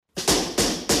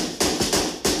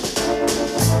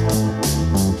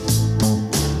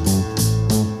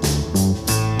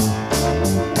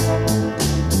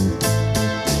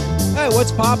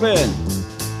poppin'?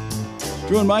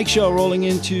 Drew and Mike Show rolling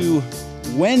into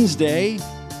Wednesday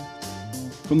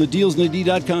from the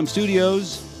DealsND.com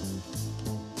studios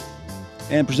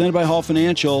and presented by Hall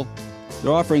Financial.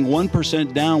 They're offering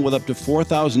 1% down with up to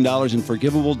 $4,000 in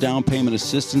forgivable down payment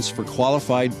assistance for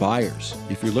qualified buyers.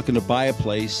 If you're looking to buy a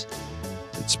place,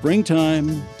 it's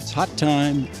springtime, it's hot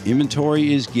time,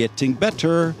 inventory is getting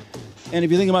better. And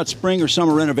if you think about spring or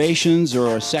summer renovations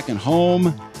or a second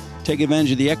home, take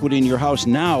advantage of the equity in your house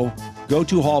now. Go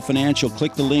to Hall Financial,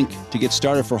 click the link to get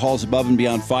started for Hall's Above and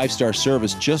Beyond 5-star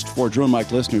service just for Drew and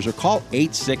Mike listeners, or call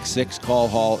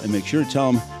 866-CALL-HALL and make sure to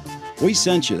tell them we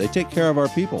sent you. They take care of our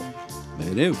people.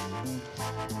 They do.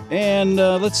 And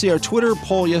let's see, our Twitter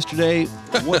poll yesterday,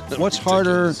 what's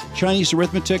harder, Chinese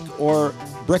arithmetic or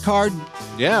brick hard?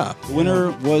 Yeah. The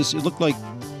winner was, it looked like,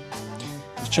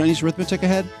 was Chinese arithmetic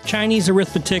ahead? Chinese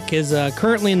arithmetic is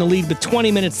currently in the lead with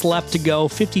 20 minutes left to go,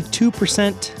 52%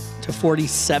 to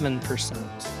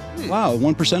 47%. Wow,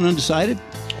 1% undecided?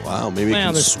 Wow, maybe it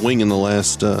can swing in the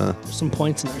last... some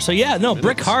points in there. So yeah, no,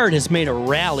 brick hard has made a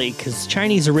rally because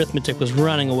Chinese arithmetic was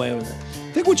running away with it.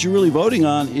 I think what you're really voting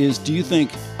on is, do you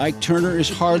think Ike Turner is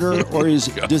harder or is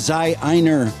Desai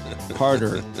Einer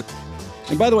harder?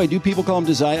 And by the way, do people call him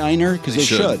Desai Einer? Because they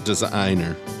should. Desai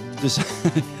Einer.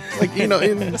 Like, you know,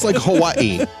 it's like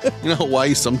Hawaii. You know,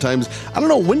 Hawaii sometimes, I don't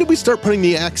know, when did we start putting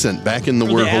the accent back in the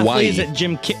word Hawaii? Is it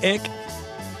Jim Kick?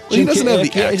 Well, he doesn't have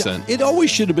the accent. It always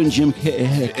should have been Jim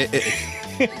Kick.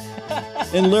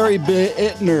 And Larry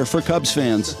Bittner for Cubs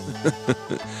fans.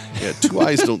 Yeah, two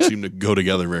eyes don't seem to go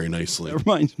together very nicely. That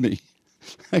reminds me.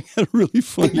 I got a really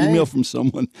funny email from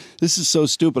someone. This is so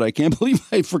stupid. I can't believe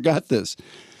I forgot this.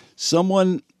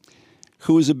 Someone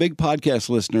who is a big podcast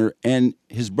listener, and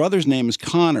his brother's name is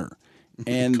Connor.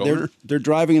 And they're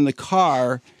driving in the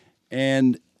car,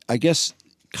 and I guess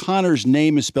Connor's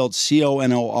name is spelled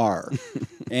Conor.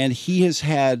 And he has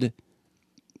had,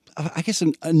 I guess,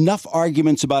 enough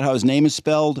arguments about how his name is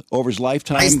spelled over his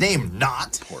lifetime. Nice name,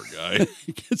 not. Poor guy.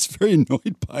 He gets very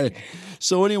annoyed by it.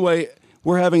 So anyway,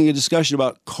 we're having a discussion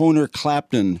about Conor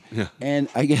Clapton. Yeah. And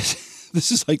I guess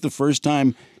this is like the first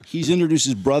time he's introduced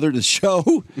his brother to the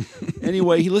show.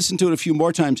 Anyway, he listened to it a few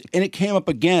more times, and it came up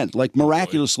again, like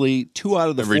miraculously, 2 out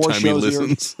of the 4 shows. Every time he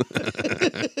listens.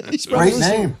 Great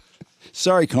name.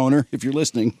 Sorry, Conor, if you're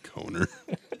listening. Conor.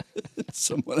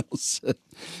 Someone else said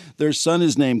their son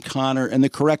is named Connor, and the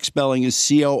correct spelling is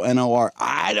Conor.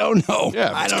 I don't know.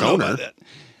 Yeah, I don't know about that.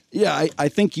 Yeah, I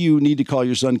think you need to call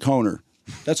your son Conor.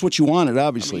 That's what you wanted,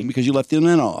 obviously, because you left the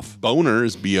N off. Boner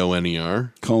is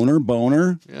Boner. Conor,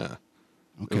 Boner. Yeah.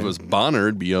 Okay. If it was Bonner,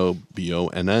 it'd be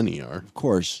Bonner. Of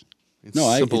course. It's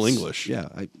simple English. Yeah,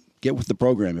 I get with the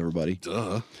program, everybody.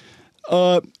 Duh.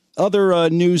 Other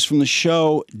news from the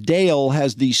show, Dale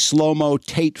has the slow-mo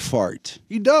Tate fart.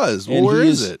 He does. Well, and where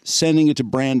is it? Sending it to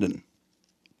Brandon.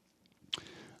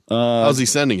 How's he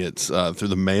sending it? Through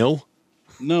the mail?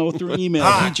 No, through email.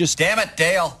 Damn it,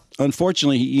 Dale.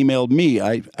 Unfortunately, he emailed me.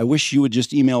 I wish you would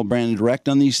just email Brandon direct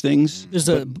on these things. There's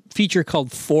a feature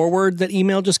called Forward that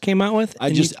email just came out with.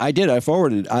 I did. I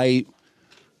forwarded.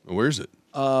 Where is it?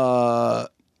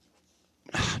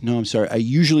 No, I'm sorry. I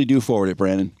usually do forward it,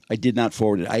 Brandon. I did not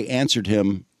forward it. I answered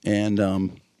him,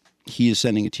 and he is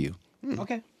sending it to you.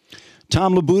 Okay.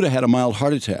 Tom Labuda had a mild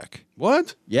heart attack.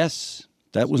 What? Yes.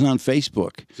 That was on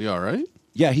Facebook. Is he all right?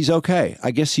 Yeah, he's okay.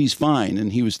 I guess he's fine.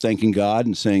 And he was thanking God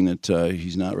and saying that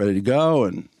he's not ready to go,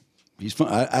 and he's fine.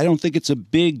 I don't think it's a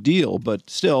big deal, but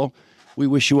still, we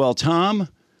wish you well, Tom.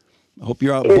 I hope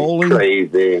you're out bowling.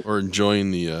 Crazy. Or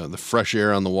enjoying the fresh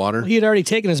air on the water. He had already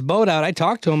taken his boat out. I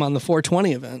talked to him on the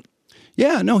 420 event.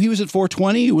 Yeah, no, he was at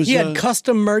 420. He had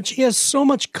custom merch. He has so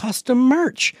much custom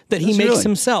merch that he makes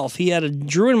himself. He had a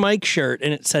Drew and Mike shirt,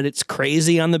 and it said "It's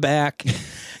crazy" on the back,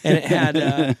 and it had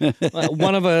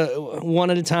one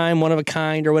at a time, one of a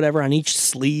kind, or whatever on each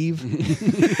sleeve.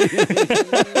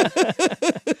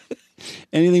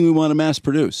 Anything we want to mass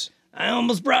produce. I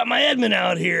almost brought my Edmund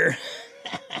out here.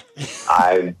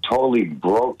 I totally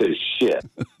broke his shit.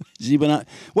 Has he been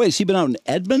out in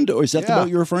Edmond, or is that the boat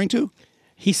you're referring to?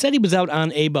 He said he was out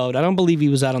on a boat. I don't believe he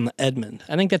was out on the Edmund.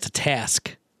 I think that's a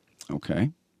task. Okay.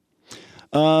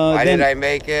 Why did I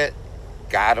make it?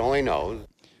 God only knows.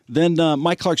 Then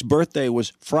Mike Clark's birthday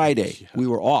was Friday. Yeah. We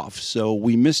were off, so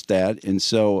we missed that. And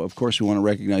so, of course, we want to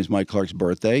recognize Mike Clark's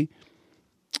birthday.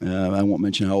 I won't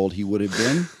mention how old he would have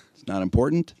been. It's not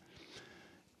important.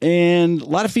 And a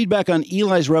lot of feedback on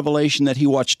Eli's revelation that he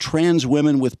watched trans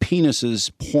women with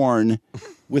penises porn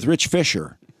with Rich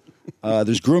Fisher.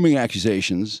 There's grooming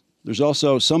accusations. There's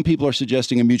also, some people are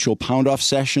suggesting a mutual pound-off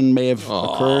session may have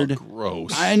occurred.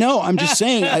 Gross. I know. I'm just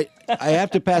saying. I have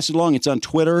to pass it along. It's on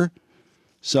Twitter.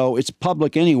 So it's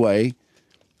public anyway.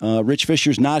 Rich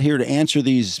Fisher's not here to answer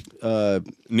these.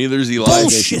 Neither is Eli.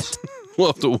 Bullshit. We'll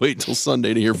have to wait till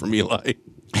Sunday to hear from Eli.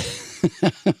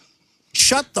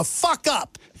 Shut the fuck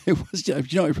up. It was, I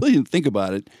really didn't think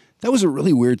about it. That was a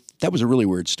really weird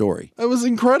story. That was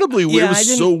incredibly weird. Yeah, It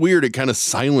was so weird. It kind of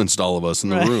silenced all of us in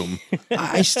the room.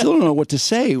 I still don't know what to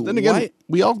say. Then again,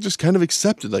 we all just kind of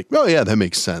accepted, like, oh, yeah, that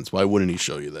makes sense. Why wouldn't he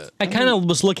show you that? I kind of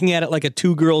was looking at it like a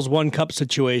 2 girls, 1 cup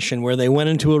situation where they went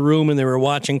into a room and they were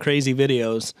watching crazy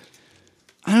videos.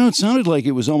 I don't know. It sounded like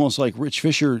it was almost like Rich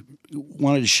Fisher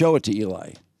wanted to show it to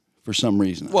Eli for some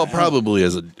reason. Well, probably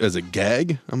as a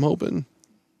gag, I'm hoping.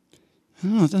 I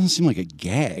don't know. It doesn't seem like a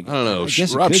gag. I don't know.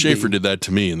 Rob Schaefer did that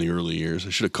to me in the early years. I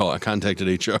should have contacted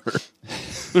HR.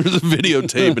 There's a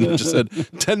videotape and it just said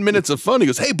 10 minutes of fun. He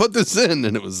goes, hey, put this in.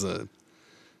 And it was a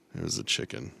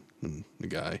chicken and the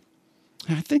guy.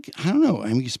 I don't know. I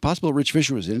mean, it's possible Rich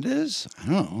Fisher was into this. I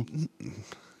don't know.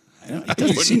 I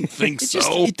wouldn't think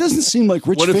so. It doesesn't seem like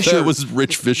Rich Fisher. What if that was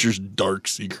Rich Fisher's dark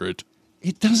secret?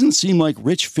 It doesn't seem like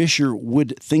Rich Fisher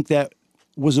would think that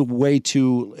was a way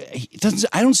to.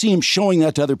 I don't see him showing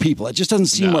that to other people. It just doesn't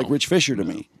seem like Rich Fisher to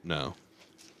me. No.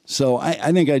 So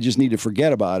I think I just need to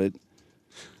forget about it.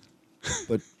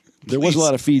 But there was a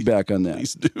lot of feedback on that.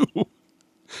 Please do.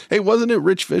 Hey, wasn't it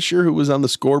Rich Fisher who was on the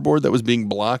scoreboard that was being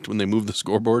blocked when they moved the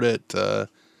scoreboard at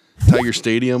Tiger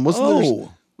Stadium?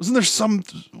 Wasn't there some?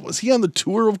 Was he on the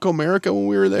tour of Comerica when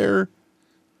we were there?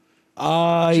 Do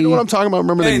you know what I'm talking about?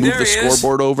 Remember they moved the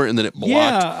scoreboard over and then it blocked?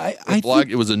 Yeah,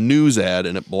 it was a news ad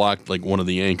and it blocked like one of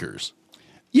the anchors.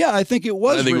 Yeah, I think it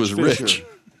was. I think Rich it was Fisher. Rich.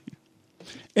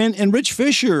 And Rich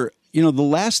Fisher, the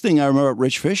last thing I remember about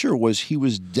Rich Fisher was he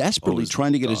was desperately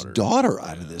trying to get his daughter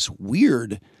out of this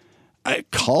weird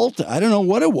cult. I don't know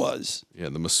what it was. Yeah,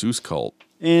 the masseuse cult.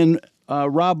 And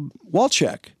Rob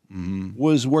Walchek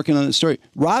was working on the story.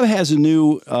 Rob has a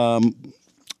new.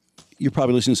 You're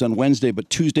probably listening to this on Wednesday, but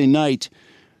Tuesday night,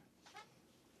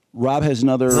 Rob has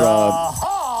another.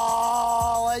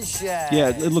 Hall of Shame. Yeah,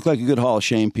 it looked like a good Hall of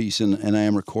Shame piece, and I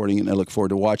am recording it, and I look forward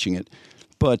to watching it.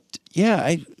 But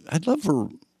yeah, I'd love for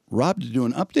Rob to do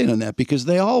an update on that because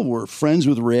they all were friends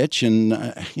with Rich, and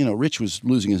Rich was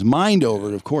losing his mind over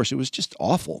it. Of course, it was just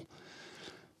awful.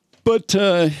 But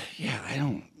yeah,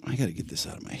 I got to get this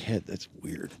out of my head. That's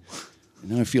weird.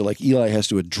 And now I feel like Eli has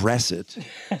to address it.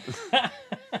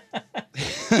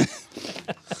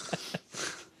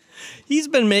 He's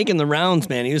been making the rounds,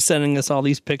 man. He was sending us all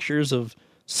these pictures of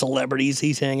celebrities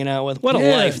he's hanging out with. What a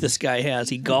life this guy has.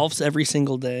 He golfs every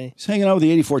single day. He's hanging out with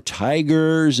the 84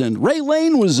 Tigers, and Ray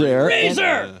Lane was there.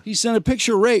 Razor! He sent a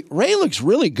picture of Ray. Ray looks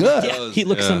really good. Yeah, he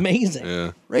looks amazing.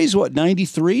 Yeah. Ray's what,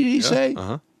 93, did he say?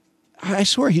 Uh-huh. I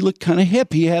swear he looked kind of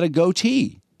hip. He had a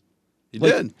goatee. He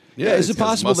did. Yeah, is it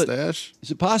possible mustache.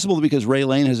 Is it possible that because Ray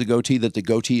Lane has a goatee that the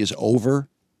goatee is over?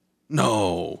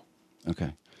 No.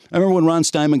 Okay. I remember when Ron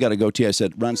Steinman got a goatee, I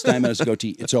said, Ron Steinman has a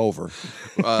goatee, it's over.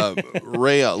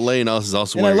 Ray Lane is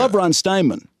also and wearing I love Ron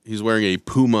Steinman. He's wearing a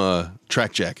Puma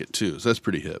track jacket, too, so that's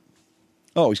pretty hip.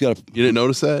 Oh, he's got a... You didn't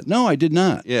notice that? No, I did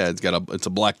not. Yeah, it's a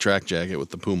black track jacket with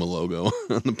the Puma logo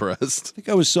on the breast. I think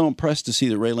I was so impressed to see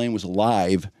that Ray Lane was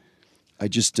alive. I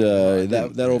just,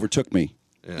 that overtook me.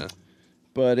 Yeah.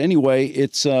 But anyway,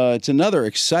 it's another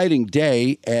exciting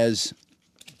day as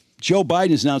Joe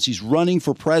Biden has announced he's running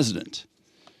for president,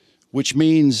 which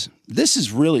means this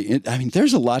is really, I mean,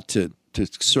 there's a lot to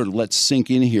sort of let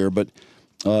sink in here, but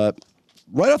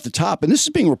right off the top, and this is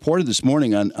being reported this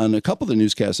morning on a couple of the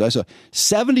newscasts I saw,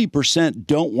 70%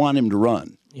 don't want him to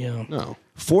run. Yeah. No.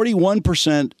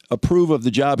 41% approve of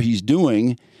the job he's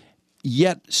doing,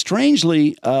 yet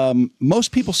strangely,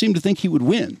 most people seem to think he would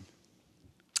win.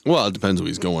 Well, it depends who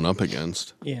he's going up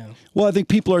against. Yeah. Well, I think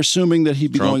people are assuming that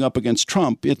he'd be Trump. going up against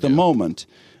Trump at the moment.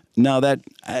 Now, that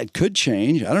it could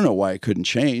change. I don't know why it couldn't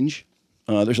change.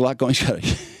 There's a lot going on.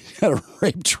 He's got a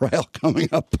rape trial coming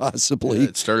up, possibly. Yeah,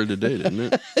 it started today, didn't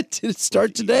it? Did it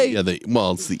start today? Yeah,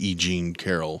 it's the E. Jean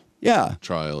Carroll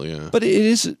trial, yeah. But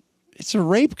it's a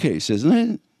rape case, isn't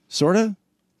it? Sort of?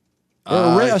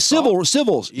 A civil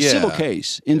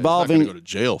case involving he's not gonna go to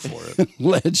jail for it.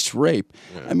 alleged rape.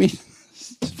 Yeah. I mean,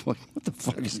 what the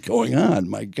fuck is going on?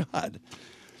 My God.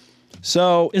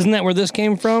 So, isn't that where this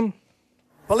came from?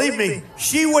 Believe me,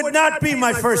 she would not be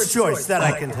my first choice, that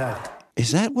I can tell you.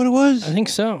 Is that what it was? I think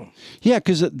so. Yeah,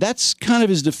 because that's kind of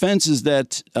his defense is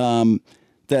that not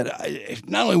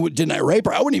only didn't I rape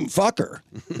her, I wouldn't even fuck her.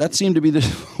 That seemed to be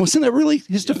wasn't that really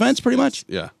his defense pretty much?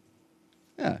 Yeah.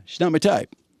 Yeah, she's not my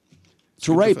type.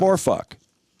 To rape or fuck.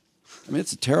 I mean,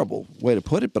 it's a terrible way to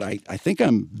put it, but I think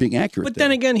I'm being accurate. But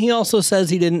then again, he also says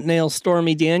he didn't nail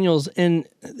Stormy Daniels. And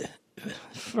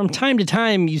from time to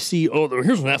time you see,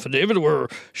 here's an affidavit where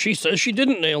she says she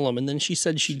didn't nail him, and then she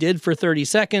said she did for 30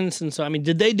 seconds. And so, I mean,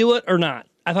 did they do it or not?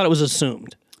 I thought it was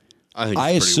assumed.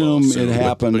 I assume it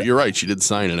happened. But you're right. She did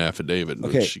sign an affidavit,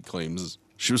 Okay. which she claims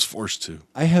she was forced to.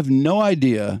 I have no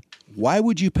idea. Why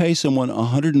would you pay someone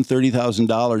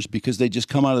 $130,000 because they just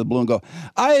come out of the blue and go,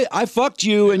 I fucked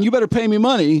you and you better pay me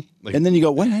money? And then you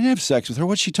go, wait, I didn't have sex with her.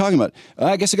 What's she talking about?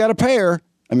 I guess I got to pay her.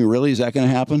 I mean, really? Is that going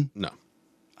to happen? No.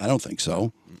 I don't think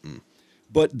so.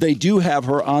 But they do have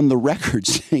her on the record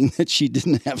saying that she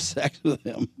didn't have sex with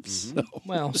him. So.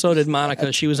 Well, so did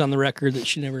Monica. She was on the record that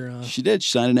she never... She did.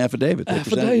 She signed an affidavit. They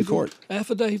presented it in court.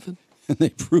 Affidavit. And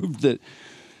they proved that,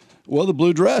 well, the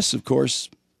blue dress, of course,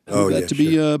 that to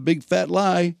be a big fat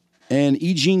lie. And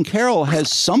E. Jean Carroll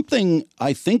has something,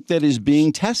 I think, that is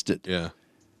being tested. Yeah.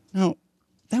 Now,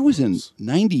 that was in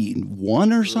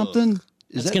 91 or something?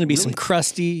 It's going to be some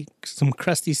crusty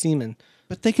semen.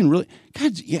 But they can really,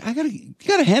 God, yeah, you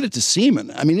gotta hand it to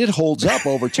semen. I mean, it holds up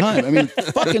over time. I mean,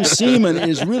 fucking semen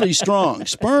is really strong.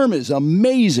 Sperm is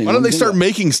amazing. Why don't they start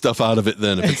making stuff out of it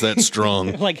then if it's that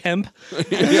strong? Like hemp? I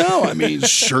don't know. I mean,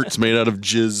 shirts made out of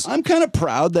jizz. I'm kind of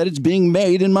proud that it's being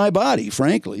made in my body,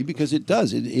 frankly, because it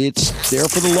does. It's there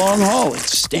for the long haul. It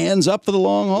stands up for the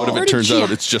long haul. What if it turns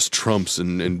out it's just Trump's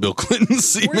and Bill Clinton's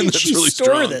semen? Where did that's she really store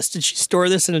strong? this? Did she store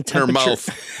this in a temperature? Her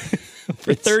mouth.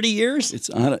 For 30 years? It's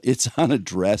on a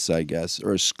dress, I guess,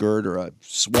 or a skirt or a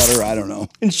sweater. I don't know.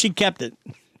 And she kept it.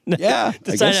 Yeah.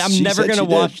 Decided I'm never going to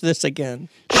watch this again.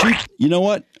 You know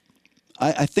what?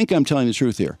 I think I'm telling the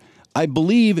truth here. I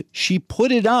believe she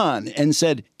put it on and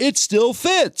said, it still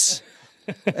fits.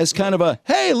 As kind of a,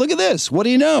 hey, look at this. What do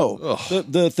you know?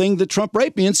 The thing that Trump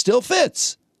raped me in still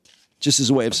fits. Just as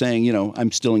a way of saying,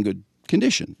 I'm still in good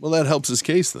condition. Well, that helps his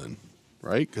case then,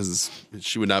 right? Because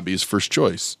she would not be his first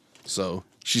choice. So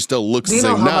she still looks the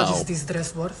same now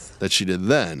that she did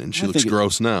then, and she looks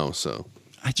gross now. So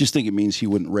I just think it means he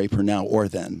wouldn't rape her now or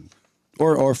then,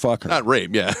 or fuck her. Not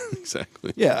rape, yeah,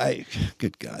 exactly. Yeah,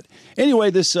 good God. Anyway,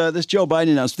 this Joe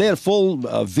Biden announcement. They had a full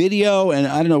video, and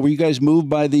I don't know. Were you guys moved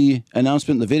by the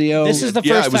announcement in the video? This is the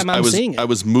first time I'm seeing it. I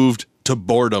was moved to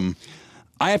boredom.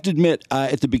 I have to admit,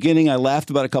 at the beginning, I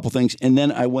laughed about a couple things, and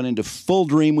then I went into full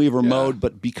Dreamweaver mode.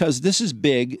 But because this is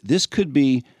big, this could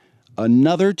be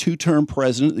another two-term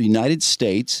president of the United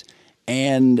States,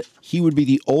 and he would be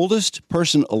the oldest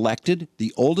person elected,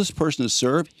 the oldest person to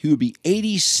serve. He would be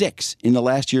 86 in the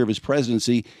last year of his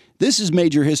presidency. This is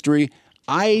major history.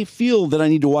 I feel that I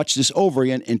need to watch this over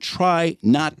again and try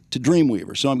not to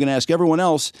Dreamweaver. So I'm going to ask everyone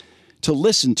else to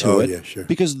listen to it, yeah, sure.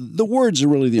 Because the words are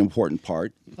really the important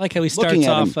part. I like how he starts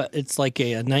off, it's like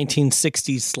a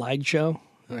 1960s slideshow.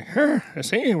 Like, I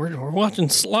see, we're watching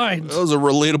slides. That was a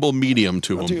relatable medium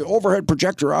to him. The overhead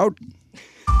projector out.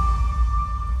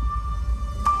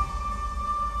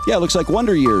 Yeah, it looks like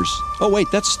Wonder Years. Oh, wait,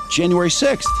 that's January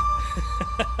 6th.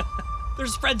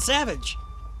 There's Fred Savage.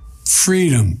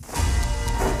 Freedom.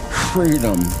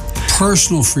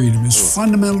 Personal freedom is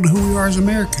fundamental to who we are as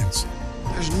Americans.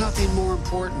 There's nothing more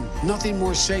important, nothing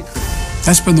more sacred.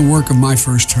 That's been the work of my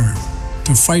first term,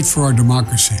 to fight for our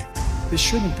democracy. This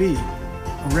shouldn't be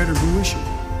a red or blue issue.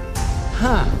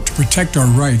 To protect our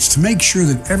rights, to make sure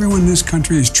that everyone in this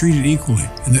country is treated equally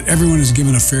and that everyone is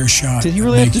given a fair shot. Did he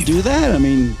really have to do that? I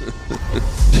mean...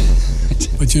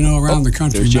 But around the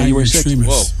country, MAGA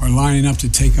extremists are lining up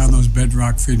to take on those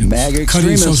bedrock freedoms. MAGA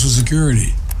cutting extremists. Social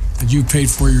Security that you paid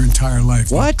for your entire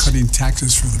life. What? Cutting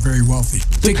taxes for the very wealthy.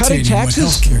 They're cutting Dictating taxes?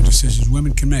 what healthcare decisions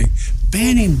women can make.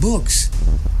 Banning books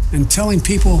and telling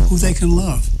people who they can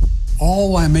love.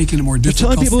 All while making it more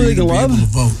difficult telling people for who you they to can be love? able to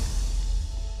vote.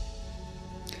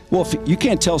 Well, if you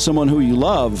can't tell someone who you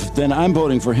love, then I'm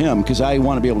voting for him because I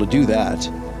want to be able to do that.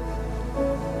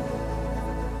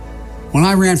 When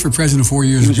I ran for president 4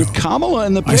 years He was ago, with Kamala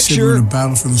in the I said we're picture. in a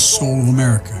battle for the soul of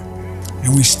America.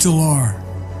 And we still are.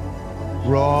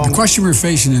 Wrong. The question we're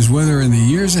facing is whether in the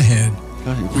years ahead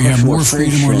we have more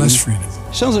freedom or less freedom.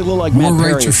 Sounds like a little like More Matt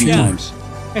Perry rights a or few freedom. times.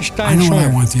 I know what I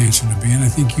want the answer to be, and I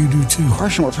think you do too.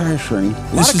 Personal passion. A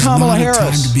lot This of is Kamala not a Harris.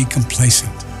 time to be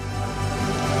complacent.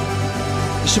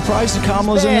 You surprised that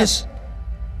Kamala's in this?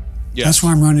 Yes. That's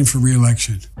why I'm running for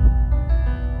re-election.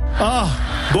 Boring.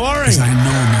 Because I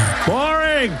know America.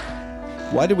 Boring.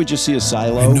 Why did we just see a I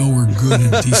silo? know we're good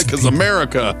and decent Because people.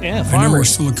 America. Yeah, I know we're farmers.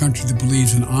 still a country that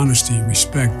believes in honesty and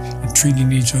respect and treating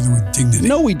each other with dignity.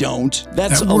 No, we don't.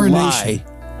 That's That a we're a lie. nation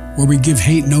where we give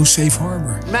hate no safe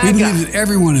harbor. We believe that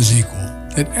everyone is equal,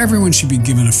 that everyone should be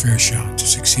given a fair shot to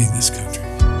succeed in this country.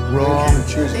 Wrong.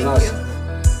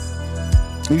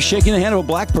 He was shaking the hand of a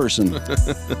black person.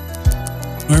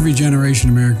 Every generation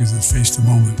of Americans has faced a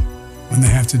moment when they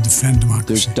have to defend democracy.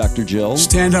 There's Dr. Jill.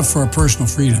 Stand up for our personal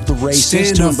freedom. The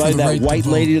racist to invite that white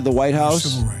lady to the White House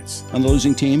civil rights. on the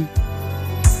losing team.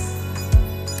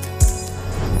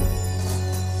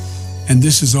 And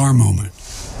this is our moment.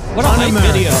 What a hype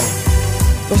video.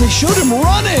 Oh, they showed him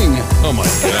running. Oh, my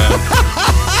God.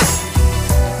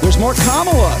 There's more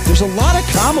Kamala. There's a lot of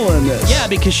Kamala in this. Yeah,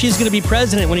 because she's going to be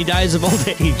president when he dies of old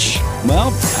age. Well,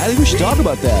 I think we should talk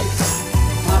about that.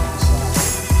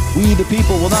 We, the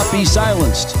people, will not be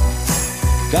silenced.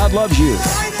 God loves you.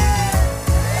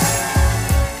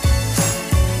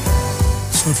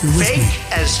 So if you're with me,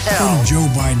 as go to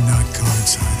JoeBiden.com and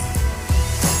sign up.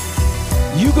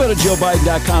 You go to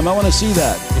JoeBiden.com. I want to see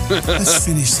that. Let's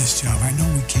finish this job. I know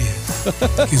we can.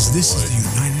 Because this is the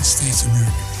United States of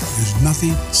America. There's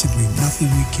nothing, simply nothing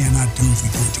we cannot do if we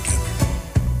do it together.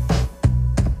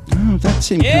 Oh, that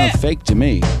seemed kind of fake to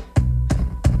me.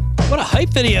 What a hype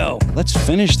video. Let's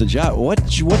finish the job.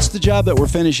 What's the job that we're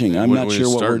finishing? I'm not sure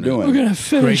what we're doing. We're going to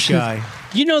finish Great guy.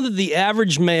 You know that the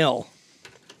average male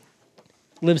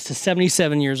lives to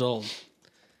 77 years old.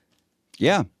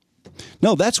 Yeah.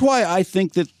 No, that's why I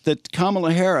think that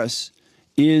Kamala Harris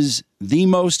is the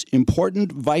most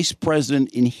important vice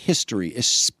president in history,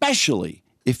 especially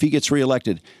if he gets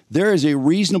reelected. There is a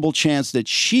reasonable chance that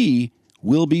she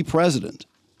will be president.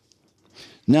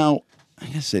 Now, I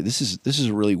gotta say, this is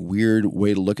a really weird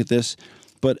way to look at this,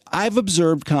 but I've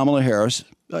observed Kamala Harris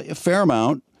a fair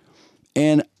amount,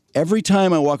 and every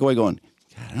time I walk away going,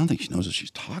 God, I don't think she knows what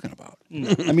she's talking about.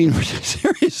 I mean,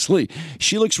 seriously,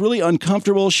 she looks really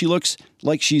uncomfortable. She looks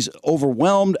like she's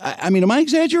overwhelmed. I mean, am I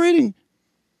exaggerating?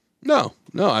 No.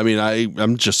 I mean,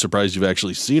 I'm just surprised you've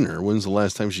actually seen her. When's the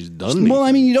last time she's done anything? Well,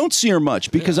 I mean, you don't see her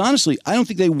much because honestly, I don't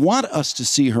think they want us to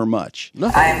see her much.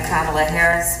 I am Kamala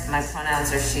Harris. My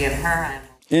pronouns are she and her.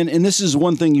 And this is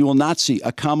one thing you will not see.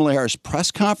 A Kamala Harris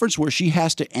press conference where she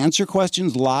has to answer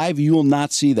questions live. You will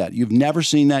not see that. You've never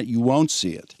seen that. You won't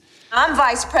see it. I'm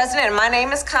Vice President, and my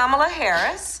name is Kamala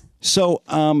Harris. So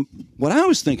what I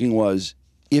was thinking was,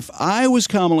 if I was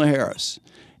Kamala Harris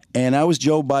and I was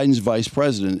Joe Biden's vice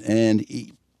president and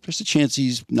there's a chance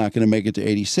he's not going to make it to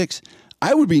 86,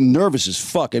 I would be nervous as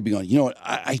fuck. I'd be going, you know what,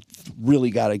 I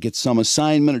really got to get some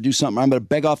assignment or do something. I'm going to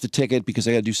beg off the ticket because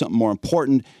I got to do something more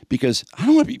important because I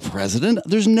don't want to be president.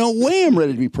 There's no way I'm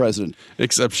ready to be president.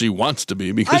 Except she wants to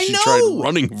be because she tried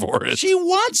running for it. She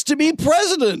wants to be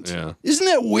president. Yeah. Isn't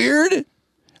that weird?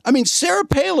 I mean, Sarah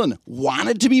Palin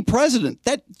wanted to be president.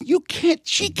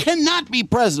 She cannot be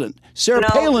president. Sarah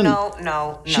Palin.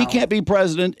 No. She can't be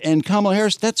president. And Kamala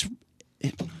Harris,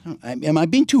 am I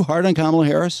being too hard on Kamala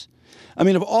Harris? I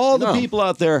mean, of all the people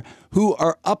out there who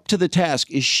are up to the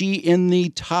task, is she in the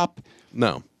top?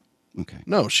 No. Okay.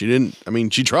 No, she didn't. I mean,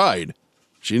 she tried.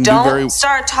 She didn't Don't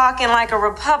start talking like a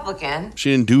Republican.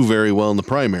 She didn't do very well in the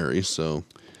primary, so.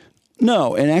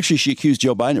 No, and actually, she accused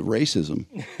Joe Biden of racism,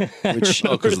 which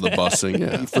because of the busing.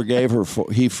 Yeah,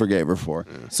 he forgave her for.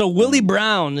 Yeah. So Willie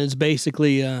Brown is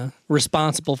basically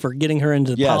responsible for getting her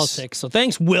into politics. So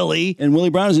thanks, Willie. And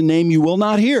Willie Brown is a name you will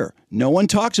not hear. No one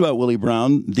talks about Willie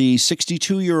Brown, the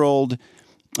 62-year-old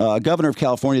governor of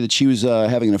California that she was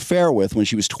having an affair with when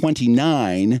she was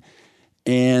 29,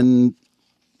 and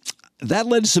that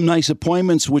led to some nice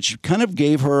appointments, which kind of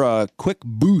gave her a quick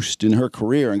boost in her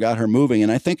career and got her moving.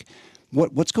 And I think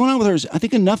what's going on with her is I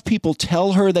think enough people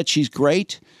tell her that she's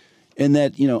great and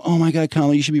that, oh my God,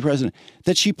 Kamala, you should be president,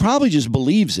 that she probably just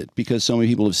believes it because so many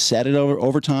people have said it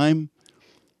over time.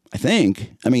 I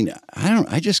think. I mean,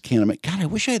 I just can't imagine. God, I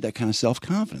wish I had that kind of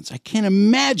self-confidence. I can't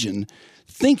imagine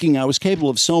thinking I was capable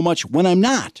of so much when I'm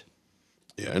not.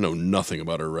 Yeah, I know nothing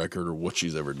about her record or what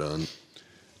she's ever done.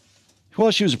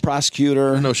 Well, she was a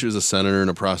prosecutor. I know she was a senator and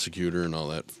a prosecutor and all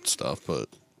that stuff, but...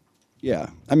 Yeah.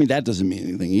 I mean, that doesn't mean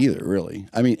anything either, really.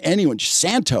 I mean,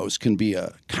 Santos can be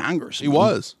a congressman. He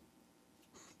was.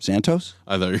 Santos?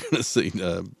 I thought you were going to say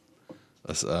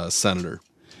a senator.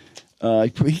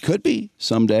 He could be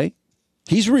someday.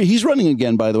 He's running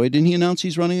again, by the way. Didn't he announce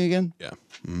he's running again? Yeah.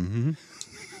 Mm-hmm.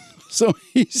 So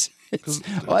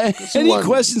any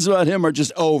questions about him are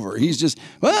just over. He's just,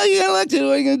 well, you got elected.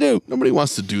 What are you going to do? Nobody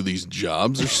wants to do these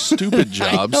jobs. They're stupid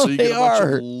jobs. know, so you get a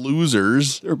bunch of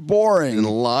losers. They're boring. And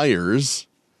liars.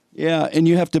 Yeah, and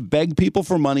you have to beg people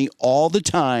for money all the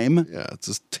time. Yeah, it's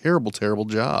a terrible, terrible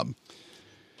job.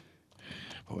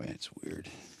 Boy, it's weird.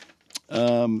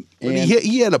 And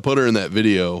he had to put her in that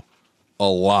video a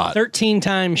lot. 13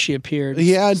 times she appeared.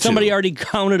 He had to. Somebody already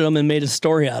counted them and made a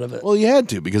story out of it. Well, he had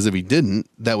to, because if he didn't,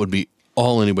 that would be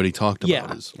all anybody talked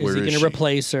about. Is he going to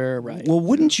replace her? Right. Well,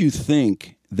 wouldn't you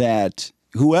think that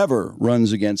whoever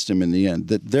runs against him in the end,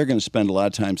 that they're going to spend a lot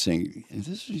of time saying,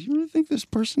 you really think this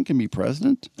person can be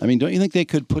president? I mean, don't you think they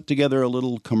could put together a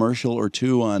little commercial or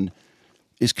two on,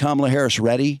 is Kamala Harris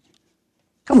ready?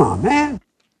 Come on, man.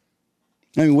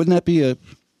 I mean, wouldn't that be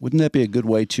a good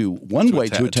way to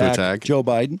attack Joe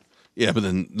Biden? Yeah, but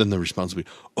then the response would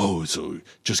be, oh, so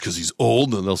just because he's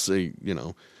old, and they'll say,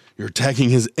 you're attacking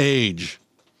his age.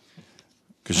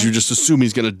 Because you just assume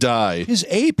he's going to die. His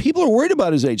age? People are worried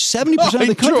about his age. 70% of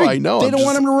the country, I know. They don't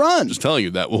want him to run. Just telling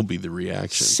you, that will be the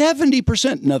reaction.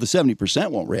 70%. No, the 70%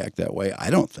 won't react that way,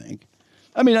 I don't think.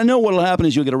 I mean, I know what will happen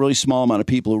is you'll get a really small amount of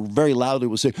people who very loudly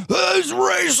will say, he's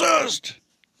racist.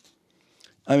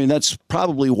 I mean, that's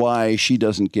probably why she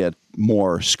doesn't get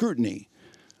more scrutiny.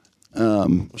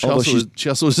 She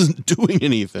also isn't doing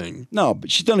anything. No, but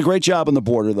she's done a great job on the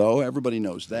border, though. Everybody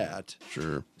knows that.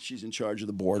 Sure. She's in charge of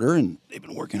the border, and they've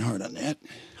been working hard on that.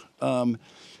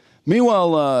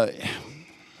 Meanwhile,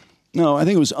 I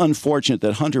think it was unfortunate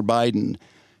that Hunter Biden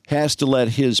has to let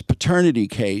his paternity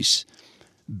case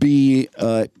be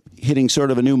hitting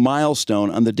sort of a new milestone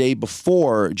on the day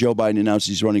before Joe Biden announced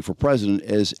he's running for president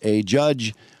as a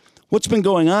judge. What's been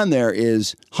going on there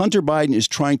is Hunter Biden is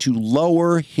trying to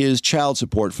lower his child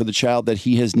support for the child that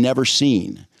he has never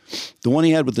seen. The one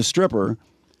he had with the stripper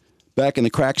back in the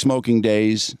crack smoking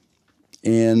days,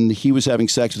 and he was having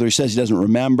sex with her. He says he doesn't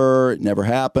remember. It never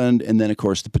happened. And then, of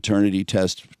course, the paternity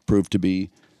test proved to be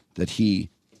that he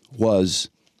was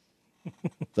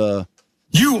the...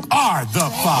 You are the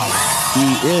father.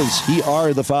 He is. He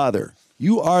are the father.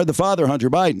 You are the father, Hunter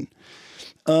Biden.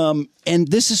 And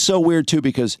this is so weird, too,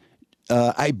 because...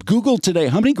 I Googled today,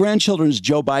 how many grandchildren does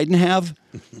Joe Biden have?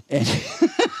 And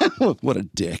what a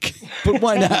dick. But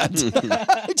why not?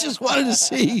 I just wanted to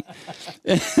see.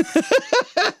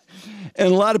 And a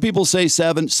lot of people say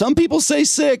 7. Some people say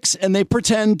 6, and they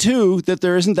pretend, too, that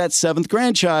there isn't that 7th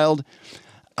grandchild.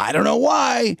 I don't know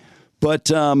why, but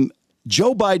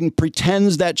Joe Biden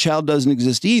pretends that child doesn't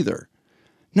exist either.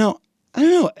 Now, I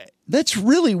don't know. That's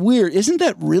really weird. Isn't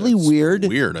that really weird?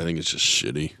 Weird. I think it's just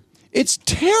shitty. It's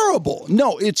terrible.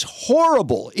 No, it's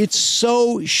horrible. It's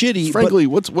so shitty. Frankly,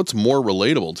 what's more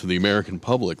relatable to the American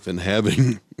public than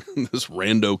having this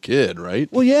rando kid, right?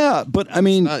 Well, yeah, but I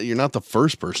mean... you're not the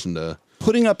first person to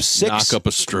putting up 6... knock up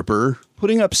a stripper.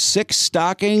 Putting up 6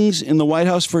 stockings in the White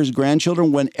House for his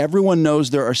grandchildren when everyone knows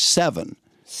there are 7.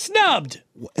 Snubbed.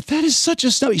 That is such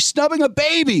a snub. He's snubbing a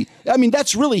baby. I mean,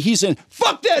 that's really... He's saying,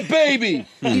 fuck that baby.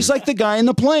 He's like the guy in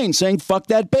the plane saying, fuck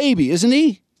that baby, isn't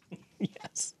he?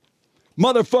 Yes.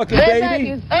 Motherfucking baby. That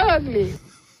is ugly.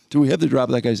 Do we have the drop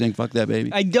of that guy saying "fuck that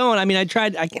baby"? I don't. I mean, I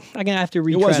tried. I'm gonna have to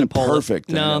retry. It wasn't to pull perfect.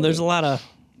 It. No, there's a lot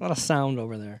of sound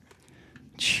over there.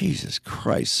 Jesus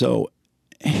Christ! So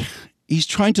he's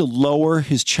trying to lower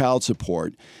his child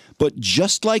support, but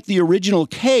just like the original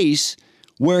case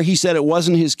where he said it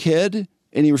wasn't his kid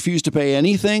and he refused to pay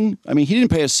anything. I mean, he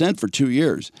didn't pay a cent for 2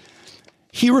 years.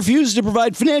 He refused to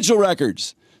provide financial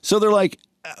records. So they're like,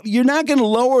 you're not going to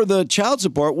lower the child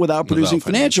support without producing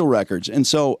financial records. And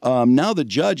so now the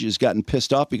judge has gotten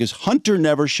pissed off because Hunter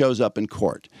never shows up in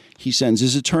court. He sends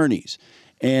his attorneys,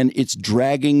 and it's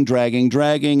dragging.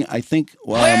 I think.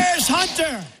 Where's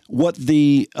Hunter? What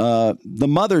the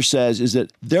mother says is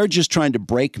that they're just trying to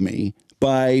break me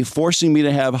by forcing me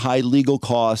to have high legal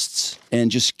costs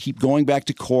and just keep going back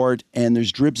to court. And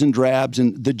there's dribs and drabs.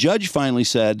 And the judge finally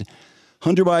said,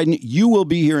 Hunter Biden, you will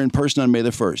be here in person on May the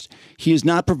 1st. He has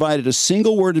not provided a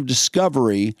single word of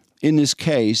discovery in this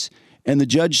case, and the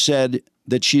judge said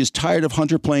that she is tired of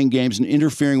Hunter playing games and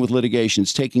interfering with litigation.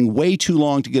 It's taking way too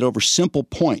long to get over simple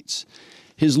points.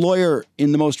 His lawyer,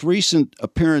 in the most recent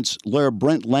appearance, lawyer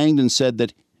Brent Langdon, said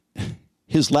that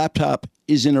his laptop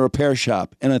is in a repair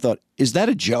shop. And I thought, is that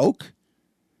a joke?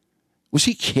 Was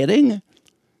he kidding?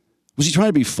 Was he trying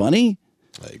to be funny?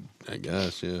 I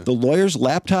guess, yeah. The lawyer's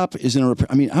laptop is in a repair.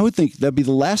 I mean, I would think that'd be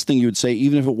the last thing you would say,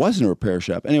 even if it wasn't a repair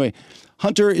shop. Anyway,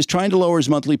 Hunter is trying to lower his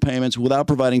monthly payments without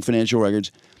providing financial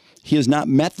records. He has not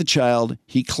met the child.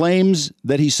 He claims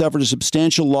that he suffered a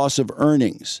substantial loss of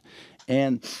earnings.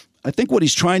 And I think what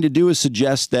he's trying to do is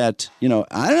suggest that, I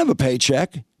don't have a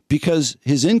paycheck because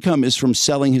his income is from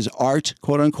selling his art,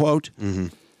 quote unquote. Mm-hmm.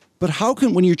 But how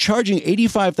can, when you're charging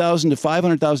 $85,000 to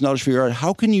 $500,000 for your art,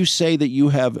 how can you say that you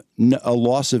have a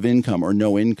loss of income or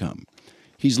no income?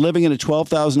 He's living in a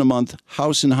 $12,000 a month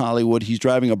house in Hollywood. He's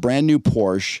driving a brand new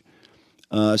Porsche.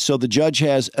 So the judge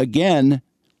has, again,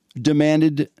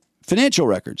 demanded financial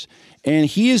records. And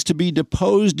he is to be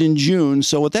deposed in June.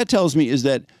 So what that tells me is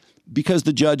that because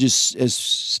the judge has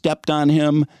stepped on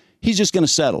him, he's just going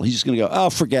to settle. He's just going to go,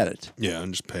 oh, forget it. Yeah,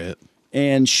 and just pay it.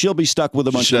 And she'll be stuck with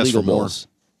a bunch of legal bills.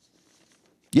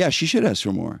 Yeah, she should ask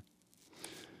for more.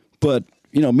 But,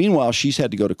 you know, meanwhile, she's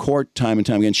had to go to court time and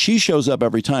time again. She shows up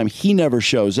every time. He never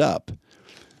shows up.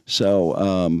 So,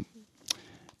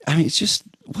 I mean, it's just,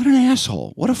 what an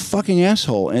asshole. What a fucking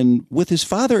asshole. And with his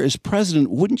father as president,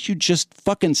 wouldn't you just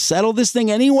fucking settle this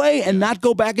thing anyway and not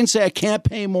go back and say, I can't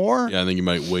pay more? Yeah, I think you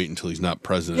might wait until he's not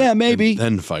president. Yeah, maybe. And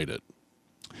then fight it.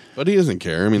 But he doesn't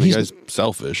care. I mean, the guy's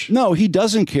selfish. No, he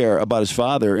doesn't care about his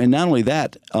father. And not only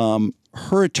that,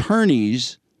 her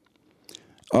attorneys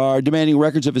are demanding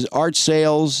records of his art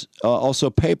sales, also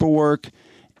paperwork.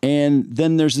 And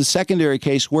then there's the secondary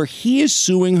case where he is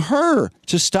suing her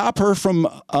to stop her from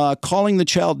calling the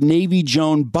child Navy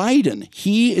Joan Biden.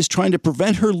 He is trying to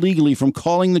prevent her legally from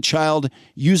calling the child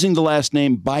using the last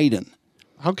name Biden.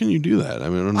 How can you do that? I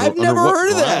mean, I've never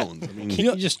heard of that. I mean, can't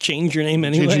you just change your name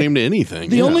anyway? Change your name to anything.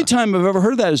 The only time I've ever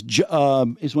heard of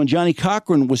that is when Johnny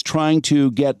Cochran was trying to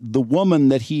get the woman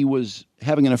that he was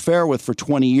having an affair with for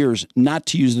 20 years not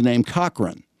to use the name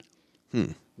Cochran,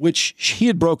 which he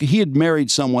had married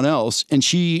someone else, and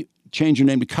she changed her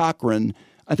name to Cochran,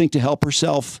 I think to help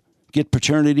herself get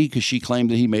paternity because she claimed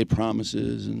that he made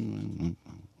promises and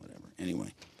whatever.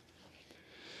 Anyway.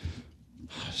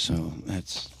 So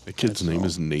the kid's name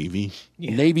is Navy.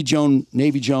 Yeah. Navy Joan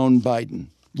Biden.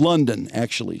 London,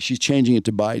 actually. She's changing it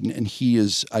to Biden, and he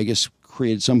is, I guess,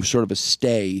 created some sort of a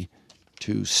stay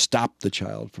to stop the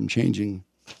child from changing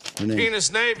her name.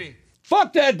 Penis Navy.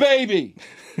 Fuck that baby.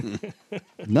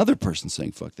 Another person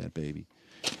saying fuck that baby.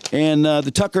 And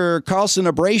the Tucker Carlson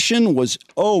aberration was,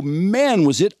 oh man,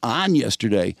 was it on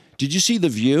yesterday. Did you see The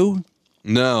View?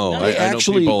 No, I know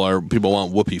people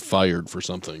want Whoopi fired for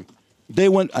something. They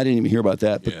went, I didn't even hear about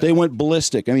that, but they went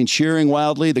ballistic. I mean, cheering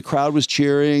wildly. The crowd was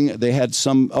cheering. They had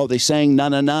they sang na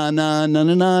na na na na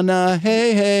na na na,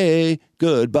 hey, hey,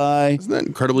 goodbye. Isn't that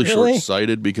incredibly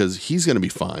short-sighted? Because he's going to be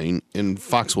fine and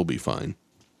Fox will be fine.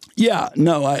 Yeah,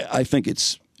 no, I think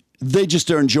they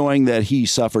just are enjoying that he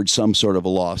suffered some sort of a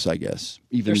loss, I guess.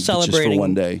 Even They're celebrating just for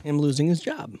one day. him losing his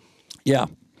job. Yeah.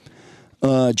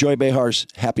 Joy Behar's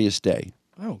happiest day.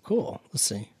 Oh, cool. Let's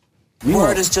see.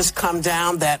 Word has just come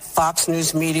down that Fox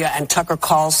News Media and Tucker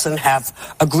Carlson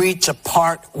have agreed to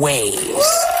part ways. Yeah!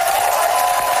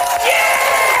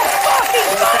 Fucking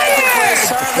Thank you for your fired!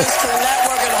 service to the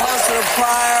network and host of the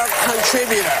prior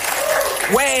contributor.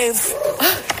 Wave.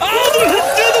 Oh,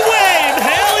 do the wave!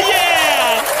 Hell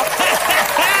yeah!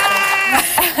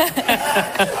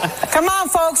 Come on,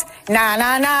 folks. Na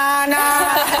na na na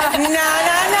na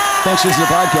na na. Thanks for listening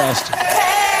to the podcast.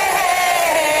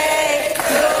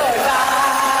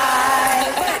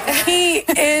 He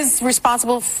is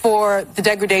responsible for the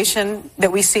degradation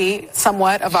that we see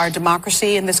somewhat of our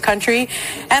democracy in this country.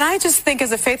 And I just think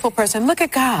as a faithful person, look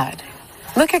at God.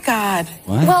 Look at God.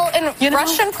 What? Well, in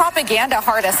Russian propaganda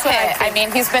hardest hit. I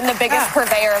mean, he's been the biggest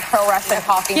purveyor of pro-Russian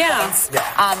talking points.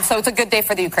 So it's a good day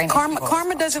for the Ukrainians.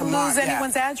 Karma doesn't lose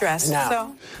anyone's address.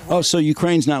 No. So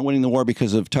Ukraine's not winning the war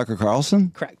because of Tucker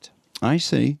Carlson? Correct. I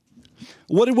see.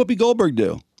 What did Whoopi Goldberg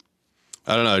do?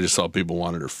 I don't know. I just saw people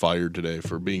wanted her fired today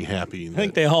for being happy. I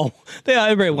think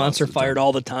everybody wants her fired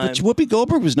all the time. But Whoopi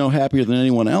Goldberg was no happier than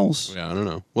anyone else. Yeah, I don't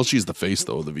know. Well, she's the face,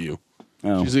 though, of The View.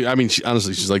 Oh.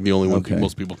 Honestly, she's like the only one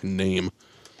most people can name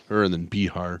her and then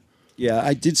Bihar. Yeah,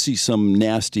 I did see some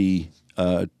nasty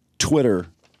Twitter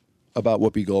about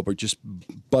Whoopi Goldberg just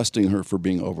busting her for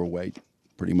being overweight,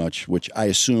 pretty much, which I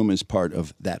assume is part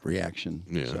of that reaction.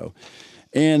 Yeah. So.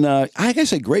 And I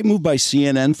guess a great move by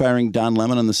CNN firing Don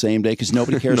Lemon on the same day because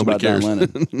nobody cares about Don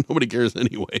Lemon. Nobody cares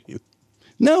anyway.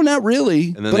 No, not really.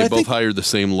 And then they both hired the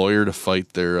same lawyer to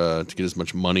fight their to get as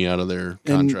much money out of their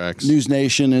contracts. News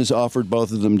Nation has offered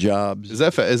both of them jobs. Is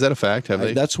that a fact? Have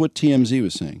they? That's what TMZ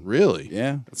was saying. Really?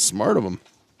 Yeah. That's smart of them.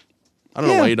 I don't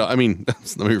know why you don't. I mean,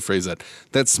 let me rephrase that.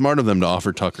 That's smart of them to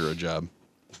offer Tucker a job.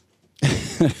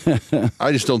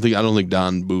 I don't think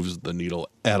Don moves the needle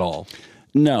at all.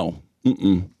 No.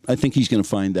 I think he's going to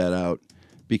find that out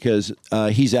because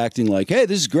he's acting like, hey,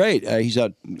 this is great. He's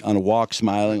out on a walk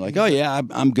smiling like, oh, yeah,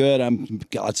 I'm good. I'm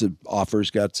got lots of offers,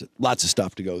 got lots of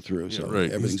stuff to go through. So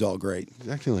everything's all great.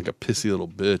 He's acting like a pissy little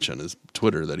bitch on his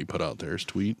Twitter that he put out there, his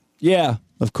tweet. Yeah,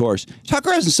 of course.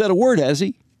 Tucker hasn't said a word, has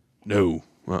he? No.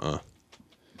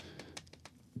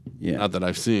 Yeah. Not that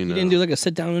I've seen. You didn't do like a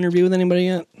sit-down interview with anybody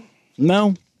yet?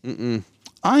 No.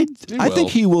 I will. think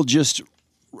he will just...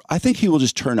 I think he will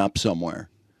just turn up somewhere.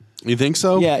 You think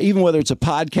so? Yeah, even whether it's a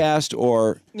podcast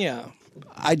or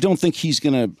I don't think he's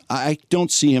going to. I don't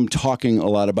see him talking a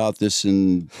lot about this,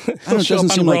 and it doesn't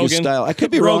seem like his style. I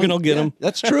could be wrong. Rogan will get him.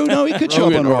 That's true. No, he could show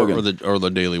up on Rogan or the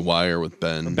Daily Wire with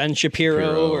Ben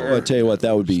Shapiro. Or I'll tell you what,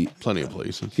 that would be plenty of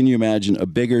places. Can you imagine a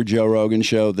bigger Joe Rogan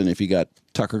show than if you got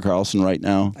Tucker Carlson right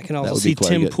now? I can also see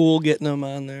Tim Pool getting him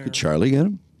on there. Could Charlie get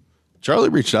him? Charlie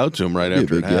reached out to him right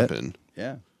after it happened.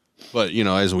 Yeah, but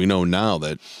as we know now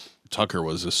that Tucker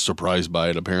was as surprised by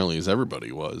it apparently as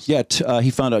everybody was. Yeah, he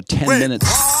found out 10 minutes.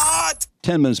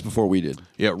 10 minutes before we did.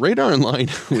 Yeah, Radar Online,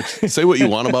 which say what you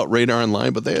want about Radar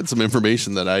Online, but they had some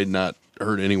information that I had not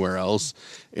heard anywhere else.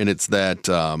 And it's that,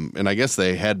 and I guess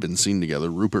they had been seen together,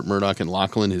 Rupert Murdoch and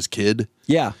Lachlan, his kid.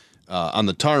 Yeah. On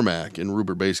the tarmac. And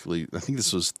Rupert basically, I think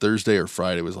this was Thursday or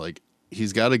Friday, was like,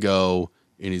 he's got to go,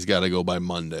 and he's got to go by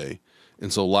Monday.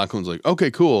 And so Lachlan's like,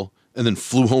 okay, cool. And then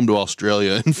flew home to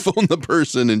Australia and phoned the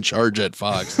person in charge at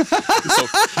Fox. So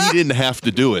he didn't have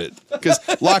to do it. Because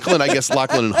Lachlan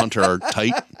and Hunter are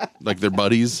tight, like they're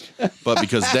buddies. But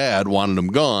because Dad wanted him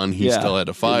gone, he still had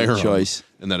to fire him.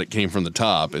 And that it came from the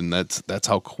top. And that's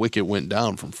how quick it went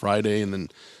down from Friday. And then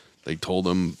they told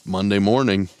him Monday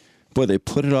morning. Boy, they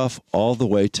put it off all the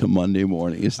way to Monday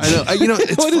morning. I know.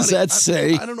 It's what does that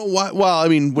say? I don't know why. Well, I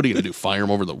mean, what are you going to do? Fire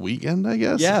him over the weekend, I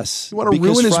guess? Yes. You want to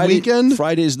ruin his weekend?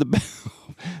 Friday's the best.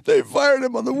 They fired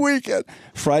him on the weekend.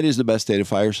 Friday's the best day to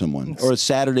fire someone. Or a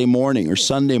Saturday morning or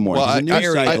Sunday morning. Well, the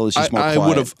news cycle is just more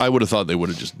quiet. I would have thought they would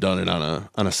have just done it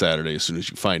on a Saturday as soon as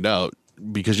you find out,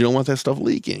 because you don't want that stuff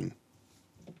leaking.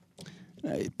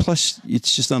 Plus,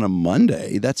 it's just on a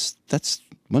Monday. That's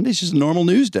Monday's just a normal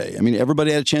news day. I mean,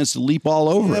 everybody had a chance to leap all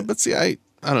over it. But see, I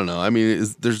don't know. I mean,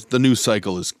 the news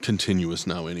cycle is continuous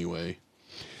now anyway.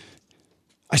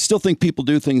 I still think people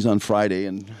do things on Friday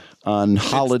and on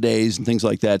holidays and things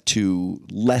like that to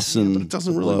lessen. But it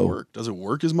doesn't really work. Does it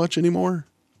work as much anymore?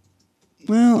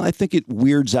 Well, I think it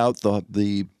weirds out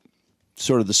the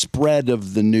sort of the spread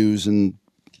of the news, and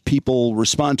people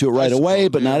respond to it right away,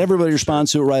 but not everybody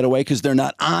responds to it right away because they're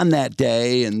not on that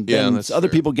day, and then other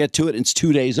people get to it, and it's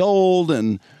 2 days old,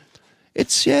 and I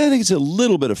think it's a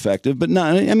little bit effective, but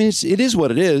not. I mean, it is what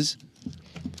it is.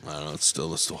 I don't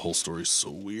know. The whole story is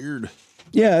so weird.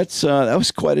 Yeah, that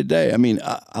was quite a day. I mean,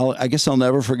 I guess I'll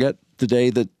never forget the day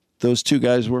that those two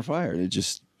guys were fired. It's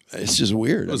just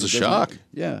weird. It was a shock.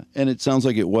 Yeah, and it sounds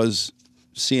like it was.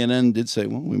 CNN did say,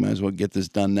 well, we might as well get this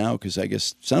done now, because I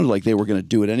guess it sounded like they were going to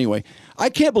do it anyway. I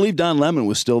can't believe Don Lemon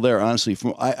was still there, honestly.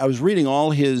 I was reading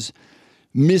all his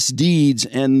misdeeds,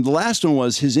 and the last one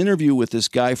was his interview with this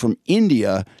guy from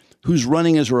India who's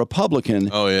running as a Republican.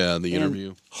 Oh, yeah, the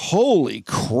interview. Holy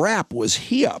crap, was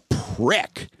he a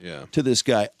prick to this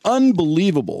guy.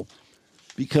 Unbelievable.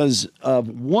 Because of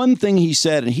one thing he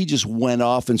said, and he just went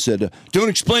off and said, don't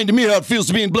explain to me how it feels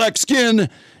to be in black skin.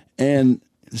 And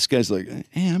this guy's like,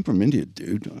 hey, I'm from India,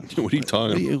 dude. What are you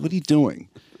talking about? What are you doing?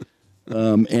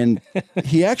 And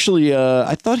he actually,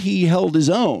 I thought he held his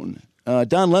own.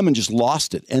 Don Lemon just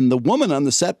lost it. And the woman on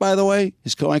the set, by the way,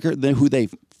 his co-anchor, who they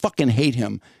fucking hate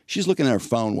him, she's looking at her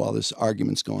phone while this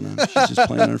argument's going on. She's just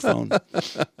playing on her phone.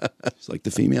 It's like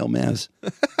the female Maz.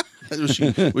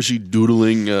 Was she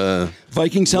doodling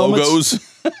Vikings logos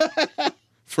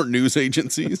for news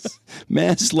agencies?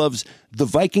 Maz loves the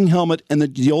Viking helmet and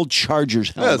the old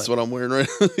Chargers helmet. Yeah, that's what I'm wearing right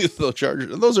now. The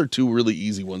Chargers. Those are two really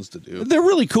easy ones to do. They're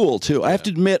really cool, too. Yeah. I have to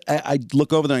admit, I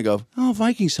look over there and go, oh,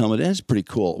 Vikings helmet, that's pretty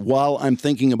cool. While I'm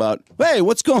thinking about, hey,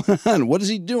 what's going on? What is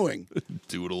he doing?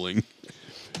 Doodling.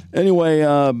 Anyway.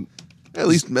 At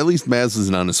least Maz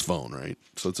isn't on his phone, right?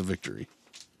 So it's a victory.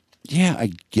 Yeah,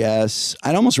 I guess.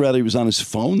 I'd almost rather he was on his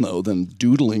phone, though, than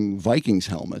doodling Vikings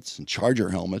helmets and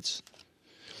Charger helmets.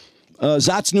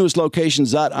 Zott's newest location,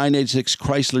 Zott I-86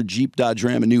 Chrysler Jeep Dodge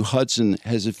Ram in New Hudson,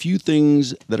 has a few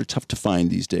things that are tough to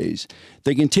find these days.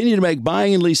 They continue to make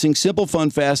buying and leasing simple, fun,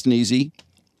 fast, and easy.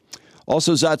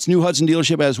 Also, Zott's New Hudson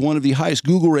dealership has one of the highest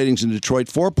Google ratings in Detroit,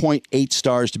 4.8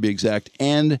 stars to be exact,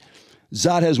 and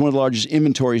Zott has one of the largest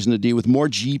inventories in the D with more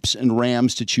Jeeps and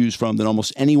Rams to choose from than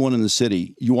almost anyone in the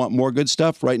city. You want more good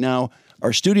stuff? Right now,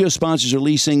 our studio sponsors are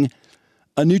leasing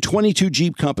a new 22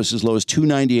 Jeep Compass as low as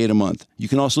 $298 a month. You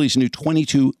can also lease a new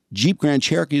 22 Jeep Grand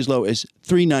Cherokee as low as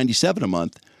 $397 a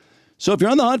month. So if you're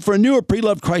on the hunt for a newer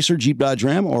pre-loved Chrysler, Jeep, Dodge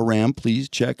Ram, or Ram, please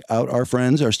check out our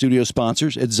friends, our studio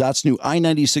sponsors at Zott's new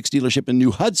I-96 dealership in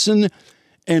New Hudson.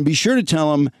 And be sure to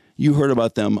tell them you heard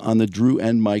about them on the Drew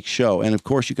and Mike show. And, of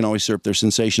course, you can always surf their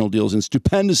sensational deals and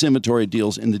stupendous inventory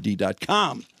deals in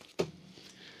the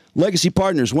Legacy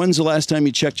Partners, when's the last time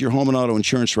you checked your home and auto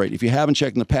insurance rate? If you haven't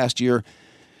checked in the past year,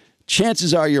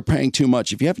 chances are you're paying too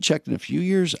much. If you haven't checked in a few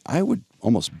years, I would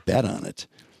almost bet on it.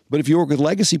 But if you work with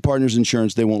Legacy Partners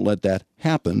Insurance, they won't let that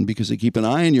happen because they keep an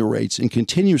eye on your rates and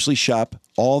continuously shop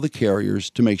all the carriers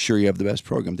to make sure you have the best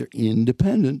program. They're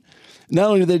independent. Not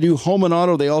only do they do home and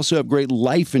auto, they also have great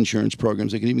life insurance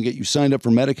programs. They can even get you signed up for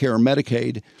Medicare or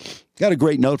Medicaid. Got a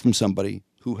great note from somebody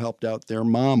who helped out their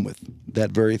mom with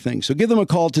that very thing. So give them a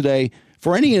call today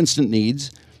for any instant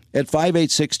needs at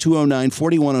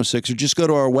 586-209-4106, or just go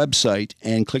to our website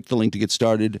and click the link to get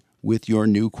started with your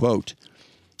new quote.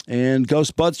 And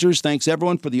Ghostbusters, thanks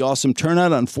everyone for the awesome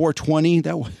turnout on 420.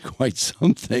 That was quite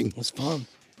something. It was fun.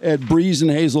 At Breeze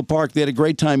and Hazel Park, they had a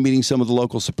great time meeting some of the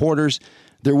local supporters.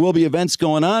 There will be events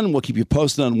going on. We'll keep you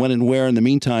posted on when and where. In the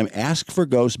meantime, ask for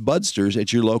Ghostbusters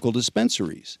at your local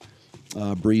dispensaries.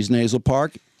 Breeze and Hazel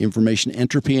Park, Information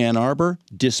Entropy Ann Arbor,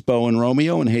 Dispo and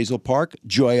Romeo in Hazel Park,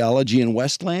 Joyology in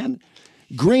Westland,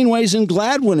 Greenways in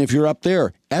Gladwin if you're up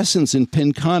there, Essence in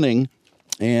Pinconning,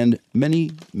 and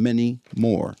many, many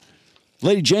more.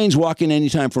 Lady Jane's walk in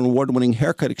anytime for an award-winning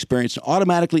haircut experience to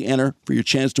automatically enter for your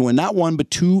chance to win not one,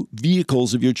 but 2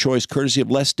 vehicles of your choice, courtesy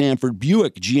of Les Stanford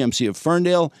Buick GMC of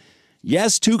Ferndale.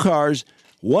 Yes, 2 cars,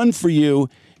 1 for you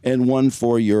and 1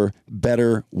 for your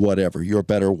better whatever. Your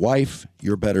better wife,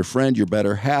 your better friend, your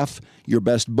better half, your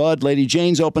best bud. Lady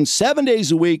Jane's open 7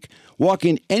 days a week. Walk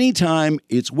in anytime.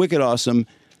 It's wicked awesome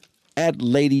at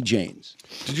Lady Jane's.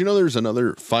 Did you know there's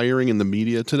another firing in the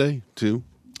media today, too?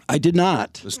 I did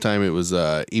not. This time it was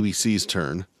ABC's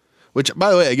turn, which,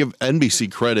 by the way, I give NBC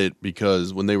credit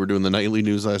because when they were doing the nightly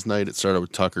news last night, it started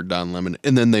with Tucker, Don Lemon,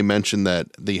 and then they mentioned that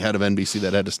the head of NBC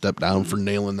that had to step down for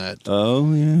nailing that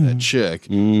that chick.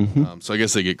 Mm-hmm. So I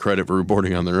guess they get credit for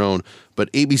reporting on their own. But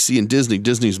ABC and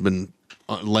Disney's been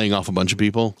laying off a bunch of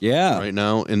people right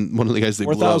now, and one of the guys they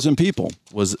 4,000 people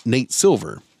was Nate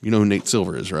Silver. You know who Nate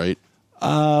Silver is, right?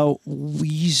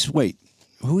 Wait.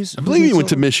 I believe he went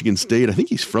to Michigan State. I think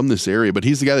he's from this area, but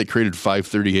he's the guy that created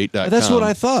 538.com. That's what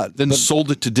I thought. Then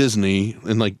sold it to Disney,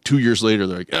 and like 2 years later,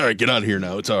 they're like, all right, get out of here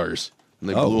now. It's ours. And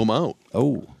they blew him out.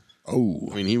 Oh. I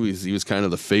mean, he was kind of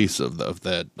the face of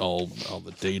that, all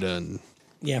the data. And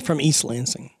yeah, from East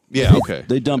Lansing. Yeah, okay.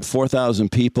 They dumped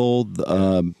 4,000 people.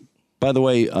 By the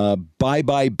way, Bye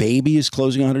Bye Baby is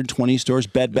closing 120 stores.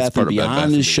 Bed Bath &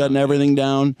 Beyond is shutting everything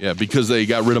down. Yeah, because they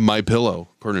got rid of MyPillow,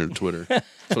 according to Twitter.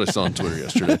 That's what I saw on Twitter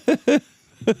yesterday.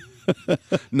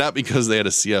 Not because they had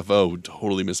a CFO who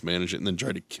totally mismanaged it and then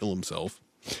tried to kill himself.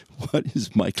 What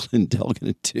is Mike Lindell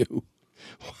going to do?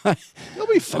 Why? He'll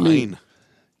be fine.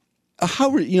 I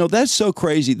mean, that's so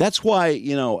crazy. That's why,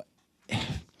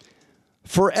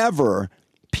 forever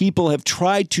people have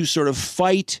tried to sort of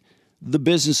fight the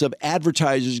business of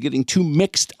advertisers getting too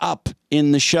mixed up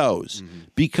in the shows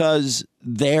because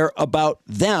they're about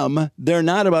them. They're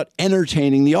not about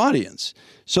entertaining the audience.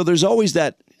 So there's always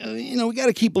that, we got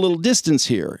to keep a little distance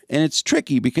here. And it's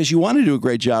tricky because you want to do a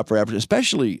great job for advertisers,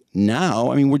 especially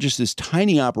now. I mean, we're just this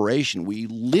tiny operation. We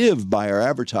live by our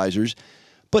advertisers.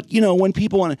 But, when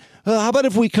people want to, how about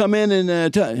if we come in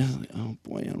and, oh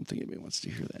boy, I don't think anybody wants to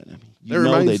hear that. I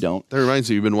mean, they don't. That reminds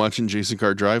me, you've been watching Jason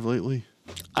Carr Drive lately?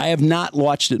 I have not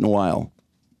watched it in a while.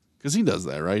 Because he does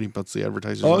that, right? He puts the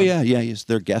advertisers on. Yeah. Yes,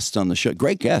 they're guests on the show.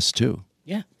 Great guests, too.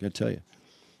 Yeah. Gotta tell you.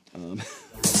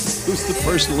 Who's the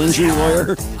personal injury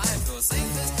lawyer?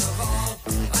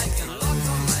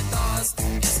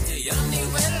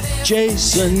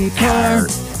 Jason Carr.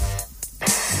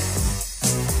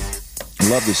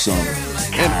 Love this song.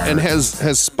 And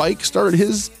has Spike started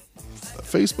his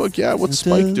Facebook? Yeah, what's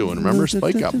Spike doing? Remember,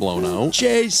 Spike got blown out.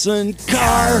 Jason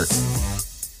Carr.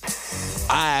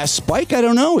 Spike, I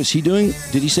don't know. Is he doing?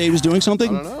 Did he say he was doing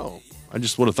something? I don't know. I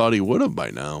just would have thought he would have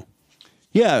by now.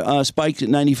 Yeah, Spike's at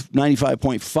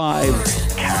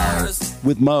 95.5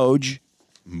 with Moj.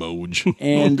 Moj.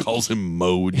 And who calls him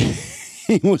Moj?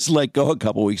 He was let go a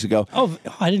couple weeks ago. Oh,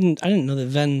 I didn't know that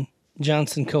Ven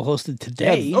Johnson co-hosted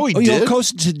today. Yeah. He did? He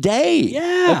co-hosted today.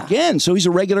 Yeah. Again, so he's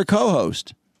a regular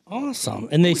co-host. Awesome.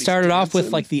 And they started off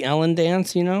with like the Ellen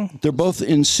dance, They're both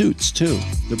in suits, too.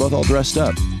 They're both all dressed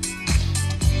up.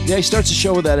 Yeah, he starts the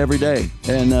show with that every day.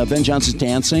 And Ben Johnson's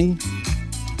dancing.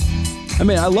 I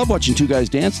mean, I love watching two guys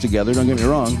dance together, don't get me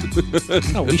wrong.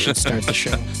 Oh, we should start the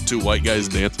show. Two white guys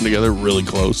dancing together really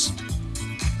close.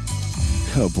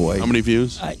 Oh, boy. How many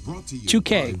views?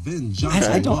 2K.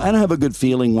 I don't have a good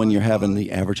feeling when you're having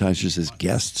the advertisers as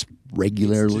guests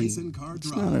regularly.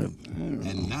 It's not a...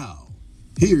 And now,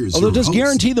 here's although it does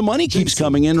guarantee the money keeps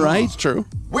coming in, right? It's true.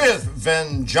 With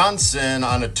Ven Johnson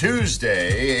on a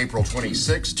Tuesday, April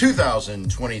 26,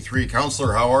 2023.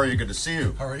 Counselor, how are you? Good to see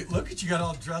you. All right, look at you got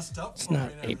all dressed up. It's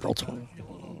not April 20.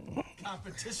 Got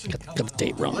the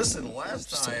date wrong. Listen,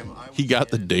 last time he got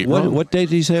the date wrong. What date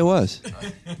did he say it was?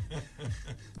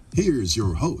 here's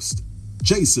your host,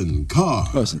 Jason Carr.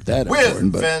 Wasn't that With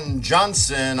important, but Ben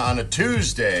Johnson on a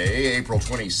Tuesday, April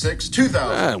 26,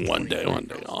 2000. One day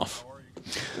off.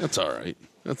 That's all right.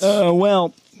 That's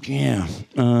well, yeah.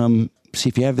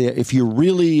 See, if you're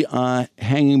really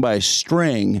hanging by a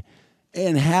string,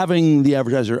 and having the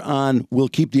advertiser on will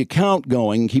keep the account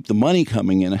going, keep the money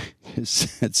coming in.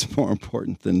 It's more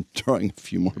important than drawing a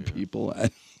few more people.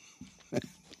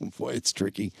 Boy, it's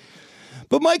tricky.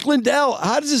 But Mike Lindell,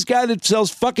 how does this guy that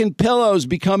sells fucking pillows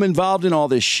become involved in all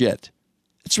this shit?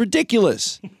 It's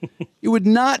ridiculous. He would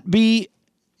not be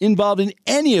involved in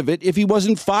any of it if he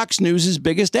wasn't Fox News'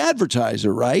 biggest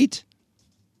advertiser, right?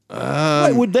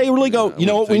 Right, would they really go, you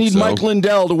know what, we need Mike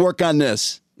Lindell to work on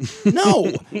this?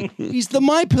 No, he's the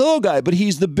MyPillow guy, but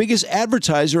he's the biggest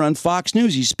advertiser on Fox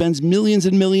News. He spends millions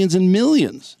and millions and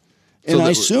millions. And so I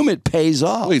assume it pays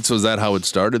off. Wait, so is that how it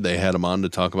started? They had him on to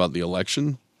talk about the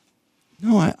election?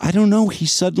 No, I don't know.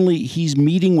 He's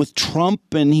meeting with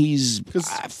Trump, and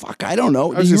I don't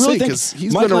know. I was going to say, because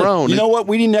he's been around. You know what?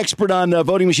 We need an expert on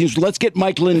voting machines. Let's get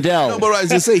Mike Lindell. No, but I was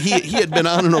going to say, he had been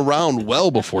on and around well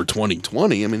before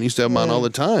 2020. I mean, he used to have him on all the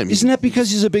time. Isn't that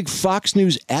because he's a big Fox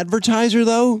News advertiser,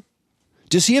 though?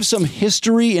 Does he have some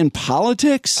history in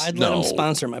politics? I'd let him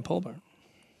sponsor my pole barn.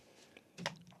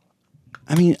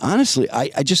 I mean, honestly,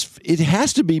 it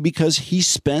has to be because he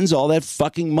spends all that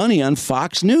fucking money on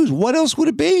Fox News. What else would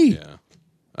it be? Yeah.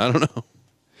 I don't know.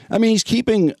 I mean, he's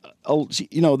keeping,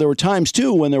 there were times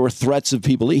too when there were threats of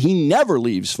people. He never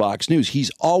leaves Fox News.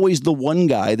 He's always the one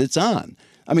guy that's on.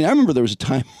 I mean, I remember there was a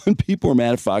time when people were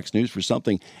mad at Fox News for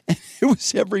something, and it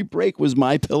was every break was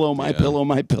my pillow, my pillow,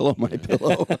 my pillow, my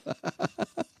pillow.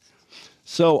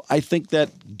 So I think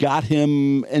that got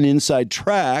him an inside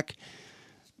track.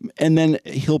 And then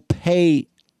he'll pay,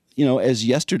 as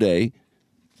yesterday,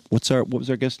 what was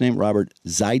our guest's name? Robert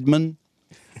Zeidman,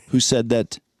 who said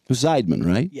that, it was Zeidman,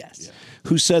 right? Yes. Yeah.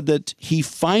 Who said that he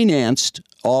financed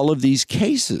all of these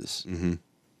cases. Mm-hmm.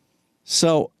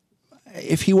 So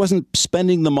if he wasn't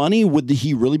spending the money, would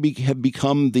he really have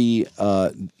become the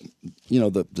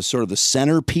sort of the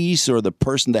centerpiece or the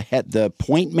person, the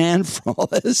point man for all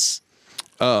this?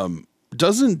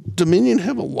 Doesn't Dominion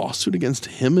have a lawsuit against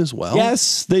him as well?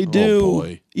 Yes, they do. Oh,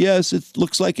 boy. Yes, it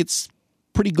looks like it's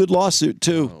pretty good lawsuit,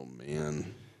 too. Oh,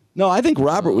 man. No, I think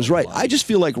Robert was right. I just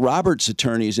feel like Robert's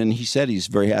attorneys, and he said he's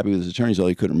very happy with his attorneys, although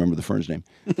he couldn't remember the firm's name.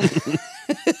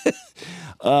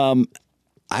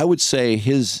 I would say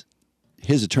his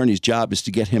attorney's job is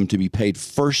to get him to be paid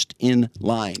first in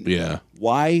line. Yeah.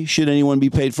 Why should anyone be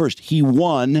paid first? He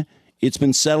won. It's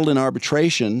been settled in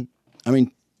arbitration. I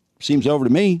mean, seems over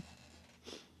to me.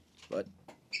 But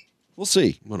we'll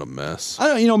see. What a mess.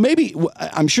 I don't. Maybe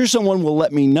I'm sure someone will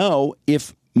let me know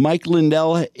if Mike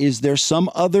Lindell, is there some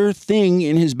other thing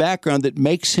in his background that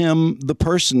makes him the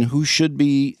person who should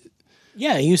be?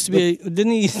 Yeah, he used to be.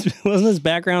 Wasn't his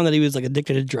background that he was like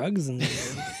addicted to drugs and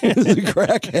he was a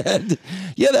crackhead?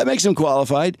 Yeah, that makes him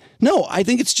qualified. No, I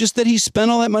think it's just that he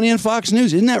spent all that money on Fox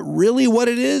News. Isn't that really what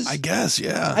it is? I guess.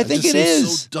 Yeah. I think it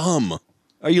is. So dumb.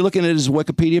 Are you looking at his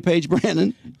Wikipedia page,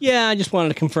 Brandon? Yeah, I just wanted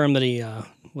to confirm that he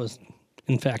was,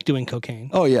 in fact, doing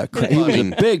cocaine. Oh, yeah. He was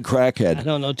a big crackhead. I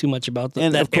don't know too much about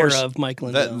that of course, era of Mike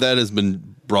Lindell. That has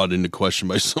been brought into question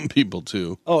by some people,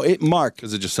 too. Oh, Mark.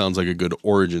 Because it just sounds like a good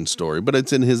origin story, but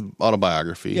it's in his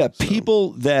autobiography. Yeah, so.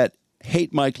 People that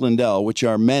hate Mike Lindell, which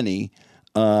are many,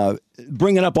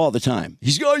 bring it up all the time.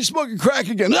 He's smoking crack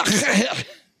again.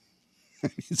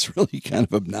 It's really kind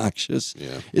of obnoxious.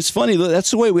 Yeah. It's funny.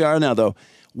 That's the way we are now, though.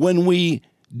 When we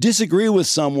disagree with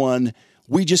someone,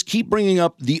 we just keep bringing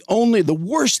up the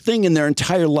worst thing in their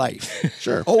entire life.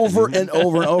 Sure. Over and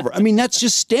over and over. I mean, that's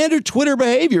just standard Twitter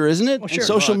behavior, isn't it? Well, sure.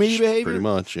 Social media behavior. Pretty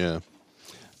much, yeah.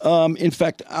 In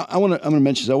fact, I'm going to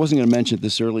mention this. I wasn't going to mention it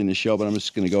this early in the show, but I'm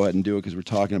just going to go ahead and do it because we're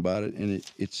talking about it, and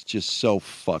it's just so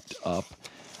fucked up.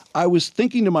 I was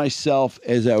thinking to myself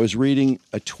as I was reading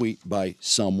a tweet by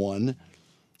someone,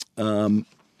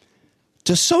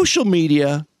 to social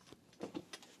media,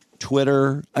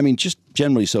 Twitter, I mean, just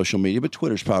generally social media, but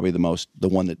Twitter's probably the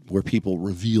one where people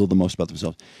reveal the most about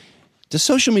themselves. Does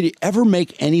social media ever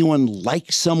make anyone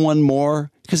like someone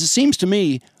more? Because it seems to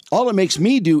me, all it makes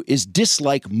me do is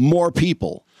dislike more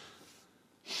people.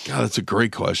 God, that's a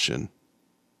great question.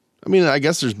 I mean, I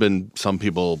guess there's been some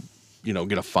people,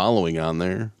 get a following on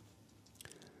there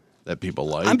that people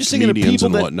like. I'm just thinking of people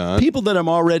that I'm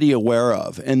already aware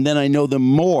of, and then I know them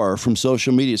more from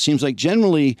social media. It seems like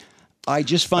generally I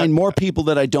just find more people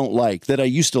that I don't like, that I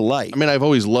used to like. I mean, I've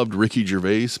always loved Ricky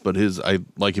Gervais, but I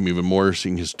like him even more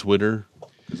seeing his Twitter,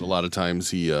 because a lot of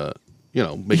times he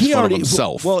makes fun of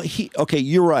himself. Well,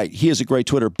 you're right. He has a great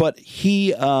Twitter, but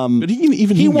he but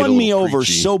he won me over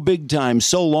so big time,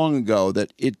 so long ago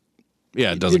that it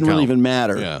didn't really even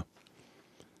matter. Yeah.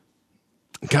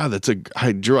 God,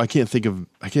 Drew. I can't think of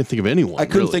anyone. I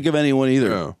couldn't think of anyone either.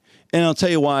 No. And I'll tell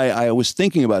you why I was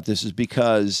thinking about this is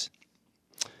because,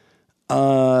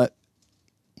 let's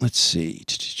see.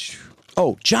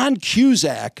 Oh, John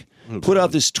Cusack put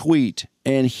out this tweet,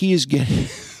 and he is getting.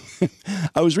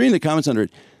 I was reading the comments under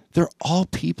it. They're all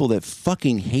people that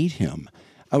fucking hate him.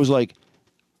 I was like,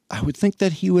 I would think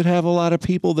that he would have a lot of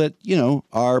people that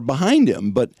are behind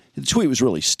him, but the tweet was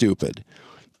really stupid.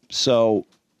 So.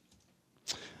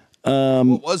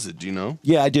 What was it? Do you know?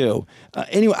 Yeah, I do.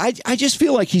 Anyway, I just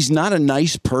feel like he's not a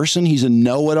nice person. He's a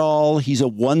know-it-all. He's a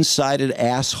one-sided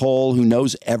asshole who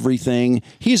knows everything.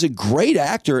 He's a great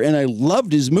actor, and I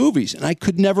loved his movies. And I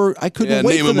couldn't wait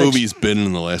name for a movie he's been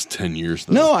in the last 10 years.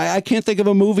 Though. No, I can't think of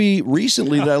a movie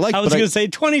recently that I liked. I was going to say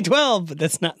 2012, but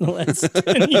that's not in the last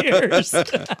 10 years.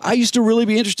 I used to really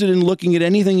be interested in looking at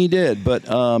anything he did. But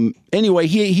anyway,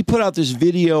 he put out this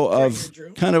video of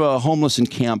kind of a homeless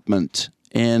encampment.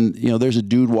 And, there's a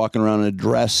dude walking around in a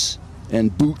dress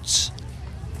and boots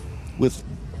with,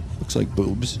 looks like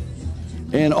boobs,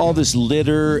 and all this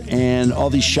litter and all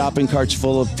these shopping carts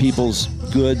full of people's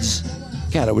goods.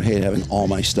 God, I would hate having all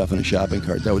my stuff in a shopping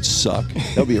cart. That would suck.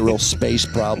 That would be a real space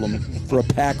problem for a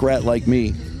pack rat like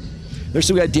me. There's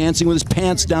some guy dancing with his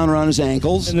pants down around his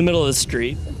ankles. In the middle of the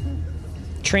street.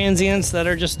 Transients that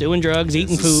are just doing drugs,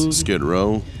 eating food. Skid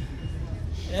Row.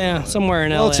 Yeah, somewhere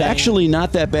in LA. Well, it's actually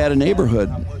not that bad a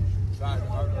neighborhood.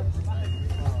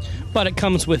 But it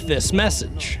comes with this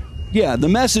message. Yeah, the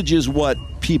message is what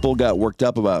people got worked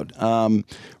up about.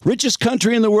 Richest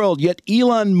country in the world, yet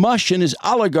Elon Musk and his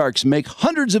oligarchs make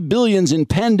hundreds of billions in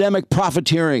pandemic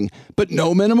profiteering, but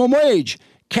no minimum wage.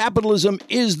 Capitalism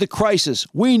is the crisis.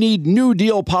 We need New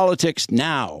Deal politics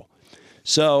now.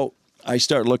 So I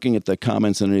start looking at the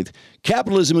comments underneath.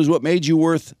 Capitalism is what made you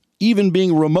worth even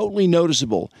being remotely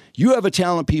noticeable. You have a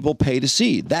talent people pay to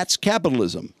see. That's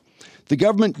capitalism. The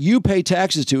government you pay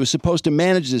taxes to is supposed to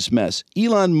manage this mess.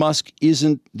 Elon Musk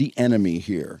isn't the enemy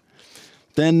here.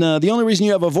 Then the only reason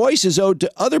you have a voice is owed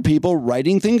to other people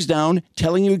writing things down,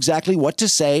 telling you exactly what to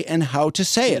say and how to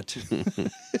say it.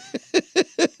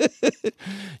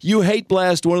 You hate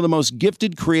blast one of the most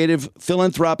gifted, creative,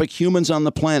 philanthropic humans on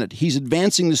the planet. He's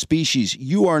advancing the species.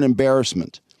 You are an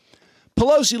embarrassment.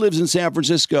 Pelosi lives in San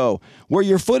Francisco, where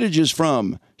your footage is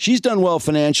from. She's done well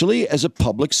financially as a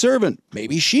public servant.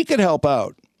 Maybe she could help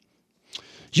out.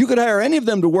 You could hire any of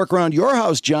them to work around your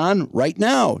house, John, right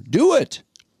now. Do it.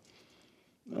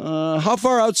 How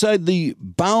far outside the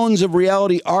bounds of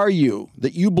reality are you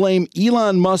that you blame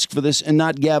Elon Musk for this and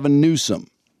not Gavin Newsom?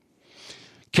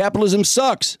 Capitalism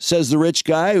sucks, says the rich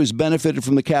guy who's benefited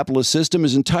from the capitalist system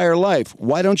his entire life.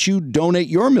 Why don't you donate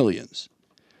your millions?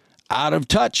 Out of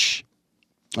touch,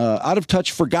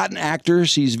 forgotten actor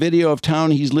sees video of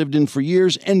town he's lived in for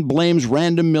years and blames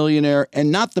random millionaire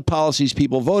and not the policies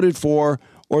people voted for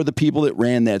or the people that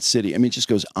ran that city. I mean, it just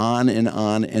goes on and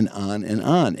on and on and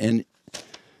on. And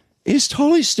it's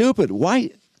totally stupid.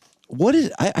 Why? What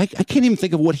is? I can't even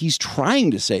think of what he's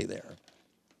trying to say there.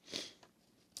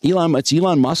 It's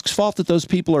Elon Musk's fault that those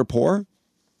people are poor?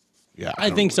 Yeah, I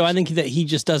think so. I think that he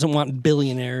just doesn't want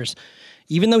billionaires.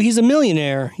 Even though he's a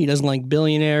millionaire, he doesn't like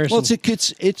billionaires. Well,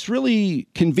 it's really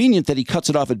convenient that he cuts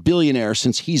it off at billionaire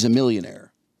since he's a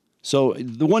millionaire. So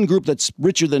the one group that's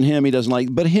richer than him, he doesn't like.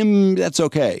 But him, that's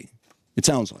okay. It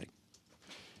sounds like.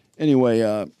 Anyway.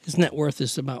 His net worth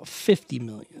is about $50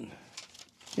 million.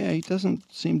 Yeah, he doesn't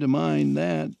seem to mind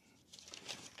that.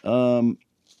 And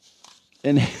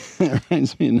it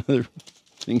reminds me of another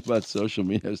thing about social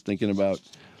media I was thinking about.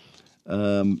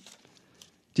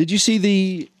 Did you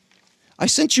see I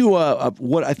sent you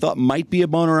what I thought might be a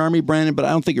Boner Army, Brandon, but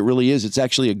I don't think it really is. It's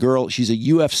actually a girl. She's a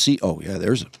UFC. Oh, yeah,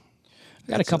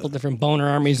 I got a couple different Boner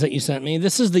Armies that you sent me.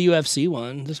 This is the UFC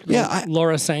one. This girl,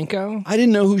 Laura Sanko. I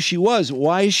didn't know who she was.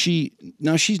 Why is she?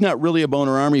 Now, she's not really a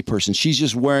Boner Army person. She's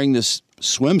just wearing this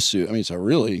swimsuit. I mean, it's a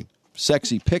really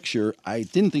sexy picture. I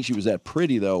didn't think she was that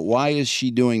pretty, though. Why is she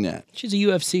doing that? She's a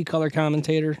UFC color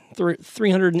commentator.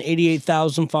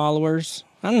 388,000 followers.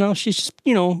 I don't know. She's just,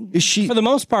 is she, for the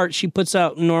most part, she puts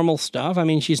out normal stuff. I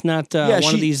mean, she's not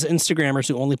one of these Instagrammers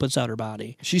who only puts out her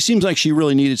body. She seems like she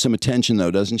really needed some attention, though,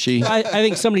 doesn't she? I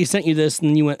think somebody sent you this,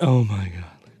 and you went, oh, my God.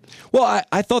 Well,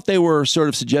 I thought they were sort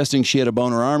of suggesting she had a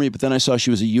boner army, but then I saw she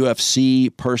was a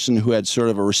UFC person who had sort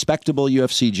of a respectable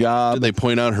UFC job. Did they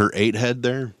point out her 8 head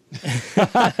there?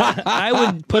 I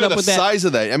would put up with that. The size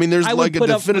of that. I mean, there's like a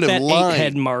definitive line. 8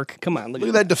 head mark. Come on, look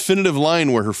at that definitive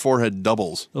line where her forehead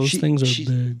doubles. Those things are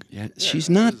big. Yeah, she's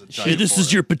not. Hey, this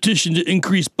is your petition to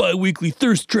increase bi-weekly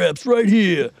thirst traps right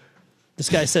here. This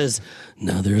guy says,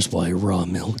 "Now there's why raw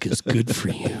milk is good for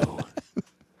you."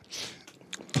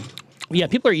 Yeah,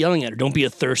 people are yelling at her. Don't be a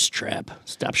thirst trap.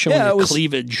 Stop showing your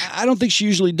cleavage. I don't think she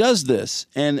usually does this.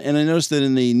 And I noticed that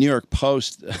in the New York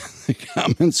Post, the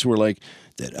comments were like,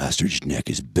 that ostrich neck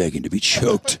is begging to be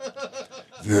choked.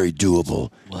 Very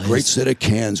doable. Great set of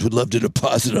cans. Would love to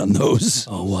deposit on those.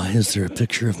 Oh, why is there a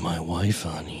picture of my wife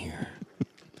on here?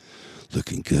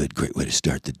 Looking good. Great way to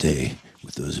start the day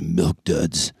with those milk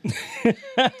duds. Look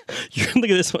at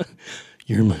this one.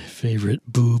 You're my favorite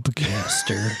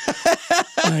boobcaster.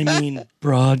 I mean,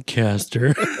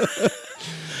 broadcaster.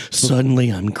 Suddenly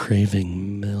I'm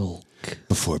craving milk.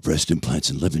 Before breast implants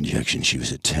and lip injection, she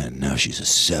was a 10. Now she's a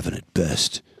 7 at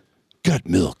best. Got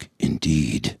milk,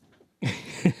 indeed.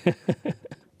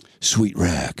 Sweet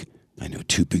rack. I know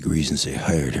 2 big reasons they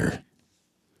hired her.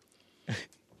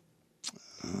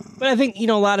 But I think,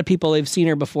 a lot of people, they've seen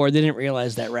her before. They didn't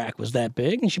realize that rack was that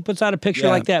big. And she puts out a picture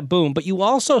like that, boom. But you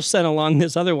also sent along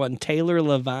this other one, Taylor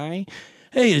Levi.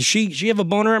 Hey, does she have a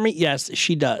boner army? Yes,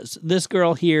 she does. This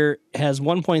girl here has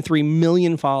 1.3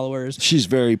 million followers. She's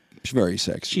very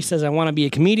sexy. She says, I want to be a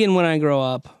comedian when I grow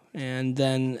up. And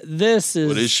then this is...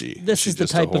 What is she? This is the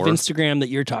type of Instagram that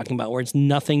you're talking about, where it's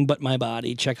nothing but my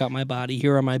body. Check out my body.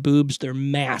 Here are my boobs. They're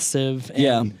massive.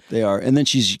 Yeah, they are. And then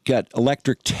she's got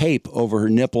electric tape over her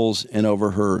nipples and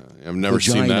over her I've never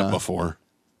vagina. seen that before.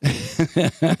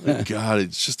 God,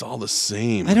 it's just all the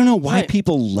same. I don't know why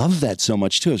people love that so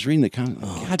much, too. I was reading the comment.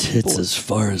 Oh, tits as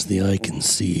far as the eye can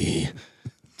see.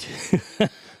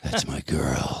 That's my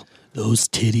girl. Those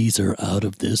titties are out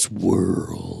of this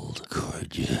world.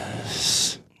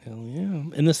 Gorgeous. Hell yeah.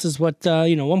 And this is what,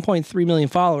 1.3 million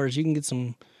followers. You can get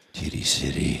some... Titty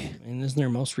City. And isn't their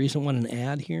most recent one an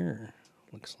ad here?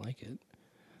 Looks like it.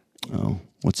 Oh,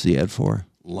 what's the ad for?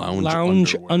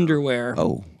 Lounge underwear.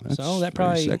 Oh, so that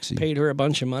probably paid her a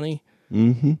bunch of money.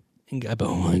 Mm-hmm. And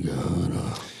oh my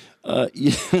God.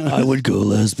 I would go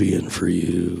lesbian for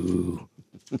you.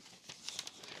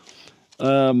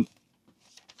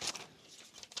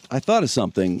 I thought of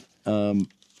something. Let's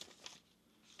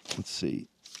see.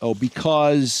 Oh,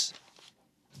 because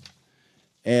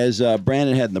as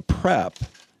Brandon had in the prep,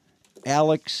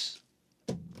 Alex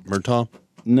Murtaugh?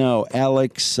 No,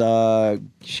 Alex.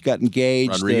 She got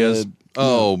engaged. Rodriguez.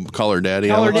 Call her daddy.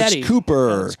 Alex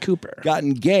Cooper got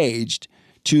engaged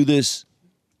to this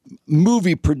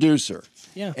movie producer.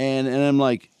 Yeah, and I'm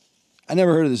like, I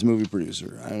never heard of this movie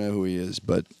producer. I don't know who he is,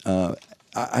 but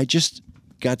I just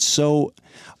got so.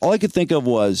 All I could think of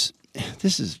was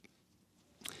this is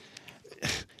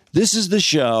the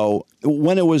show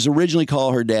when it was originally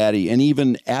Call Her Daddy, and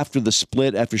even after the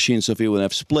split, after she and Sophia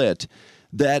Williams split,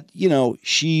 that,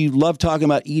 she loved talking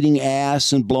about eating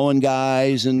ass and blowing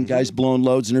guys and guys blowing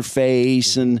loads in her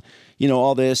face and,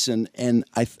 all this. And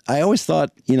I always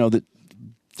thought,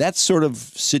 that sort of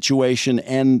situation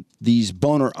and these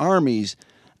boner armies,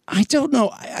 I don't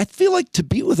know. I feel like to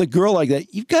be with a girl like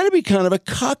that, you've got to be kind of a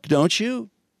cuck, don't you?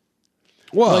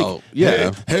 Well,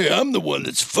 yeah. Hey, I'm the one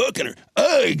that's fucking her.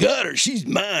 I got her. She's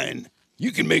mine.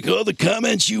 You can make all the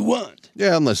comments you want.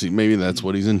 Yeah, unless maybe that's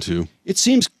what he's into. It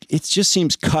just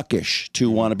seems cuckish to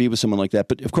want to be with someone like that.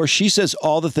 But of course, she says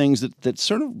all the things that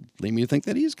sort of lead me to think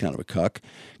that he is kind of a cuck.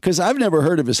 Because I've never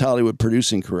heard of his Hollywood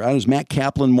producing career. Is Matt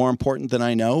Kaplan more important than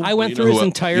I know? I went through his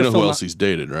entire film. You know who else he's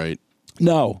dated, right?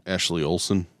 No. Ashley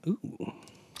Olsen. Ooh.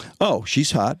 Oh,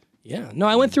 she's hot. Yeah. No,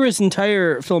 I went through his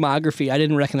entire filmography. I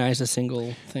didn't recognize a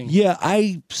single thing. Yeah,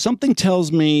 something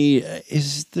tells me,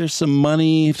 is there some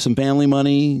money, some family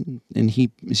money, and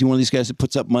is he one of these guys that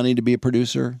puts up money to be a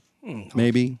producer?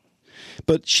 Maybe.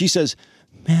 But she says,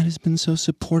 Matt has been so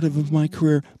supportive of my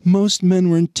career. Most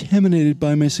men were intimidated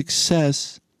by my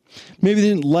success. Maybe they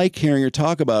didn't like hearing her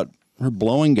talk about her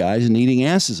blowing guys and eating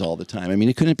asses all the time. I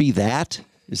mean, couldn't it be that?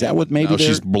 Is that what maybe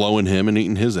she's blowing him and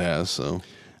eating his ass, so...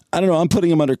 I don't know. I'm putting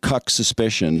him under cuck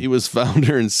suspicion. He was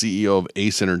founder and CEO of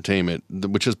Ace Entertainment,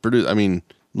 which has produced,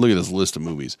 look at this list of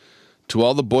movies. To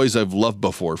All the Boys I've Loved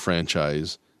Before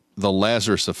franchise, The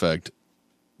Lazarus Effect,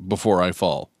 Before I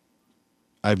Fall.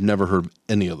 I've never heard of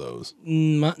any of those.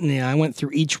 Yeah, I went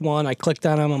through each one. I clicked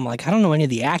on them. I'm like, I don't know any of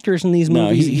the actors in these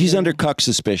movies. No, he's under cuck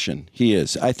suspicion. He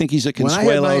is. I think he's a Consuelos. When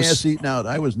I had my ass eaten out,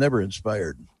 I was never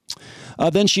inspired.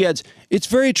 Then she adds, it's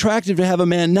very attractive to have a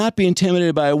man not be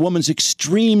intimidated by a woman's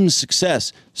extreme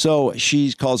success. So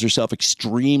she calls herself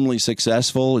extremely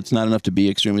successful. It's not enough to be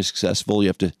extremely successful. You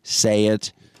have to say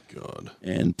it. God.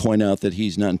 And point out that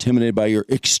he's not intimidated by your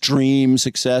extreme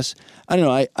success. I don't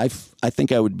know. I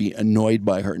think I would be annoyed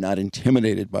by her, not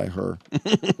intimidated by her.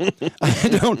 I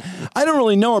don't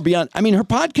really know her beyond. I mean, her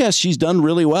podcast, she's done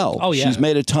really well. Oh, yeah. She's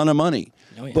made a ton of money.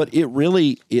 Oh, yeah. But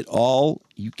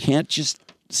you can't just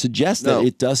suggest that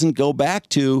it doesn't go back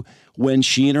to when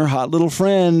she and her hot little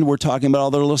friend were talking about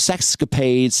all their little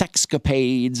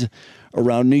sexcapades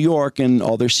around New York and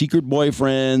all their secret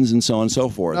boyfriends and so on and so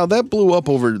forth. Now, that blew up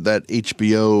over that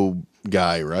HBO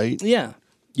guy, right? Yeah.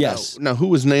 Yes. Now, who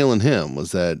was nailing him?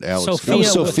 Was that Alex? Sophia. That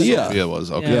was Sophia. Sophia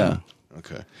was. Okay. Yeah.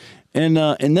 Okay. And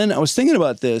then I was thinking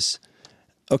about this.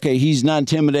 Okay, he's not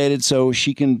intimidated, so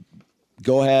she can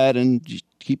go ahead and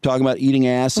keep talking about eating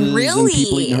asses and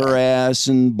people eating her ass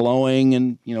and blowing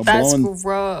and, That's blowing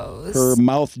gross. her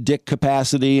mouth dick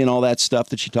capacity and all that stuff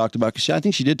that she talked about. 'Cause I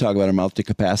think she did talk about her mouth dick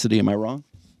capacity. Am I wrong?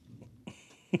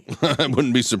 I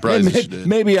wouldn't be surprised if she did.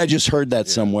 Maybe I just heard that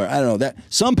somewhere. I don't know. That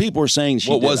some people were saying she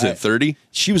What did. was it, 30?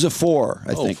 She was a 4,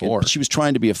 I think. 4. She was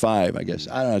trying to be a 5, I guess.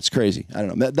 I don't know. It's crazy. I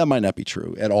don't know. That might not be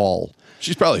true at all.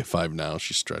 She's probably a 5 now.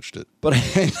 She stretched it. But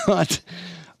I thought,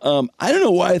 I don't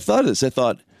know why I thought of this. I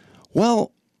thought,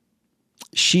 well,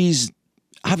 she's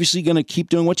obviously going to keep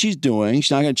doing what she's doing.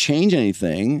 She's not going to change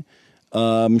anything.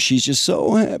 She's just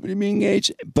so happy to be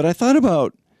engaged. But I thought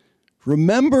about,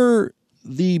 remember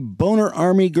the Boner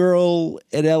Army girl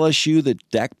at LSU that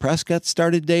Dak Prescott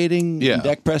started dating? Yeah. And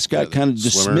Dak Prescott kind of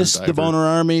swimmer, dismissed the diver. Boner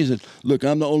Army. He said, look,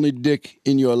 I'm the only dick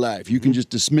in your life. You can just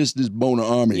dismiss this Boner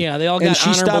Army. Yeah, they all And got she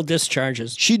honorable stopped-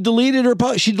 discharges. She deleted her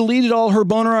post. She deleted all her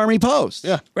Boner Army posts.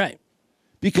 Yeah. Right.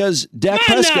 Because Dak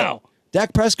Prescott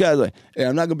was like, hey,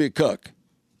 I'm not going to be a cuck.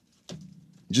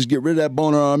 Just get rid of that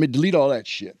Boner Army, delete all that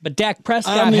shit. But Dak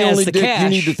Prescott I'm the has only the dick cash you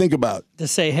need to think about. to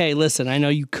say, hey, listen, I know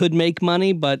you could make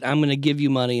money, but I'm going to give you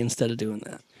money instead of doing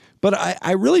that. But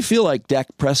I really feel like Dak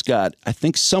Prescott, I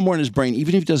think somewhere in his brain,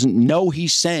 even if he doesn't know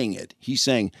he's saying it, he's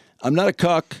saying, I'm not a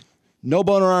cuck, no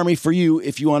Boner Army for you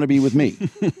if you want to be with me.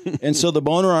 And so the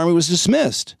Boner Army was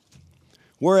dismissed.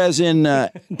 Whereas in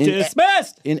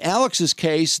Alex's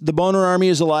case, the Boner Army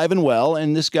is alive and well,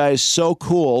 and this guy is so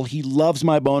cool. He loves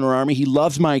my Boner Army. He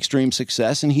loves my extreme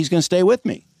success, and he's going to stay with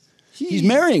me. He's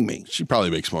marrying me. She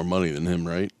probably makes more money than him,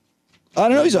 right? I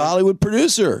don't know. He's a Hollywood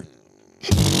producer.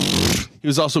 He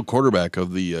was also quarterback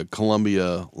of the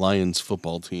Columbia Lions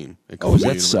football team. At Oh, is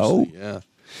Columbia that so? University. Yeah.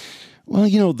 Well,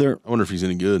 I wonder if he's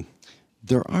any good.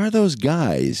 There are those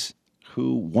guys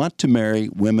who want to marry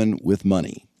women with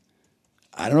money.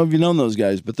 I don't know if you've known those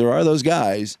guys, but there are those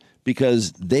guys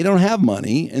because they don't have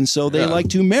money, and so they like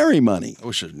to marry money. I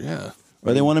wish yeah.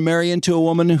 Or they want to marry into a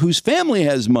woman whose family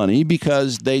has money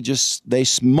because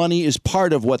money is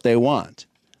part of what they want.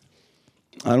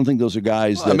 I don't think those are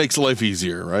guys that makes life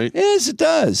easier, right? Yes, it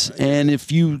does. And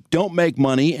if you don't make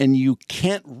money and you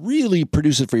can't really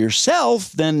produce it for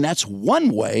yourself, then that's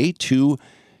one way to,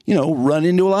 run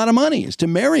into a lot of money, is to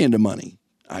marry into money.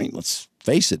 I mean, let's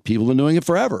face it, people have been doing it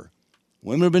forever.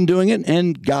 Women have been doing it,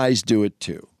 and guys do it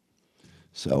too.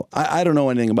 So I don't know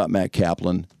anything about Matt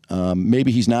Kaplan.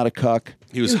 Maybe he's not a cuck.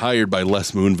 He was hired by Les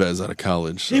Moonves out of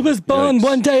college. So. He was born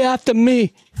one day after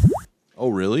me. Oh,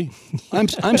 really? I'm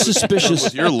suspicious.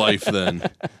 What's your life then?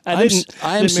 I'm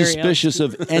suspicious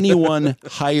of anyone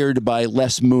hired by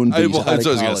Les Moonves. That's what I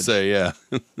was going to say. Yeah.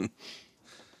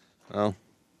 Well,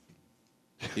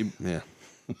 yeah.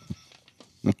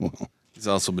 He's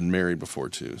also been married before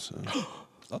too. So,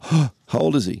 how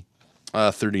old is he?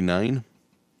 39.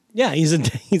 Yeah, he's a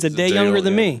day younger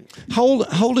than me. How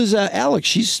old is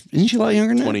Alex? Isn't she a lot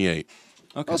younger than that? 28.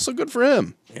 Okay. Also good for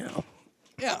him.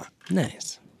 Yeah.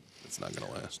 Nice. It's not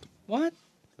going to last. What?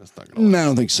 That's not going to last. No, I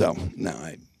don't think so.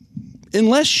 No,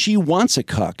 unless she wants a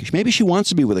cuck. Maybe she wants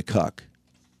to be with a cuck.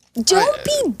 Don't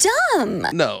be dumb.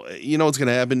 No, you know what's going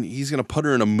to happen? He's going to put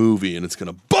her in a movie and it's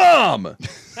going to bomb. And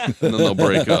then they'll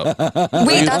break up.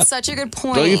 Wait, that's such a good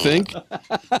point. Don't you think?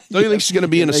 Don't you think she's going to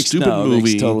be in a stupid movie? It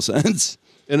makes total sense.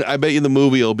 And I bet you the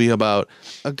movie will be about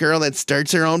a girl that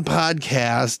starts her own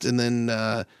podcast and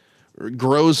then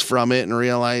grows from it and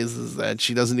realizes that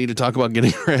she doesn't need to talk about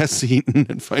getting her ass eaten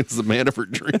and finds the man of her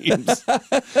dreams.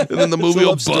 And then the movie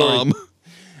will bomb.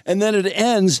 And then it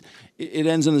ends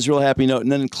on this real happy note.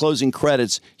 And then in closing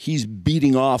credits, he's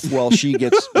beating off while she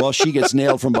gets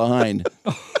nailed from behind.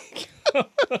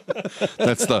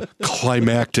 That's the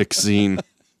climactic scene.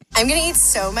 I'm going to eat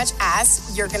so much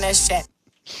ass, you're going to shit.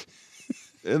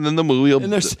 And then the movie will...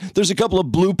 And there's a couple of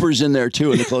bloopers in there,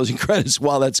 too, in the closing credits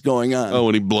while that's going on. Oh,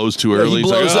 when he blows too early. He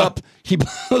blows up. He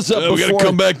blows up before... We got to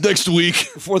come back next week.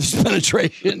 Before this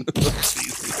penetration.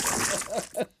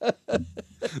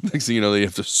 Next thing you know, they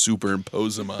have to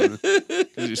superimpose him on it.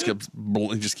 He just keeps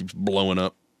blowing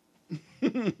up.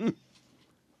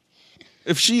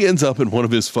 If she ends up in one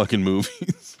of his fucking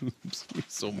movies, I'm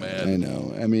so mad. I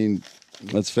know. I mean,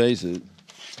 let's face it.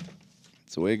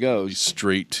 That's the way it goes.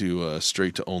 Straight to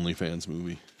OnlyFans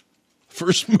movie.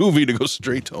 First movie to go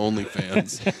straight to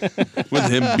OnlyFans with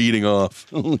him beating off.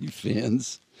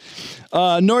 OnlyFans.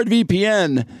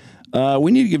 NordVPN.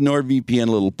 We need to give NordVPN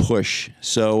a little push.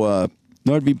 So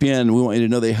NordVPN, we want you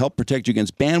to know they help protect you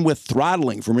against bandwidth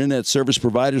throttling from internet service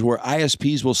providers where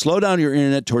ISPs will slow down your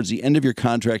internet towards the end of your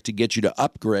contract to get you to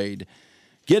upgrade,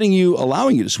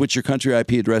 allowing you to switch your country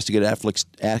IP address to get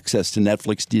access to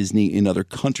Netflix, Disney, and other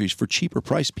countries for cheaper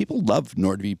price. People love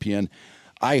NordVPN.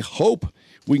 I hope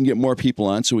we can get more people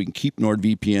on so we can keep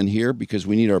NordVPN here because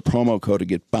we need our promo code to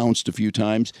get bounced a few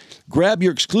times. Grab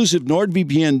your exclusive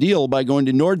NordVPN deal by going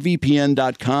to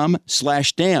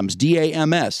nordvpn.com/DAMS,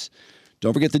 D-A-M-S.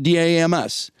 Don't forget the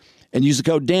DAMS. And use the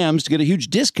code DAMS to get a huge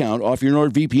discount off your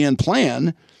NordVPN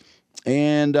plan.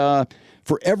 And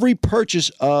for every purchase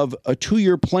of a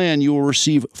 2-year plan, you will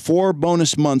receive 4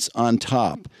 bonus months on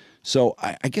top. So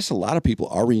I guess a lot of people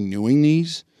are renewing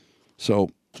these. So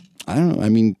I don't know. I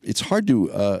mean, it's hard to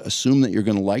assume that you're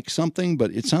going to like something, but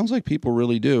it sounds like people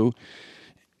really do.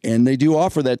 And they do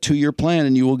offer that 2-year plan,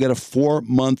 and you will get a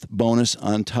 4-month bonus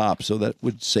on top. So that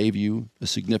would save you a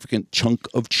significant chunk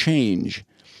of change.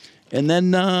 And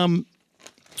then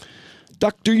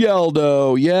Dr.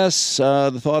 Yaldo. Yes,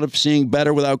 the thought of seeing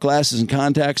better without glasses and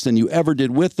contacts than you ever did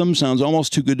with them sounds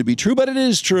almost too good to be true, but it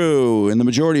is true. And the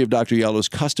majority of Dr. Yaldo's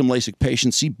custom LASIK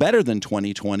patients see better than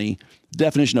 20/20, the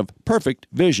definition of perfect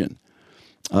vision.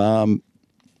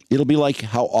 It'll be like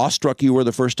how awestruck you were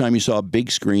the first time you saw a big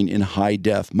screen in high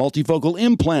def. Multifocal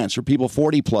implants for people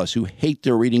 40 plus who hate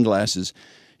their reading glasses.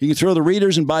 You can throw the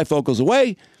readers and bifocals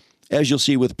away, as you'll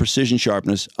see with precision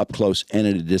sharpness up close and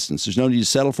at a distance. There's no need to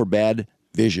settle for bad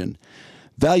vision.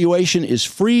 Valuation is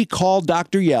free. Call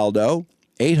Dr. Yaldo,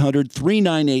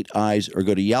 800-398-EYES, or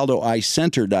go to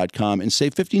yaldoeyecenter.com and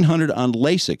save $1,500 on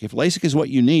LASIK. If LASIK is what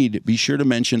you need, be sure to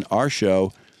mention our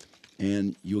show,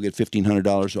 and you'll get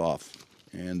 $1,500 off.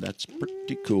 And that's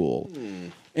pretty cool.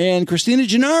 And Christina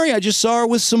Gennari, I just saw her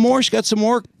with some more. She got some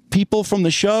more people from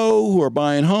the show who are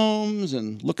buying homes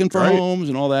and looking for homes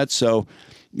and all that. So,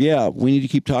 yeah, we need to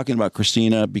keep talking about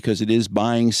Christina because it is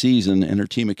buying season. And her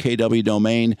team at KW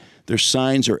Domain, their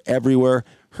signs are everywhere.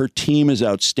 Her team is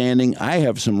outstanding. I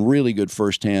have some really good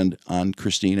firsthand on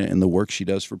Christina and the work she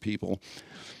does for people.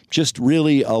 Just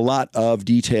really a lot of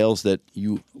details that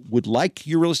you would like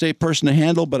your real estate person to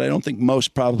handle, but I don't think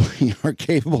most probably are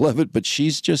capable of it. But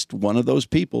she's just one of those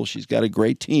people. She's got a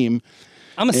great team.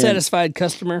 I'm a satisfied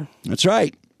customer. That's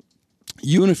right.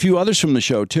 You and a few others from the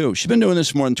show, too. She's been doing this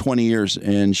for more than 20 years,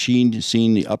 and she's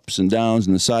seen the ups and downs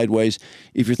and the sideways.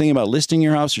 If you're thinking about listing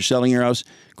your house or selling your house,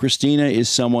 Christina is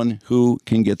someone who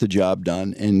can get the job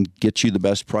done and get you the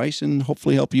best price and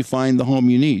hopefully help you find the home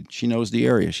you need. She knows the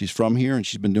area. She's from here, and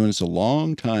she's been doing this a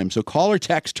long time. So call or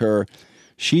text her.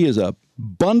 She is a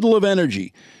bundle of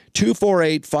energy.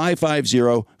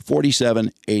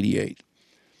 248-550-4788.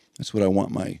 That's what I want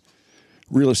my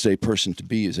real estate person to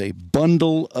be, is a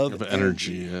bundle of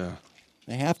energy. Yeah,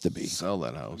 they have to be. Sell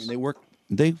that house. I mean, they work.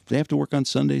 They have to work on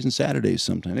Sundays and Saturdays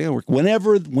sometimes. They got to work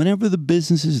whenever the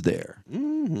business is there.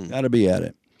 Got to be at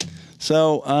it.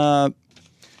 So,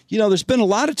 there's been a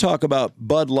lot of talk about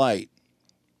Bud Light.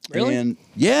 Really? And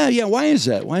yeah. Why is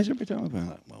that? Why is everybody talking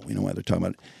about it? Well, we know why they're talking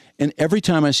about it. And every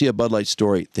time I see a Bud Light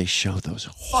story, they show those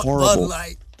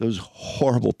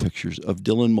horrible pictures of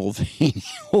Dylan Mulvaney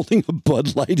holding a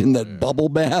Bud Light in that bubble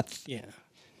bath. Yeah.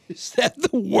 Is that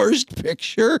the worst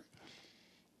picture?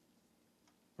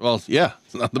 Well, yeah,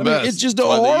 it's not the best. It's just a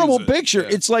horrible picture. Yeah.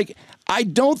 It's like, I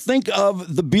don't think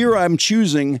of the beer I'm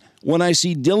choosing when I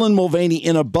see Dylan Mulvaney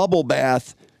in a bubble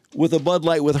bath with a Bud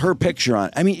Light with her picture on.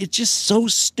 I mean, it's just so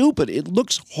stupid. It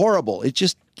looks horrible. It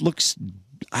just looks...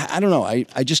 I don't know. I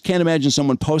just can't imagine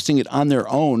someone posting it on their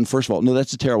own. First of all, no,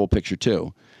 that's a terrible picture,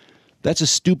 too. That's a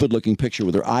stupid-looking picture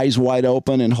with her eyes wide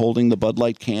open and holding the Bud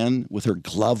Light can with her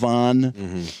glove on.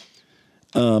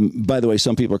 By the way,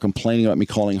 some people are complaining about me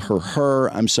calling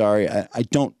her. I'm sorry. I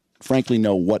don't, frankly,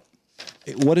 know what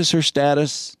is her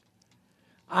status.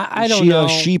 I don't know.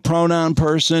 Is she a she pronoun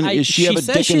person? Is she have a dick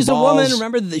and balls? She says she's a woman.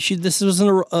 Remember, this was an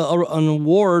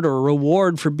award or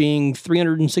reward for being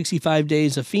 365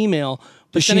 days a female,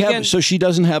 Does she have? So she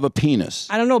doesn't have a penis.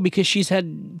 I don't know, because she's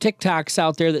had TikToks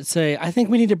out there that say, I think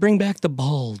we need to bring back the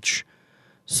bulge.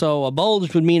 So a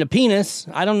bulge would mean a penis.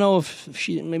 I don't know if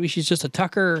maybe she's just a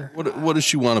tucker. What does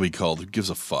she want to be called? Who gives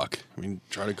a fuck? I mean,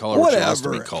 try to call her what she wants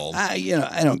to be called. I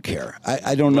don't care.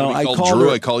 I don't know. I called Drew.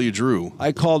 I call you Drew.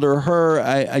 I called her.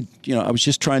 I was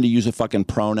just trying to use a fucking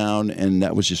pronoun, and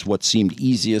that was just what seemed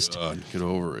easiest. Get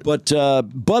over it. But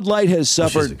Bud Light has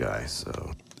suffered. She's a guy,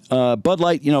 so. Bud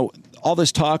Light, all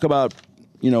this talk about,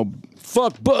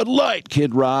 fuck Bud Light,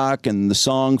 Kid Rock, and the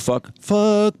song Fuck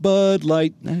Bud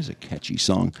Light. That is a catchy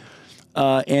song.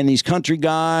 And these country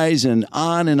guys and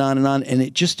on and on and on. And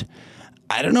it just,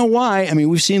 I don't know why. I mean,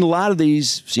 we've seen a lot of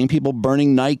these, seen people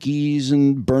burning Nikes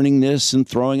and burning this and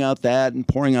throwing out that and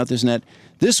pouring out this and that.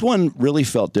 This one really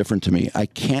felt different to me. I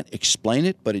can't explain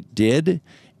it, but it did.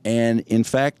 And in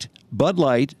fact, Bud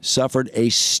Light suffered a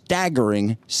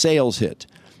staggering sales hit.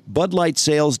 Bud Light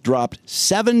sales dropped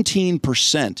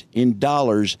 17% in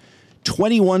dollars,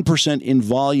 21% in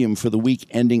volume for the week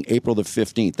ending April the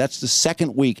 15th. That's the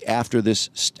second week after this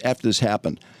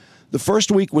happened. The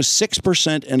first week was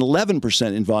 6% and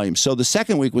 11% in volume. So the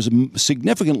second week was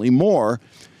significantly more,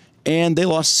 and they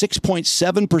lost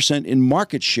 6.7% in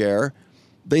market share.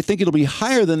 They think it'll be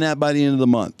higher than that by the end of the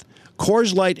month.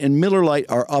 Coors Light and Miller Lite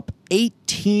are up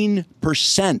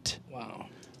 18%.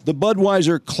 The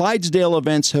Budweiser Clydesdale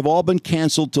events have all been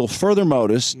canceled till further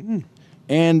notice.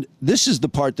 And this is the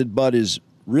part that Bud is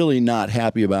really not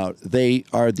happy about. They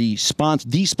are the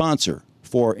sponsor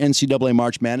for NCAA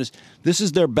March Madness. This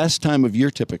is their best time of year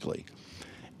typically.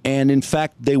 And in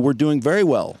fact, they were doing very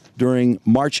well during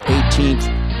March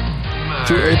 18th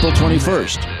through April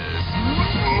 21st.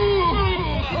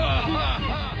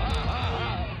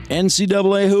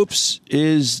 NCAA hoops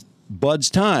is Bud's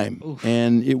time. Oof.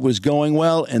 And it was going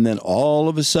well, and then all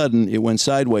of a sudden it went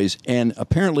sideways. And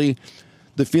apparently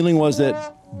the feeling was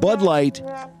that Bud Light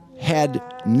had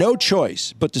no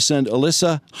choice but to send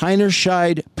Alyssa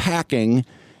Heinerscheid packing.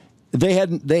 They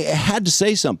had to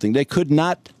say something. They could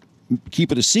not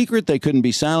keep it a secret. They couldn't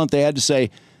be silent. They had to say,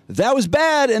 that was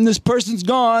bad and this person's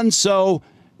gone, so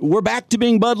we're back to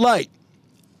being Bud Light.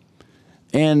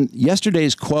 And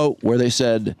yesterday's quote where they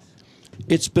said,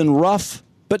 it's been rough,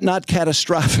 but not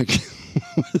catastrophic.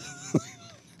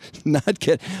 It's not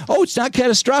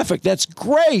catastrophic. That's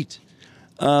great.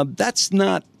 That's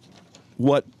not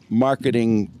what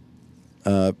marketing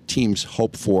teams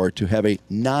hope for, to have a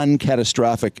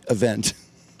non-catastrophic event.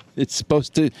 It's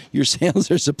supposed to, your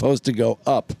sales are supposed to go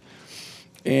up.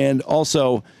 And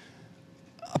also,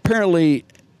 apparently,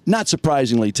 not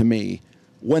surprisingly to me,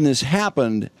 when this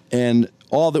happened and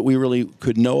all that we really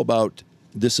could know about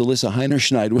this Alyssa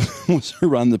Heinerscheid was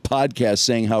her on the podcast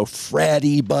saying how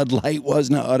fratty Bud Light was,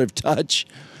 not out of touch.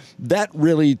 That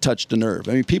really touched a nerve.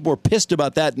 I mean, people were pissed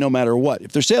about that no matter what.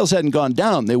 If their sales hadn't gone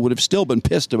down, they would have still been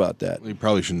pissed about that. You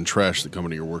probably shouldn't trash the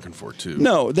company you're working for, too.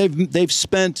 No, they've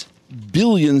spent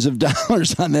billions of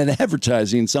dollars on that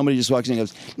advertising, and somebody just walks in and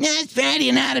goes, "No, it's fatty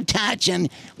and out of touch, and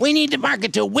we need to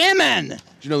market to women." Did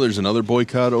you know there's another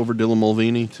boycott over Dylan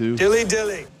Mulvaney, too?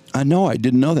 Dilly. No, I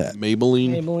didn't know that.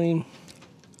 Maybelline.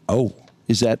 Oh,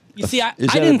 is that? You see, I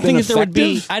didn't think that there would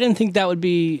be. I didn't think that would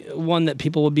be one that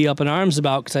people would be up in arms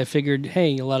about, because I figured,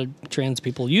 hey, a lot of trans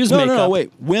people use makeup. No,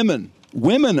 wait.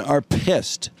 Women are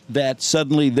pissed that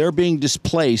suddenly they're being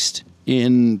displaced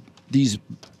in these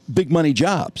big money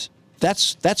jobs.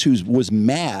 That's who was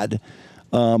mad.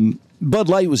 Bud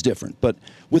Light was different, but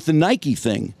with the Nike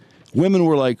thing, women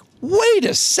were like, "Wait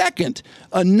a second!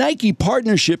 A Nike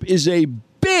partnership is a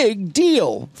big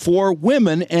deal for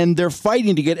women, and they're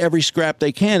fighting to get every scrap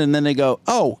they can." And then they go,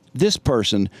 "Oh, this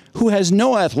person who has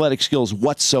no athletic skills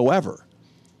whatsoever."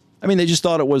 I mean, they just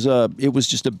thought it was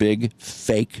just a big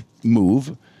fake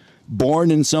move,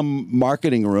 born in some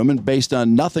marketing room and based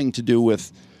on nothing to do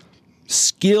with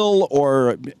skill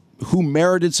or who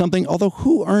merited something. Although,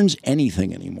 who earns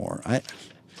anything anymore?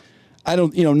 I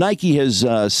don't. Nike has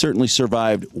certainly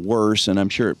survived worse, and I'm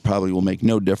sure it probably will make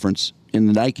no difference in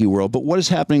the Nike world. But what is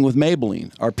happening with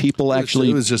Maybelline? Are people actually?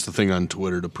 It was just a thing on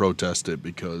Twitter to protest it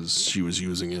because she was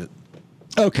using it.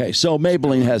 Okay, so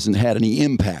Maybelline hasn't had any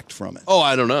impact from it. Oh,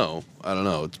 I don't know.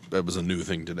 That was a new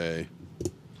thing today.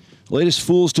 Latest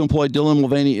fools to employ Dylan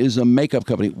Mulvaney is a makeup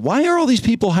company. Why are all these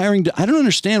people hiring? I don't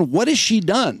understand. What has she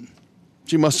done?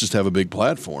 She must just have a big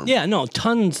platform. Yeah, no,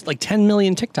 tons, like 10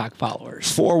 million TikTok followers.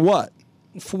 For what?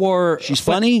 She's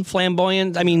funny?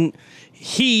 Flamboyant. I mean,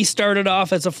 he started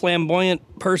off as a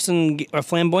flamboyant person, a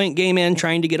flamboyant gay man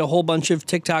trying to get a whole bunch of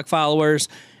TikTok followers.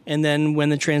 And then when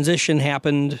the transition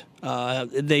happened,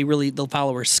 the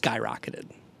followers skyrocketed.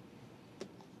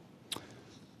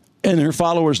 And her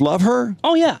followers love her?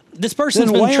 Oh, yeah. This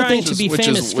person's been trying to be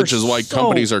famous which is why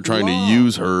companies are trying to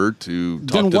use her to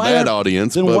talk to that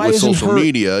audience. But with social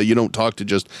media, you don't talk to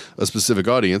just a specific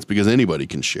audience because anybody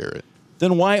can share it.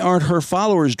 Then why aren't her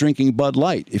followers drinking Bud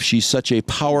Light if she's such a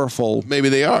powerful... Maybe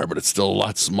they are, but it's still a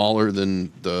lot smaller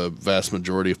than the vast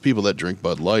majority of people that drink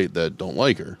Bud Light that don't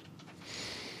like her.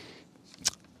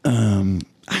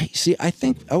 I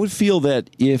think I would feel that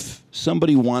if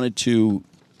somebody wanted to,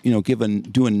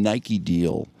 do a Nike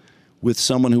deal with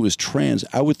someone who is trans,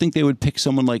 I would think they would pick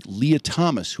someone like Leah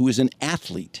Thomas, who is an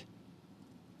athlete.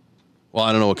 Well,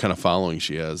 I don't know what kind of following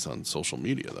she has on social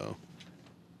media, though.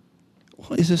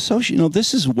 Well,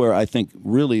 this is where I think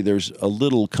really there's a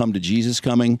little come to Jesus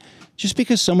coming. Just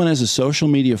because someone has a social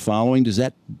media following, does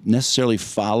that necessarily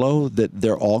follow that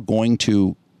they're all going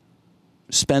to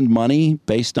spend money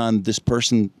based on this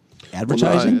person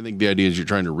advertising? Well, no, I think the idea is you're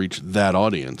trying to reach that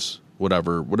audience,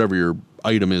 whatever your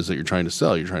item is that you're trying to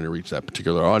sell. You're trying to reach that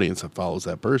particular audience that follows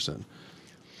that person.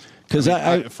 Because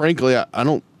frankly, I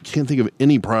can't think of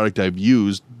any product I've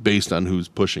used based on who's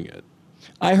pushing it.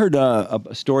 I heard a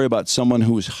story about someone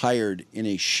who was hired in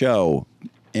a show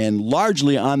and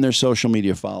largely on their social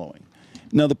media following.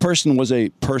 Now, the person was a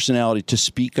personality to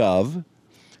speak of,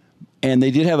 and they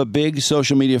did have a big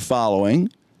social media following.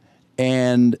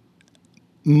 And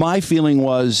my feeling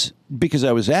was, because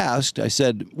I was asked, I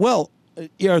said, well,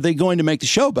 are they going to make the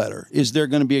show better? Is there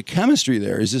going to be a chemistry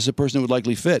there? Is this a person who would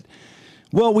likely fit?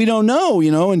 Well, we don't know,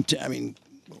 and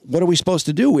what are we supposed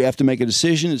to do? We have to make a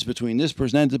decision. It's between this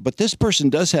person and... But this person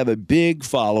does have a big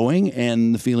following,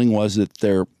 and the feeling was that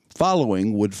their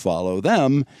following would follow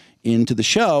them into the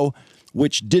show,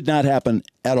 which did not happen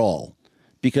at all.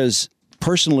 Because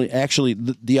personally, actually,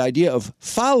 the idea of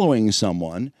following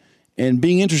someone and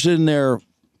being interested in their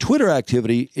Twitter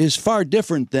activity is far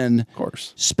different than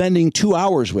spending 2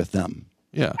 hours with them.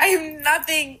 Yeah. I am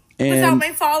nothing without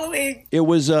my following. It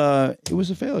was a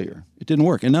failure. It didn't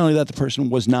work. And not only that, the person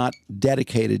was not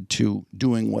dedicated to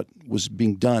doing what was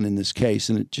being done in this case,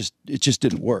 and it just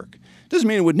didn't work. Doesn't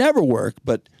mean it would never work,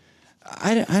 but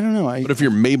I don't know. But if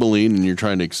you're Maybelline and you're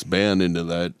trying to expand into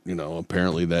that,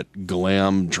 apparently that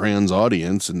glam trans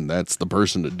audience, and that's the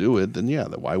person to do it, then yeah,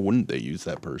 why wouldn't they use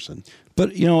that person?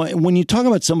 But, when you talk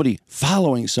about somebody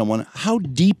following someone, how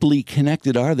deeply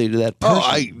connected are they to that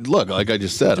person? Look, like I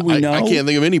just said, I can't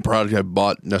think of any product I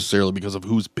bought necessarily because of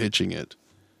who's pitching it.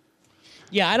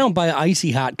 Yeah, I don't buy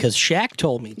Icy Hot because Shaq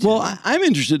told me to. Well, I'm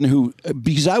interested in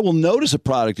because I will notice a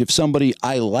product if somebody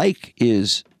I like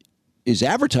is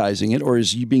advertising it or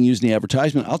is being used in the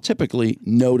advertisement. I'll typically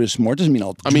notice more. It doesn't mean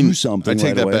I'll do something. I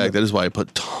take that away, back. That is why I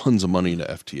put tons of money into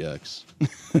FTX.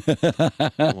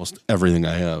 Almost everything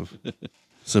I have.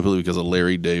 Simply because of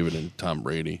Larry David and Tom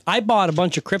Brady. I bought a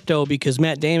bunch of crypto because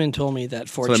Matt Damon told me that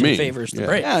fortune favors the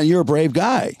brave. Yeah, you're a brave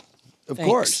guy. Of Thanks.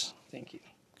 course. Thank you.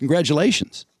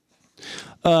 Congratulations.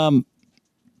 I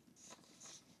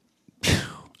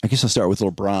guess I'll start with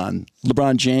LeBron.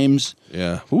 LeBron James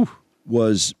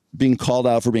was being called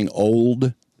out for being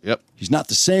old. Yep. He's not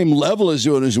the same level as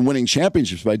doing as winning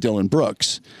championships by Dylan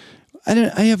Brooks. I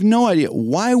have no idea.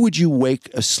 Why would you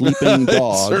wake a sleeping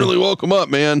dog? Certainly woke him up,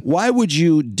 man. Why would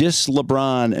you diss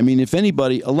LeBron? I mean, if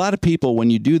anybody, a lot of people,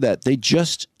 when you do that, they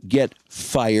just get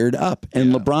fired up.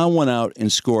 And LeBron went out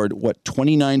and scored,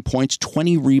 29 points,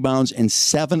 20 rebounds, and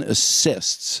 7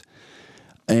 assists.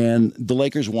 And the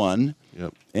Lakers won.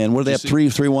 Yep. And what do they have,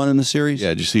 3-1 in the series? Yeah,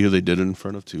 did you see who they did it in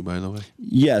front of, too, by the way?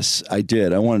 Yes, I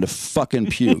did. I wanted to fucking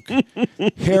puke.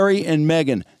 Harry and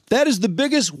Meghan. That is the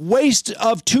biggest waste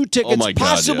of 2 tickets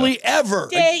possibly ever.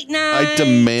 Date night. I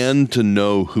demand to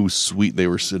know whose suite they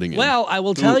were sitting in. Well, I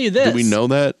will tell you this. Do we know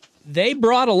that? They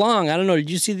brought along, I don't know,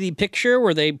 did you see the picture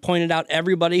where they pointed out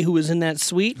everybody who was in that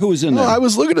suite? Who was in there? I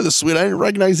was looking at the suite. I didn't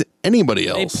recognize anybody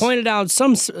else. They pointed out,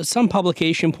 some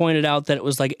publication pointed out that it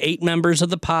was like 8 members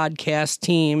of the podcast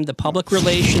team, the public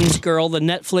relations girl, the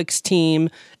Netflix team,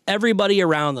 everybody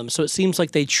around them. So it seems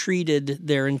like they treated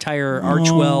their entire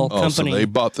Archwell company. So they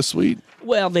bought the suite?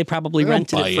 Well, they probably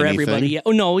rented it for everybody. Yeah.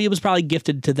 Oh, no, it was probably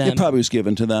gifted to them. It probably was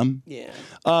given to them. Yeah.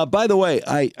 By the way,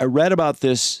 I read about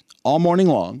this all morning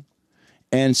long.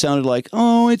 And sounded like,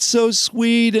 oh, it's so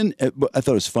sweet. And I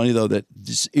thought it was funny, though, that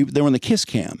they were in the kiss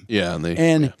cam. Yeah.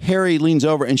 And Harry leans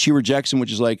over and she rejects him,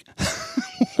 which is like,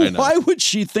 why would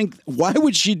she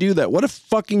do that? What a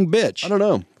fucking bitch. I don't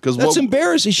know. That's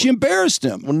embarrassing. She embarrassed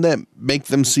him. Wouldn't that make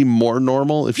them seem more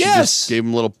normal if she just gave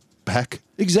him a little peck?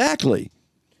 Exactly.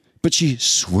 But she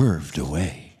swerved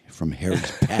away from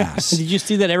Harry's past. Did you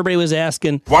see that everybody was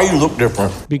asking why you look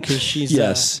different? Because she's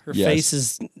her face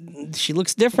is she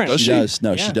looks different. She does.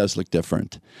 No, she does look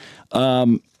different.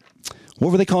 What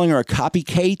what were they calling her, a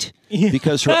copycat?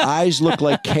 Because her eyes look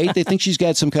like Kate. They think she's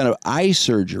got some kind of eye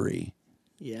surgery.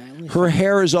 Yeah. Her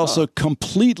hair is also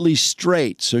completely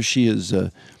straight, so she has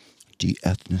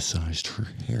de-ethnicized her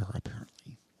hair,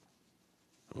 apparently.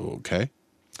 Okay.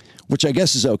 Which I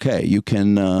guess is okay. You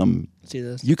can see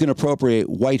this. You can appropriate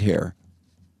white hair.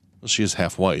 Well, she is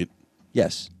half white.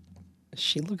 Yes.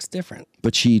 She looks different.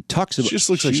 But she talks about... She just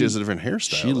looks like she has a different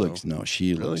hairstyle.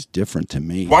 She looks different to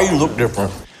me. Why you look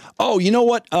different? Oh, you know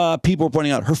what people were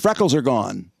pointing out? Her freckles are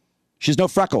gone. She has no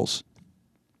freckles.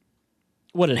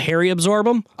 What, did Harry absorb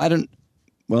them?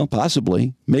 Well,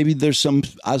 possibly. Maybe there's some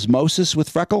osmosis with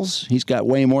freckles. He's got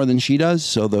way more than she does,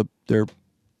 so they're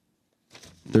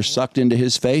sucked into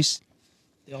his face.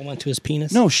 They all went to his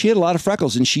penis? No, she had a lot of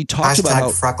freckles, and she talked about how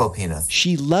freckle penis.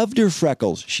 She loved her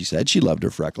freckles. She said she loved her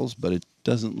freckles, but it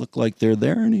doesn't look like they're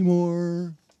there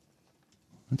anymore.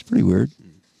 That's pretty weird.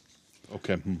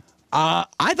 Okay.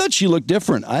 I thought she looked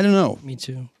different. I don't know. Me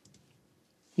too.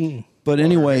 But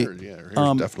anyway, her hair's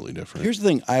definitely different. Here's the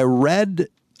thing. I read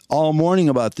all morning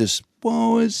about this.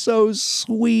 Oh, it's so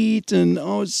sweet, and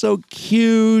oh, it's so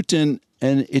cute, and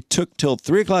it took till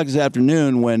 3:00 this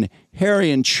afternoon when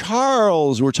Harry and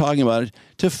Charles were talking about it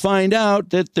to find out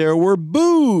that there were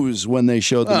booze when they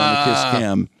showed them on the kiss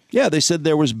cam. Yeah, they said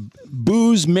there was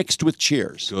booze mixed with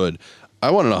cheers. Good.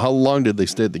 I want to know, how long did they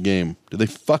stay at the game? Did they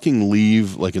fucking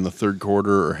leave like in the third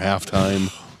quarter or halftime?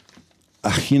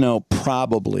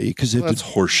 Probably, because that's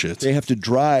horseshit. They have to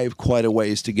drive quite a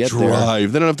ways to get there.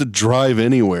 They don't have to drive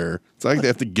anywhere. It's not like they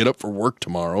have to get up for work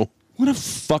tomorrow. What a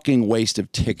fucking waste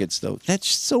of tickets, though. That's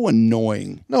so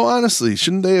annoying. No, honestly,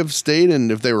 shouldn't they have stayed?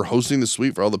 And if they were hosting the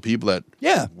suite for all the people that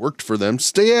worked for them,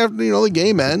 stay after the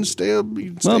game ends. Stay well,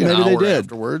 maybe an hour they did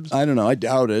afterwards. I don't know. I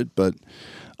doubt it, but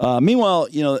meanwhile,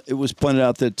 it was pointed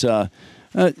out that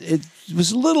it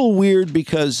was a little weird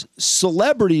because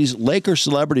Laker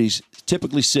celebrities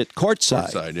typically sit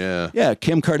courtside. Courtside, yeah. Yeah,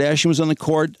 Kim Kardashian was on the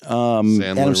court. Adam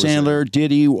Sandler,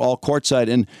 Diddy, all courtside.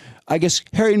 And I guess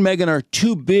Harry and Meghan are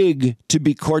too big to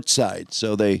be courtside,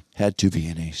 so they had to be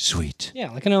in a suite.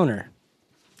 Yeah, like an owner.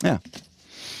 Yeah.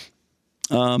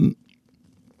 Oh,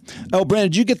 Brandon,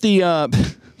 did you get the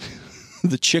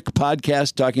the Chick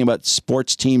podcast talking about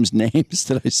sports teams' names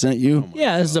that I sent you?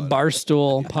 Yeah, this is a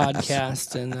Barstool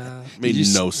podcast, and made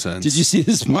no sense. Did you see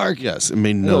this, Mark? Yes, it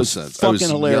made no sense. Fucking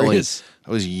hilarious.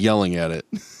 I was yelling at it.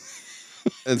 And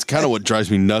it's kind of what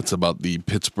drives me nuts about the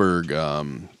Pittsburgh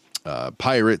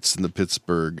Pirates and the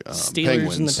Pittsburgh Steelers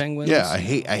Penguins. and the Penguins. Yeah, I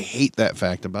hate that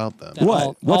fact about them.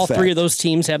 All three of those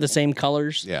teams have the same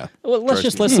colors. Yeah. Well, let's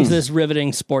just listen to this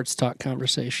riveting sports talk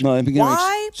conversation. No,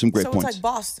 Why? Some great so points. it's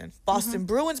like Boston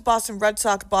Bruins, Boston Red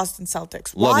Sox, Boston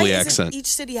Celtics. Lovely why accent. Doesn't each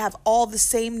city have all the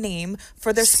same name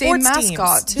for their Same sports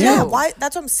mascot, teams? too. Yeah, why?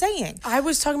 That's what I'm saying. I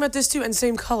was talking about this too, and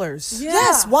same colors. Yeah.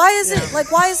 Yes. Why is it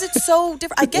Why is it so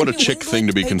different? I get What a New chick England, thing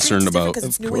to be Patriots concerned is different about. 'cause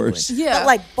it's Of New course. England. Yeah, But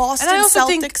like Boston and I also Celtics.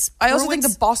 think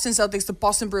the Boston Celtics, the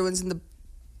Boston Bruins, and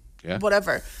the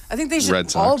whatever. I think they should Red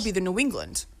all Sox. be the New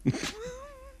England.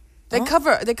 They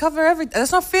cover everything.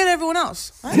 That's not fair to everyone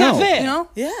else. Not fair. You know?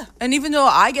 Yeah. And even though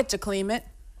I get to claim it,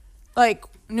 like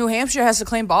New Hampshire has to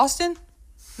claim Boston,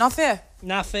 not fair.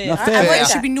 Not fair. Not fair. I like it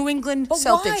should that. be New England But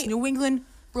Celtics, why? New England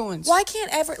Bruins. Why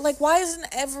can't why isn't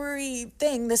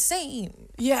everything the same?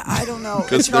 Yeah, I don't know.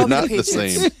 Because It should all they're be not the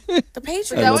Patriots. same. The Patriots.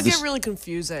 That would get really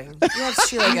confusing. Yeah, it's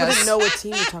true, I You guess. wouldn't know what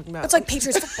team you're talking about. It's like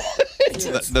Patriots football.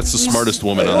 That's the smartest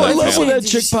woman on I that love panel. when that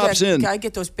Did you chick see pops in. Guy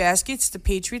get those baskets, the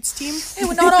Patriots team. Hey,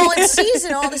 we're not all in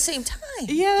season all at the same time.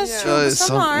 Yeah, that's true. But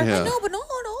some are. yeah. I know, but not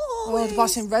all. Oh, the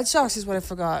Boston Red Sox is what I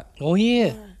forgot. Oh,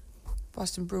 yeah.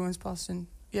 Boston Bruins, Boston.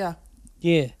 Yeah.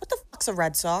 Yeah. What the fuck's a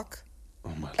Red Sox?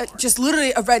 Just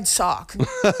literally a red sock.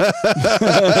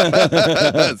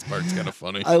 That part's kind of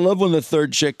funny. I love when the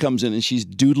third chick comes in and she's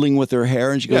doodling with her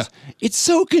hair and she goes, "It's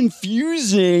so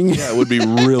confusing." Yeah, it would be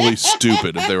really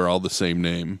stupid if they were all the same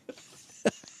name.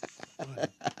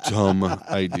 Dumb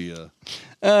idea.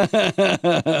 And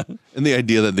the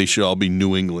idea that they should all be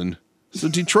New England. So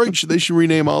Detroit, they should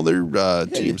rename all their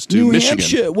teams to New Michigan.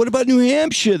 Hampshire. What about New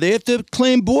Hampshire? They have to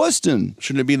claim Boston.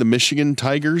 Shouldn't it be the Michigan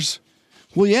Tigers?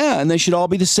 Well, yeah, and they should all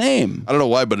be the same. I don't know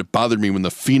why, but it bothered me when the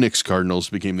Phoenix Cardinals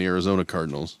became the Arizona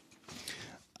Cardinals.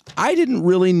 I didn't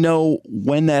really know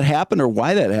when that happened or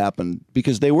why that happened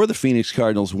because they were the Phoenix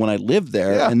Cardinals when I lived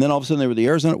there, and then all of a sudden they were the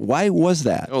Arizona. Why was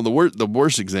that? Oh, the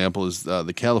worst example is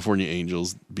the California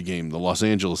Angels became the Los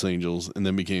Angeles Angels and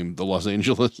then became the Los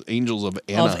Angeles Angels of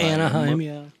Anaheim. Of Anaheim,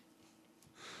 yeah.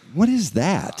 What is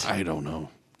that? I don't know.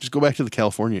 Just go back to the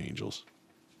California Angels.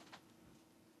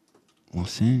 Well,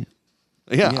 see.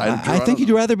 Yeah, I think you'd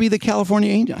rather be the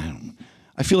California Angel.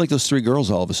 I feel like those three girls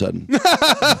all of a sudden.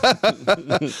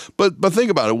 But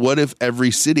think about it. What if every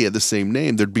city had the same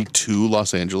name? There'd be 2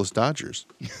 Los Angeles Dodgers.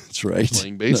 That's right.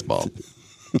 Playing baseball.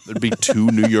 There'd be 2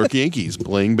 New York Yankees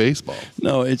playing baseball.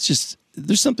 No, it's just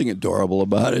there's something adorable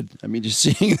about it. I mean, just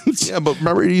seeing it. Yeah, but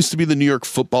remember it used to be the New York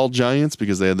Football Giants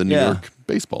because they had the New York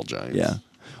Baseball Giants. Yeah.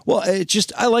 Well, it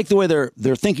just I like the way they're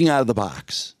thinking out of the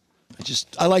box.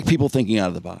 I like people thinking out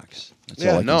of the box. That's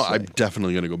all I can say. I'm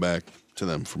definitely going to go back to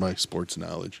them for my sports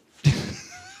knowledge.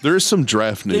 There is some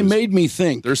draft news. They made me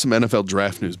think. There's some NFL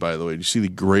draft news, by the way. Did you see the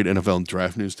great NFL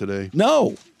draft news today?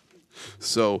 No.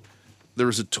 So there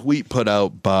was a tweet put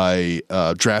out by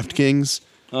DraftKings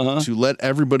to let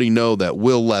everybody know that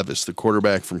Will Levis, the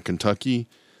quarterback from Kentucky,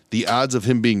 the odds of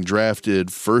him being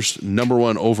drafted first number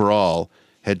 1 overall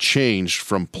had changed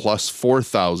from plus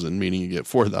 4,000, meaning you get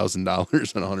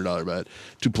 $4,000 on a $100 bet,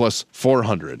 to plus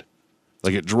 400.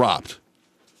 Like it dropped.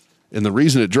 And the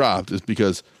reason it dropped is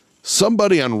because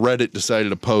somebody on Reddit decided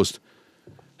to post,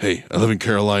 hey, I live in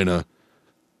Carolina.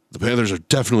 The Panthers are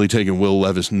definitely taking Will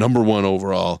Levis number 1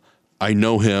 overall. I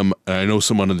know him, and I know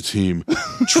someone on the team.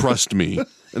 Trust me.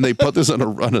 And they put this on a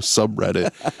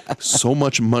subreddit. So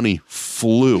much money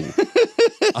flew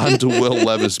onto Will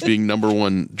Levis being number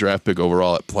 1 draft pick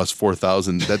overall at plus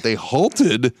 4,000 that they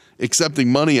halted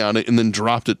accepting money on it and then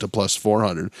dropped it to plus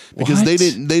 400 because they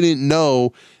didn't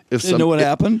know if they know what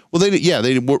happened. Well,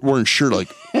 they weren't sure. Like,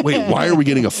 wait, why are we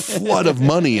getting a flood of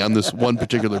money on this one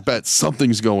particular bet?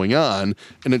 Something's going on,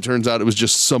 and it turns out it was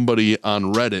just somebody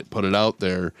on Reddit put it out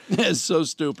there. It's so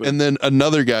stupid. And then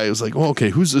another guy was like, "Well, okay,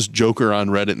 who's this joker on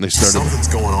Reddit?" And they started something's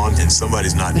going on, and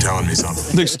somebody's not telling me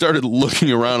something. They started looking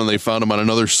around, and they found him on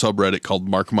another subreddit called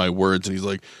Mark My Words, and he's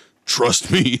like, "Trust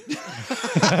me,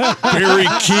 Barry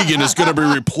Keoghan is going to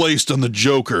be replaced on the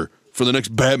Joker for the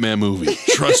next Batman movie.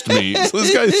 Trust me." So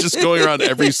this guy's just going around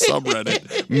every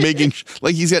subreddit, making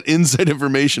like he's got inside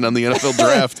information on the NFL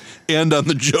draft and on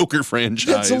the Joker franchise.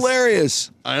 That's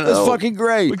hilarious. I know. That's fucking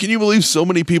great. But can you believe so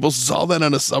many people saw that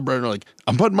on a subreddit and are like,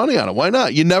 I'm putting money on it. Why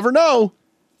not? You never know.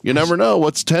 You never know.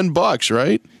 What's $10,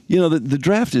 right? You know, the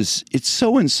draft it's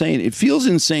so insane. It feels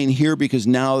insane here because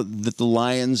now that the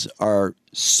Lions are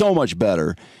so much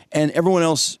better and everyone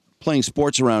else playing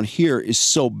sports around here is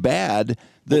so bad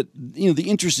that, you know, the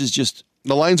interest is just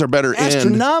the Lions are better,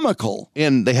 astronomical,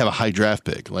 and they have a high draft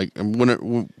pick. Like when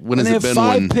has they it have been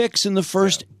 5 picks in the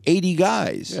first 80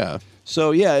 guys? Yeah.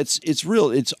 So yeah, it's real.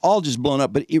 It's all just blown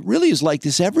up, but it really is like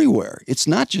this everywhere. It's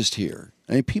not just here.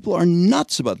 I mean, people are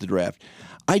nuts about the draft.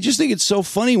 I just think it's so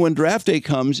funny when draft day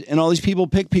comes and all these people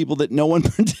pick people that no one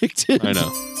predicted. I know.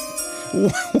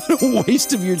 What a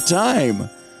waste of your time.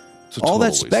 All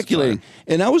that speculating.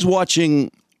 And I was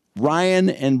watching Ryan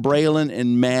and Braylon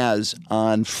and Maz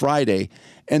on Friday,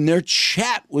 and their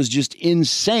chat was just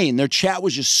insane. Their chat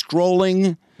was just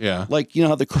scrolling. Yeah. Like, you know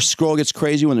how the scroll gets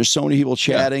crazy when there's so many people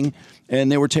chatting? Yeah.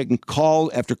 And they were taking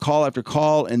call after call after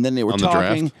call, and then they were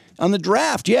talking. On the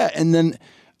draft, yeah. And then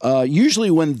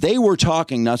usually when they were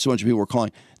talking, not so much people were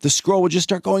calling, the scroll would just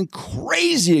start going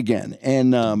crazy again.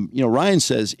 And, you know, Ryan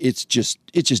says it's just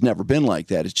never been like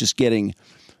that. It's just getting...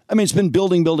 I mean, it's been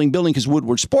building because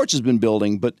Woodward Sports has been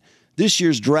building, but this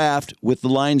year's draft, with the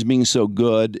Lions being so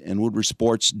good and Woodward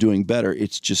Sports doing better,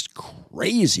 it's just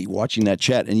crazy watching that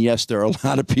chat. And yes, there are a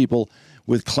lot of people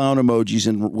with clown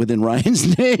emojis within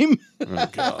Ryan's name. Oh,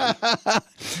 God.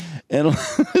 And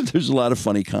there's a lot of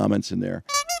funny comments in there.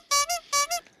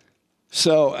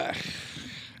 So, I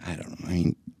don't know. I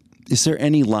mean, is there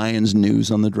any Lions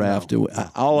news on the draft?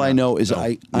 All I know is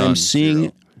I'm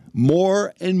seeing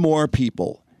more and more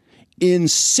people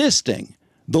insisting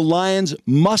the Lions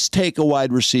must take a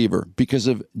wide receiver because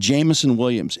of Jameson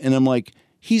Williams. And I'm like,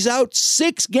 he's out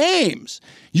 6 games.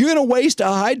 You're going to waste a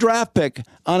high draft pick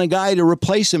on a guy to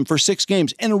replace him for 6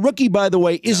 games. And a rookie, by the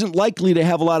way, isn't likely to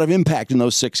have a lot of impact in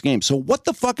those 6 games. So what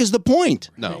the fuck is the point?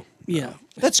 No. Yeah.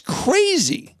 That's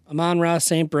crazy. Amon-Ra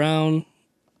St. Brown,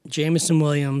 Jameson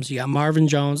Williams, you got Marvin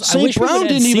Jones. St. Brown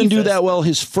didn't even do that well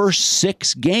his first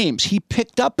 6 games. He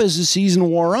picked up as the season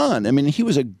wore on. I mean, he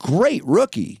was a great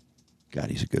rookie. God,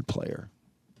 he's a good player.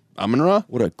 Amon-Ra?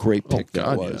 What a great pick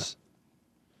that was.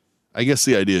 Yeah. I guess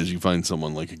the idea is you find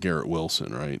someone like a Garrett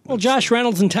Wilson, right? Well, Josh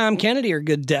Reynolds and Tom Kennedy are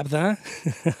good depth, huh?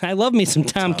 I love me some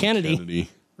Tom Kennedy.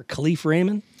 Or Khalif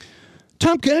Raymond.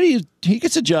 Tom Kennedy, he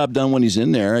gets a job done when he's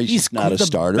in there. He's not a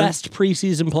starter. The best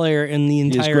preseason player in the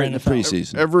entire NFL.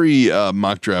 Preseason. Every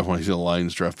mock draft, when I see the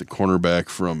Lions draft the cornerback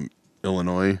from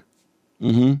Illinois,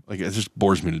 like it just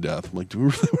bores me to death. I'm like, do we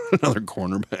really want another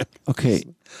cornerback? Okay,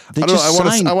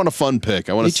 I want a fun pick.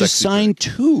 I want they just signed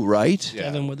 2, right? Yeah.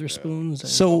 Devin Witherspoon.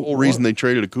 So the whole reason they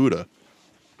traded Okudah,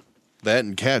 that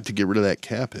and Cap to get rid of that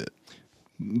cap hit.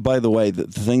 By the way, the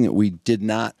thing that we did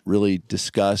not really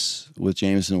discuss with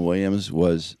Jameson Williams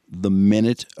was the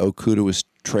minute Okudah was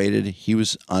traded, he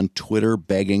was on Twitter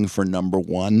begging for number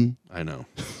 1. I know.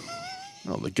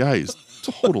 No, the guy is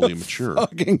totally immature.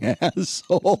 Fucking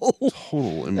asshole.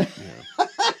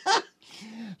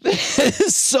 This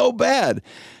is so bad.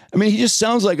 I mean, he just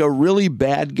sounds like a really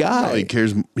bad guy. No, he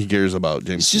cares about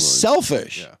Jameson. He's just Williams.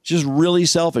 selfish. Yeah. Just really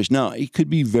selfish. No, he could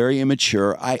be very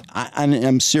immature.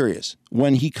 I'm serious.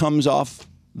 When he comes off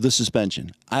the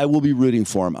suspension, I will be rooting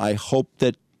for him. I hope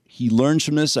that he learns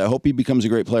from this. I hope he becomes a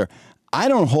great player. I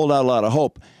don't hold out a lot of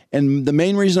hope. And the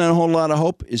main reason I don't hold a lot of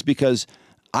hope is because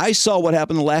I saw what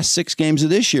happened the last 6 games of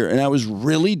this year, and I was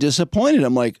really disappointed.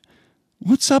 I'm like,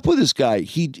 what's up with this guy?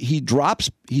 He's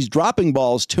dropping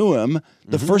balls to him.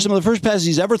 The first passes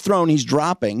he's ever thrown, he's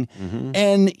dropping.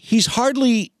 And he's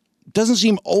doesn't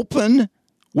seem open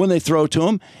when they throw to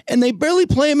him, and they barely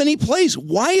play him any plays.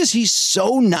 Why is he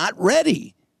so not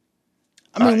ready?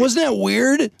 I mean, wasn't that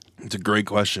weird? It's a great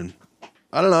question.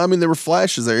 I don't know. I mean, there were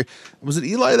flashes there. Was it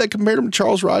Eli that compared him to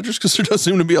Charles Rogers? Because there does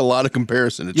seem to be a lot of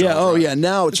comparison to Charles Rogers.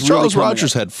 Now it's Charles really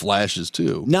Rogers had flashes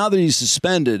too. Now that he's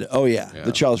suspended,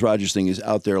 the Charles Rogers thing is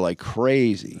out there like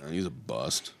crazy. He's a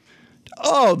bust.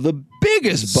 Oh, the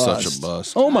biggest bust. Such a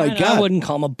bust. Oh my God. I wouldn't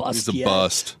call him a bust. He's a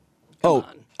bust. Oh,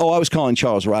 I was calling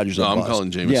Charles Rogers a bust. I'm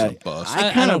calling Jameson a bust.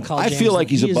 I feel like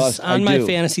he's a bust. On my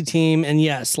fantasy team, and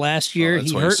yes, last year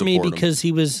he hurt me because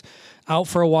he was out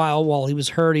for a while he was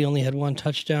hurt. He only had 1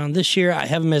 touchdown. This year, I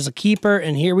have him as a keeper,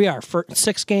 and here we are for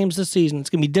 6 games this season. It's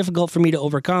going to be difficult for me to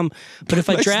overcome. But if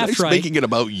I draft right, making it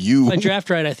about you. If I draft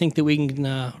right, I think that we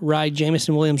can ride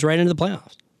Jameson Williams right into the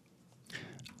playoffs.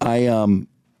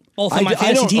 Both on my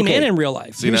fantasy team and in real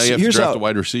life. See, now you have to draft a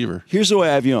wide receiver. Here's the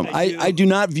way I view him. I do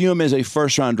not view him as a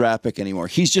first-round draft pick anymore.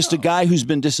 He's just a guy who's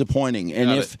been disappointing.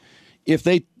 And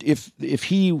if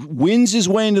he wins his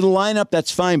way into the lineup,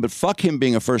 that's fine. But fuck him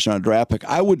being a first-round draft pick.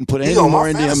 I wouldn't put any more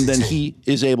into him than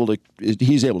he's able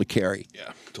to carry.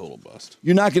 Yeah, total bust.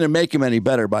 You're not going to make him any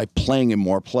better by playing him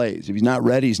more plays. If he's not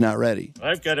ready, he's not ready.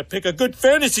 I've got to pick a good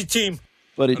fantasy team.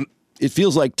 But it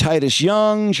feels like Titus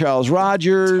Young, Charles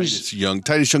Rogers.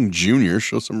 Titus Young Jr.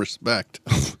 Show some respect.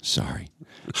 Sorry.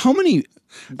 How many?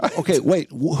 Okay,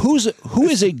 wait. Who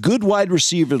is a good wide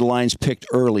receiver the Lions picked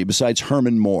early besides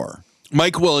Herman Moore?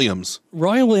 Mike Williams.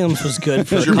 Roy Williams was good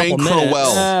for Jermaine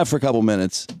Crowell. For a couple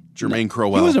minutes. Jermaine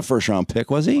Crowell. He was a first-round pick,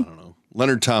 was he? I don't know.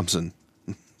 Leonard Thompson.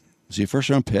 Was he a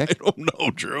first-round pick? I don't know,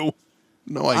 Drew.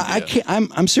 No idea. I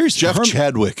can't. I'm serious. Jeff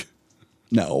Chadwick.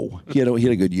 No, he had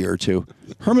a good year or two.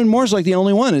 Herman Moore's like the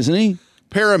only one, isn't he?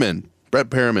 Perriman. Brett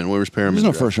Perriman. Where was Perriman? He was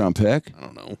no first-round pick. I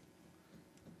don't know.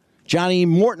 Johnny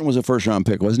Morton was a first-round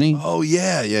pick, wasn't he? Oh,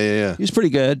 yeah. He was pretty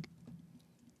good.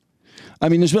 I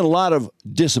mean, there's been a lot of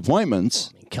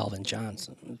disappointments. Calvin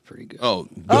Johnson was pretty good. Oh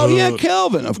yeah,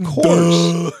 Calvin, of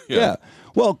course. Yeah.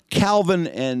 Well, Calvin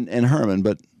and Herman,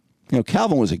 but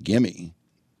Calvin was a gimme.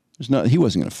 He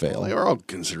wasn't going to fail. Well, they are all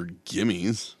considered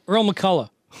gimmies. Earl McCullough.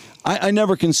 I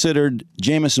never considered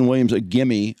Jameson Williams a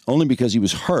gimme only because he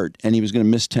was hurt and he was going to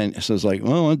miss 10. So it's like,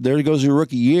 well, there goes your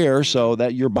rookie year, so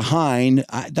that you're behind.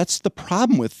 That's the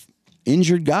problem with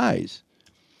injured guys.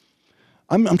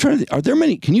 I'm trying to think, are there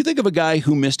many? Can you think of a guy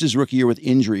who missed his rookie year with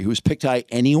injury who was picked high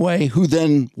anyway, who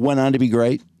then went on to be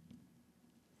great?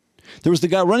 There was the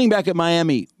guy running back at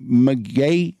Miami,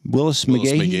 Willis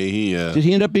McGahee. Did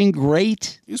he end up being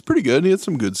great? He was pretty good. He had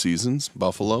some good seasons.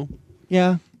 Buffalo.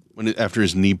 Yeah. After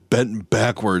his knee bent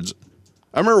backwards.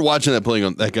 I remember watching that play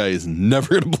going, that guy is never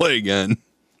going to play again.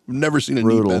 I've never seen a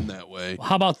knee bend that way.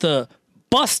 How about the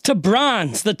bust to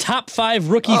bronze, the top 5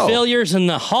 rookie failures in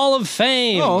the Hall of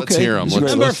Fame? Oh, okay. Let's hear him.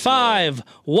 Number 5,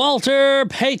 Walter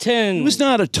Payton. He was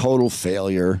not a total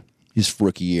failure his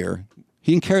rookie year.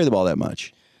 He didn't carry the ball that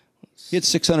much. He had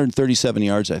 637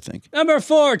 yards, I think. Number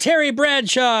 4, Terry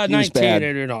Bradshaw,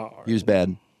 1989. He was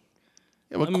bad.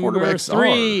 Yeah, what Number quarterbacks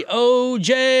 3,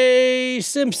 O.J.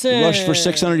 Simpson. He rushed for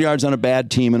 600 yards on a bad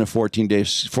team in a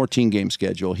 14-game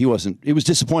schedule. It was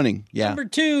disappointing. Yeah. Number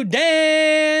 2,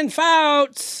 Dan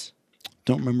Fouts.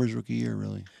 Don't remember his rookie year,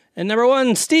 really. And number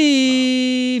 1,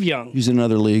 Steve Young. He's in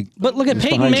another league. But look at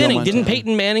Peyton Manning. Didn't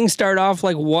Peyton Manning start off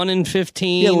like 1-15?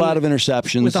 He had a lot of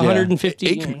interceptions. With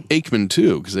 150. Aikman,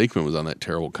 too, because Aikman was on that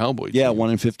terrible Cowboy team. Yeah,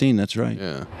 1-15. That's right.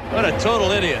 Yeah. What a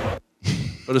total idiot.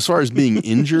 But as far as being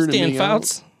injured, Dan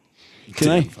Fouts. Can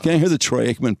I hear the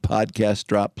Troy Aikman podcast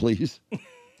drop, please?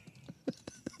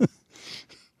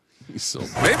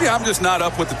 Maybe I'm just not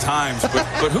up with the times,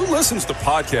 but who listens to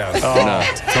podcasts?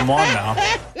 Oh, come on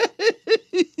now.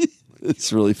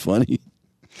 It's really funny.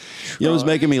 You know what was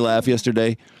making me laugh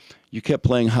yesterday? You kept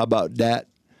playing How About Dat?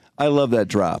 I love that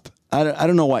drop. I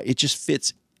don't know why. It just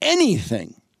fits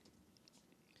anything.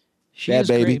 She Bad is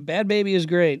Baby. Great. Bad Baby is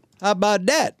great. How about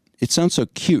that? It sounds so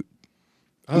cute.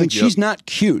 I mean, she's not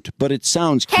cute, but it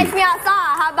sounds cute. Catch me outside.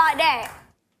 How about that?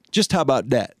 Just how about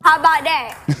that? How about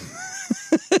that?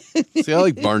 See, I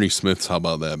like Barney Smith's How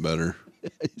About That better.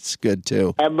 It's good,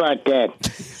 too. How about that?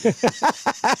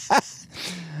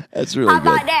 That's really How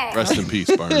about good. that? Rest in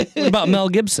peace, Barney. What about Mel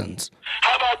Gibson's?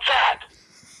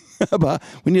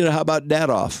 We need a how about that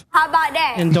off. How about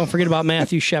that? And don't forget about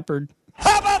Matthew Shepard.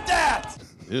 How about that?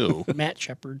 Ew. Matt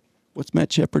Shepard. What's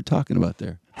Matt Shepard talking about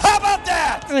there? How about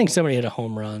that? I think somebody hit a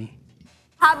home run.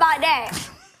 How about that?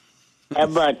 How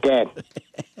about that?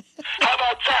 How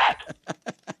about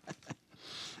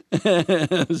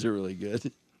that? Those are really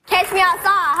good. Catch me outside.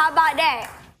 How about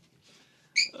that?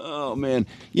 Oh, man.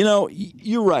 You know,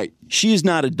 you're right. She is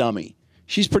not a dummy.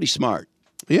 She's pretty smart.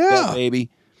 Yeah. That baby.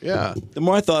 Yeah. The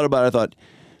more I thought about it, I thought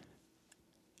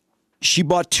she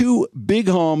bought 2 big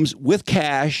homes with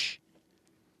cash.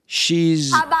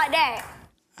 She's, How about that?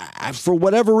 for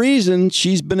whatever reason,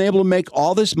 she's been able to make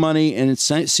all this money, and it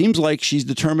seems like she's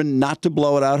determined not to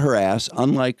blow it out her ass,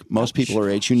 unlike most people her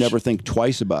age who never think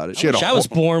twice about it. I was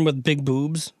born with big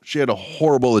boobs. She had a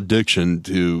horrible addiction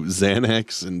to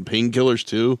Xanax and painkillers,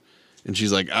 too. And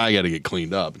she's like, I got to get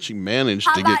cleaned up. And she managed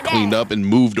to get cleaned up and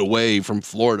moved away from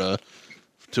Florida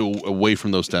away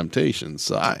from those temptations.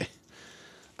 So I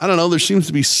don't know. There seems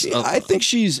to be. I think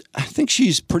she's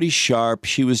pretty sharp.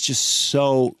 She was just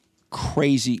so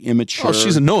crazy immature. Oh,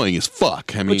 she's annoying as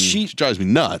fuck. I mean, she drives me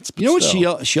nuts. But you know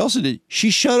still. what she also did? She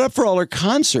showed up for all her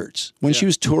concerts when she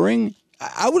was touring.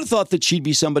 I would have thought that she'd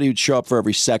be somebody who'd show up for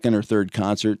every second or third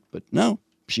concert, but no,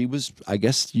 she was. I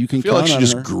guess you can. I feel count like she on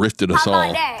just her. grifted us How all.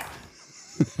 about that?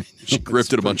 She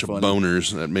grifted a bunch of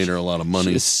boners that made her a lot of money.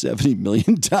 She has $70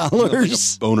 million. Like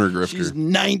a boner grifter. She's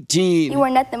 19. You were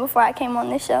nothing before I came on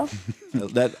this show.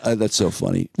 That's so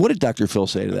funny. What did Dr. Phil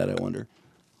say to that? I wonder.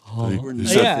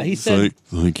 He said,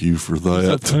 Thank you for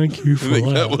that. Thank you for I think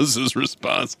that. that was his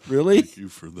response. Really? Thank you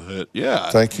for that. Yeah.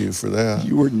 Thank you for that.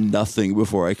 You were nothing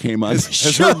before I came on the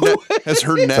show. Has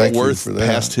her net Thank you worth for that.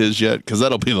 passed his yet? Because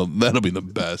that'll be the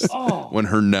best when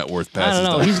her net worth I passes.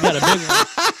 don't know. He's got a big one.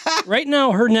 Right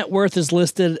now, her net worth is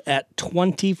listed at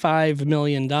 $25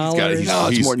 million.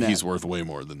 He's worth way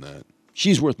more than that.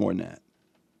 She's worth more than that.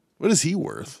 What is he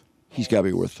worth? He's got to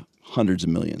be worth hundreds of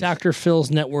millions. Dr.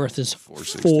 Phil's net worth is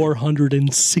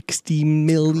 $460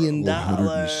 million.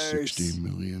 $460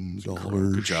 million.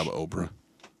 Good job, Oprah.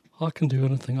 I can do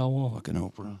anything I want. Fucking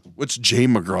Oprah. What's Jay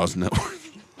McGraw's net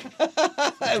worth?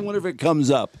 I wonder if it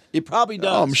comes up. It probably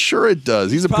does. Oh, I'm sure it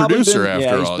does. He's a Probably producer been-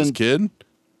 after he's all, his kid.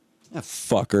 That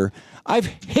fucker. I've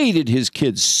hated his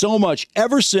kids so much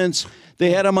ever since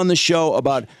they had him on the show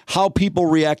about how people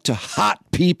react to hot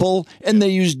people, and they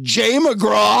used Jay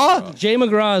McGraw. Jay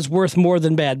McGraw is worth more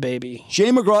than Bad Baby. Jay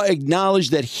McGraw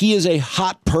acknowledged that he is a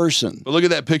hot person. But look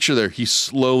at that picture there. He's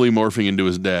slowly morphing into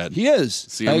his dad. He is.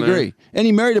 See I him agree. And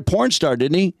he married a porn star,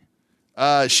 didn't he?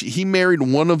 He married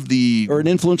one of the or an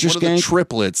influencer one of the skank?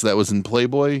 triplets that was in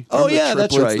Playboy. Oh, Remember the yeah,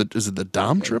 that's triplets? right. Is it the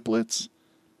Dom triplets?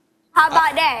 How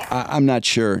about that? I'm not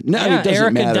sure. No, Yeah, it doesn't Eric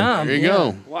and matter. Dom. There you Yeah.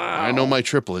 go. Wow. I know my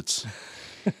triplets.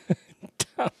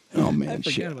 Oh man,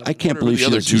 I can't Who believe the she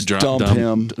other doesn't two just dump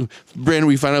him. Brandon,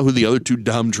 we find out who the other two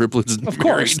Dom triplets Of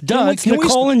course. married. Duh, it's Can we-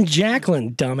 Nicole and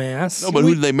Jacqueline, dumbass. No, but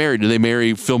who did they marry? Did they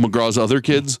marry Phil McGraw's other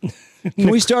kids? Can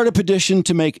we start a petition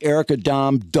to make Erica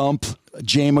Dom dump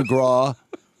Jay McGraw?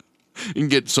 You can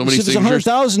get so many If it's signatures.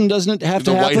 100,000, doesn't it have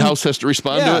The to happen? White House has to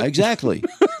respond yeah, to it. exactly.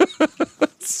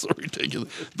 It's so ridiculous.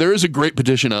 There is a great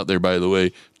petition out there, by the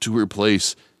way, to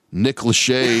replace Nick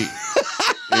Lachey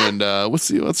and what's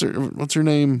her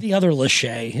name? The other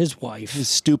Lachey, his wife. His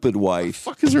stupid wife.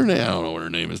 Fuck is her name? I don't know what her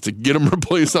name is. To get him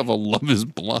replaced off of Love Is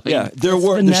Blind. Yeah, they're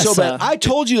so Vanessa. bad. I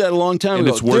told you that a long time And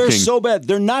ago. it's working. They're so bad.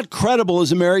 They're not credible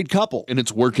as a married couple. And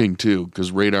it's working too,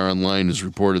 because Radar Online has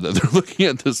reported that they're looking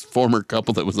at this former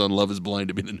couple that was on Love Is Blind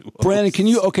to be the new host. Brandon, can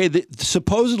you? Okay,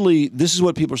 supposedly this is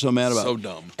what people are so mad about. So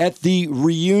dumb. At the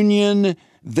reunion,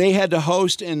 they had to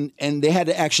host and they had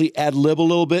to actually ad lib a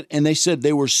little bit, and they said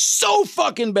they were so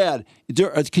fucking bad.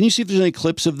 Can you see if there's any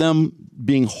clips of them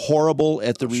being horrible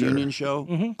at the reunion show?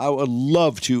 Mm-hmm. I would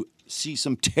love to see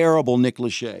some terrible Nick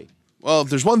Lachey. Well, if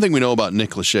there's one thing we know about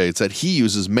Nick Lachey, it's that he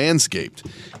uses Manscaped.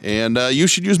 And you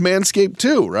should use Manscaped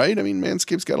too, right? I mean,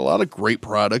 Manscaped's got a lot of great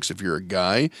products if you're a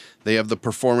guy. They have the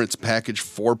Performance Package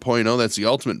 4.0. That's the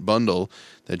ultimate bundle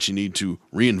that you need to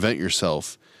reinvent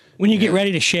yourself. When you get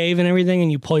ready to shave and everything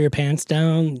and you pull your pants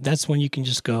down, that's when you can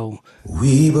just go,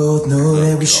 we both know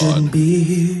that we shouldn't be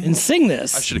here. And sing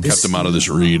this. I should have kept him out of this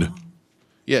read.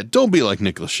 Yeah, don't be like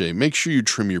Nick Lachey. Make sure you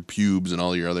trim your pubes and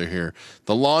all your other hair.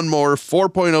 The Lawnmower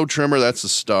 4.0 trimmer, that's a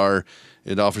star.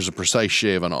 It offers a precise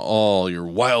shave on all your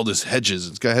wildest hedges.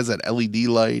 It has that LED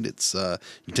light. It's you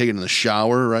take it in the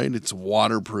shower, right? It's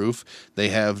waterproof. They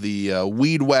have the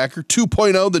Weed Whacker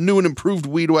 2.0, the new and improved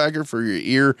Weed Whacker for your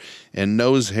ear and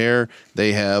nose hair.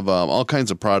 They have all kinds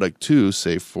of product too,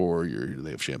 say for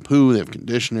they have shampoo, they have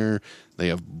conditioner, they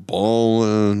have ball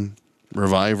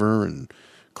reviver and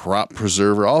crop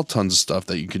preserver, all tons of stuff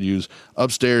that you could use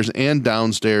upstairs and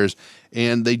downstairs.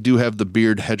 And they do have the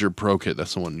Beard Hedger Pro Kit.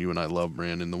 That's the one you and I love,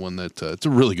 Brandon. The one that it's a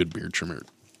really good beard trimmer.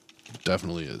 It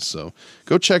definitely is. So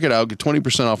go check it out. Get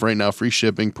 20% off right now. Free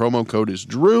shipping. Promo code is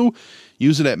Drew.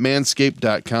 Use it at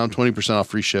manscaped.com. 20% off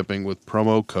free shipping with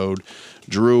promo code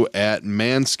Drew at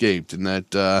Manscaped. And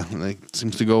that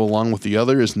seems to go along with the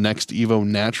other is Next Evo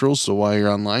Naturals. So while you're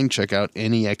online, check out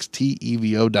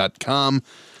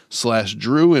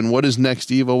nextevo.com/Drew. And what is Next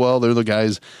Evo? Well, they're the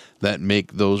guys that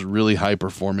make those really high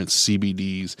performance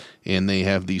CBDs, and they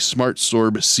have the Smart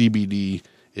Sorb CBD.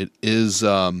 It is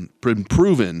been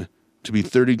proven to be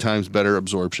 30 times better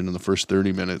absorption in the first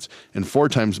 30 minutes and 4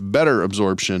 times better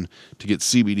absorption to get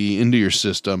CBD into your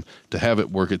system to have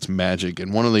it work its magic.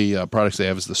 And one of the products they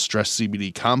have is the Stress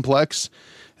CBD Complex.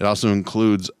 It also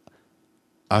includes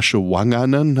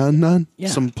ashwagandha,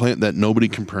 some plant that nobody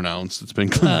can pronounce. It's been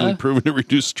clinically proven to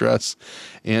reduce stress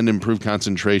and improve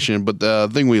concentration. But the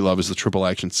thing we love is the triple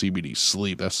action CBD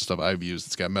sleep. That's the stuff I've used.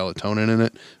 It's got melatonin in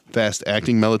it, fast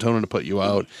acting melatonin to put you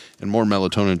out, and more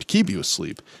melatonin to keep you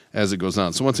asleep as it goes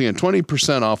on. So once again,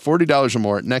 20% off, $40 or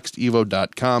more at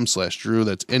nextevo.com/Drew.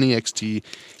 That's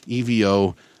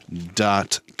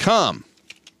nextevo.com.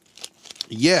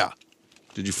 Yeah.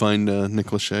 Did you find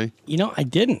Nick Lachey?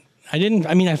 I didn't.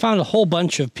 I found a whole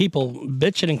bunch of people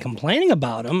bitching and complaining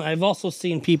about him. I've also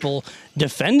seen people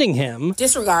defending him.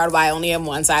 Disregard why I only have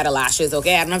one side of lashes,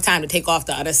 okay? I don't have time to take off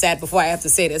the other set before I have to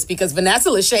say this because Vanessa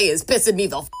Lachey is pissing me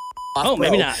the off. Oh,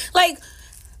 maybe not. Like,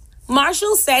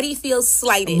 Marshall said he feels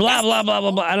slighted. Blah, blah, blah,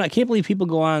 blah, blah. I can't believe people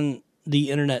go on the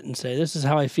internet and say, this is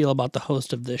how I feel about the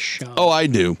host of this show. Oh, I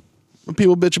do.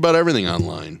 People bitch about everything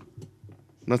online.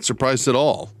 I'm not surprised at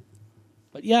all.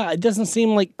 But yeah, it doesn't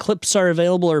seem like clips are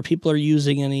available or people are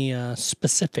using any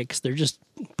specifics. They're just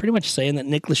pretty much saying that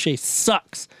Nick Lachey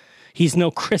sucks. He's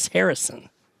no Chris Harrison.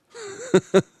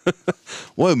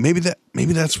 Well, maybe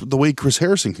that's the way Chris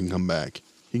Harrison can come back.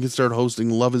 He can start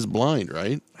hosting Love is Blind,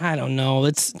 right? I don't know.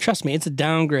 Trust me, it's a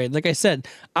downgrade. Like I said,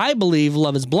 I believe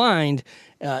Love is Blind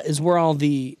is where all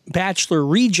the Bachelor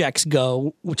rejects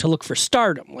go to look for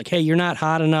stardom. Like, hey, you're not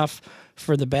hot enough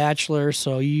for The Bachelor,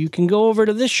 so you can go over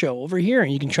to this show over here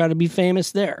and you can try to be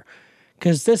famous there.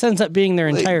 Because this ends up being their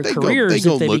entire careers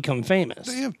if they become famous.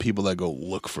 They have people that go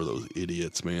look for those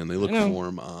idiots, man. They look for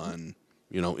them on,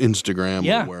 Instagram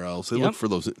or where else. They look for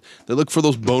those. They look for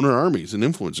those boner armies and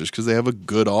influencers because they have a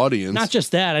good audience. Not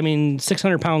just that.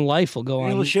 600-Pound Life will go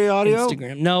on Lachey audio?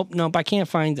 Instagram. Nope. I can't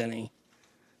find any.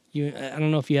 I don't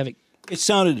know if you have it. It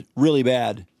sounded really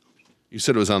bad. You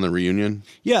said it was on the reunion?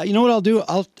 Yeah, you know what I'll do?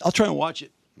 I'll try and watch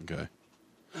it. Okay.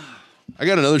 I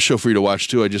got another show for you to watch,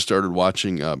 too. I just started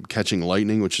watching Catching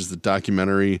Lightning, which is the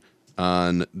documentary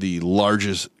on the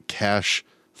largest cash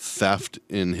theft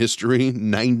in history,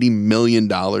 $90 million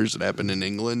that happened in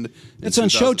England. It's on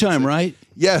Showtime, right?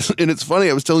 Yes, and it's funny.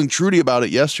 I was telling Trudy about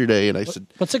it yesterday, and I said...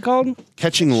 What's it called?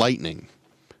 Catching Lightning.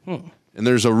 And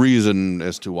there's a reason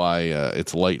as to why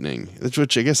it's lightning,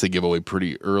 which I guess they give away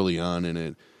pretty early on in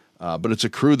it. But it's a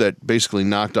crew that basically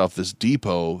knocked off this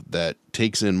depot that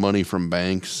takes in money from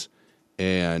banks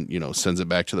and, sends it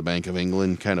back to the Bank of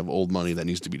England, kind of old money that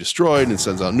needs to be destroyed, and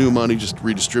sends out new money, just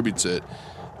redistributes it.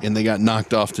 And they got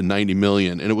knocked off to 90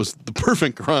 million. And it was the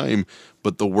perfect crime,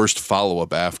 but the worst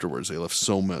follow-up afterwards. They left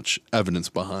so much evidence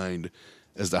behind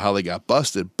as to how they got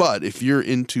busted. But if you're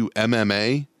into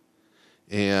MMA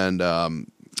and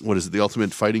what is it, the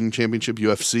Ultimate Fighting Championship,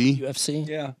 UFC?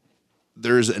 Yeah.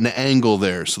 There's an angle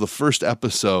there. So the first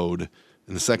episode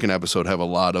and the second episode have a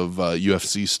lot of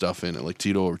UFC stuff in it. Like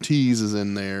Tito Ortiz is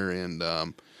in there. And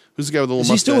who's the guy with the little mustache? Is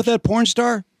he still with that porn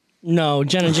star? No.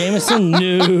 Jenna Jameson?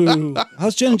 No.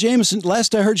 How's Jenna Jameson?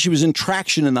 Last I heard, she was in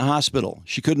traction in the hospital.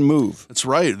 She couldn't move. That's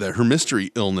right. Her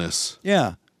mystery illness.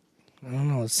 Yeah. I don't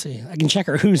know. Let's see. I can check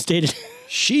her who's dated.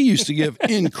 She used to give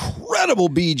incredible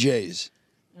BJs.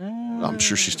 I'm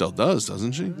sure she still does,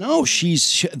 doesn't she? No,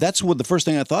 that's what the first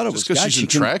thing I thought of was. Just because she's in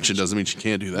traction doesn't mean she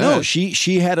can't do that. No,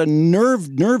 she had a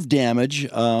nerve damage,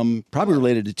 probably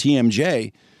related to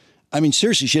TMJ.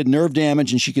 Seriously, she had nerve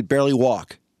damage and she could barely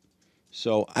walk.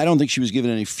 So I don't think she was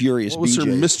given any furious BJs. What was her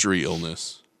mystery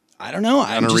illness? I don't know.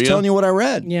 I'm just Gonorrhea? telling you what I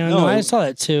read. Yeah, no, I saw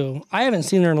that too. I haven't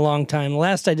seen her in a long time. The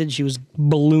last I did, she was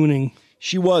ballooning.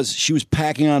 She was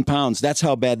packing on pounds. That's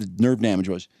how bad the nerve damage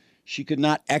was. She could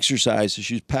not exercise, so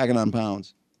she was packing on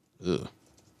pounds. Ugh.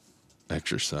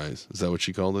 Exercise. Is that what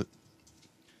she called it?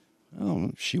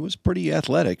 Oh, she was pretty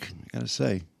athletic, I gotta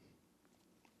say.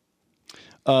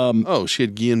 She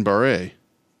had Guillain-Barré.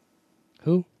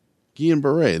 Who?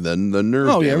 Guillain-Barré, the nerve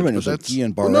damage. Everybody knows what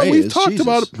Guillain-Barré well, no, we've is. talked Jesus.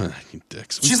 about it. You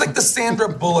dicks. She's like the Sandra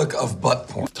Bullock of butt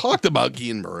porn. We've talked about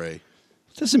Guillain-Barré.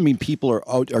 Doesn't mean people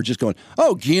are just going,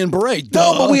 oh, Guillain-Barré,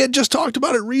 duh. No, but we had just talked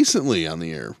about it recently on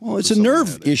the air. Well, it's a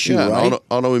nerve issue, right?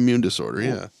 Autoimmune disorder,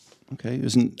 yeah. Okay,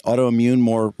 isn't autoimmune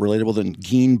more relatable than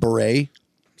Guillain-Barré?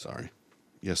 Sorry.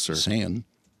 Yes, sir. Saying.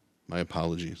 My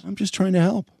apologies. I'm just trying to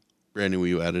help. Brandy, will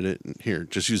you edit it? Here,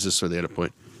 just use this so they had a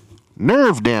point.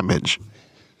 Nerve damage.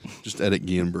 Just edit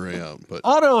Guillain-Barré out. But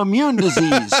autoimmune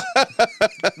disease.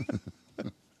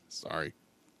 Sorry.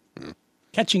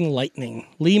 Catching lightning.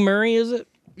 Lee Murray, is it?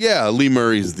 Yeah, Lee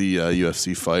Murray's the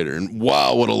UFC fighter. And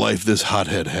wow, what a life this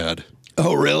hothead had.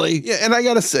 Oh, really? Yeah, and I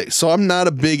got to say, so I'm not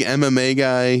a big MMA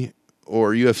guy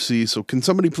or UFC. So can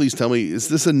somebody please tell me, is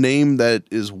this a name that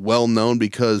is well known?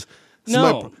 Because this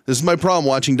is my problem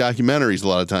watching documentaries a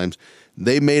lot of times.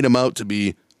 They made him out to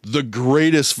be the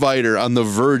greatest fighter on the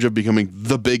verge of becoming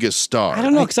the biggest star. I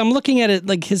don't know, because I'm looking at it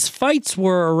like his fights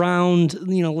were around,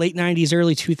 late 90s,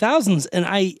 early 2000s, and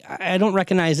I don't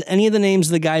recognize any of the names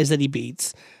of the guys that he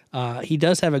beats. He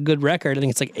does have a good record. I think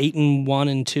it's like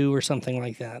 8-1-2 or something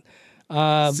like that.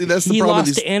 See, that's the he problem.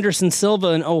 lost to Anderson Silva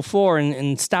in 2004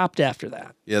 and stopped after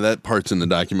that. Yeah, that part's in the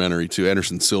documentary too.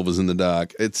 Anderson Silva's in the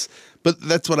doc. But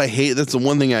that's what I hate. That's the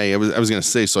one thing I was going to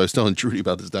say. So I was telling Trudy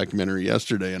about this documentary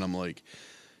yesterday, and I'm like,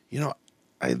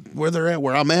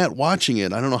 where I'm at watching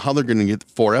it, I don't know how they're going to get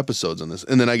 4 episodes on this.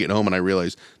 And then I get home and I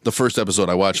realize the first episode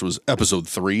I watched was episode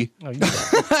 3.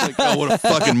 Oh, what a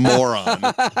fucking moron.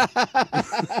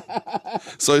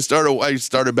 So I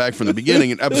started back from the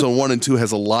beginning, and episode 1 and 2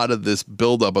 has a lot of this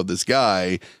buildup of this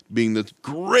guy being this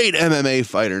great MMA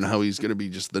fighter and how he's going to be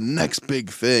just the next big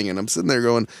thing. And I'm sitting there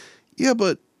going, yeah,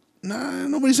 but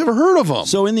nobody's ever heard of him.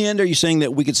 So in the end, are you saying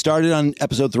that we could start it on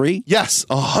episode 3? Yes,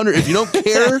 100. If you don't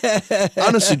care,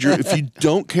 honestly, Drew, if you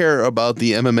don't care about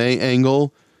the MMA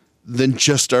angle, then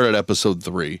just start at episode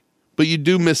 3. But you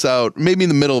do miss out, maybe in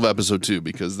the middle of episode 2,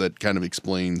 because that kind of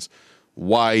explains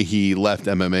why he left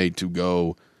MMA to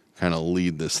go kind of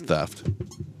lead this theft.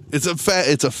 It's a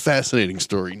fascinating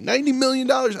story. $90 million.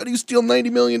 How do you steal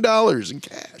 $90 million in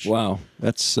cash? Wow,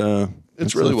 that's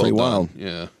really well done. wild.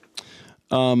 Yeah.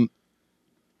 I'm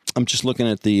just looking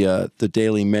at the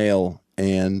Daily Mail,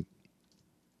 and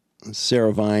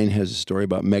Sarah Vine has a story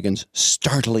about Meghan's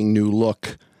startling new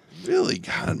look. Really?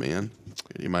 God, man.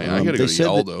 I got to go to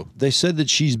Yaldo. They said that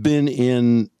she's been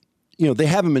in, they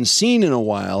haven't been seen in a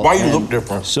while. Why you look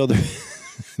different? So they're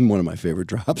one of my favorite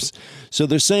drops. So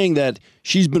they're saying that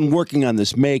she's been working on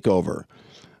this makeover.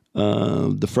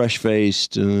 The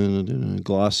fresh-faced,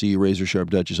 glossy,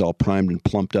 razor-sharp Duchess, all primed and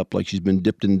plumped up like she's been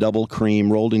dipped in double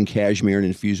cream, rolled in cashmere, and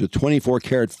infused with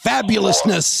 24-karat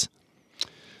fabulousness.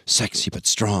 Sexy but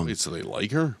strong. Wait, so they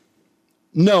like her?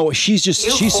 No, she's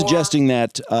suggesting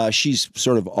that she's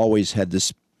sort of always had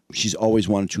this. She's always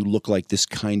wanted to look like this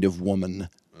kind of woman.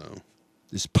 Oh.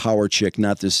 This power chick,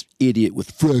 not this idiot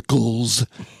with freckles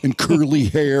and curly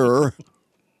hair.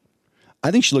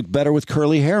 I think she looked better with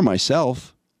curly hair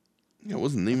myself. Yeah, it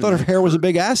wasn't even. I thought her hair was a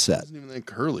big asset. It wasn't even that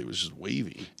curly. It was just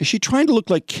wavy. Is she trying to look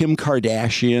like Kim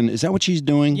Kardashian? Is that what she's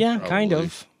doing? Yeah, kind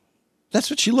of. That's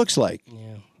what she looks like.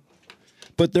 Yeah.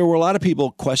 But there were a lot of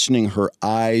people questioning her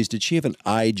eyes. Did she have an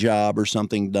eye job or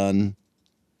something done?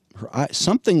 Her eye,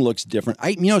 something looks different.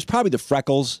 It's probably the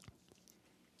freckles.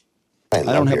 I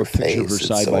don't have a picture of her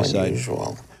side by side.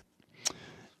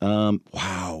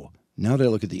 Wow. Now that I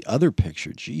look at the other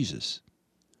picture, Jesus.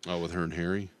 Oh, with her and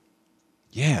Harry?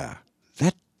 Yeah.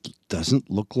 That doesn't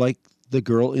look like the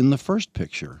girl in the first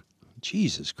picture.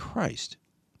 Jesus Christ.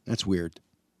 That's weird.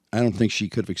 I don't think she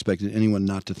could have expected anyone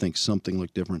not to think something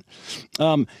looked different.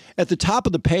 At the top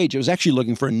of the page, I was actually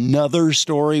looking for another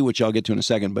story, which I'll get to in a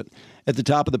second. But at the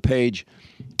top of the page,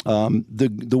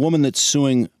 the woman that's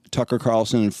suing Tucker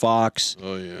Carlson and Fox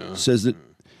says that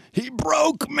he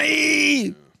broke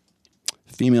me.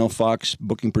 Female Fox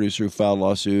booking producer who filed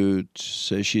lawsuit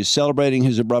says she is celebrating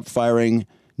his abrupt firing,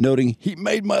 noting he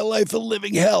made my life a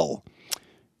living hell.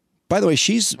 By the way,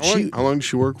 how long did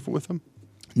she work with him?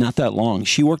 Not that long.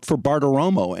 She worked for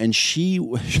Bartiromo, and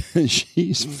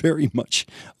she's very much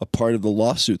a part of the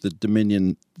lawsuit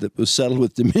that was settled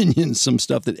with Dominion. Some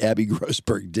stuff that Abby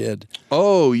Grossberg did.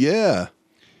 Oh yeah.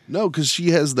 No, because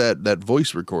she has that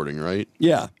voice recording, right?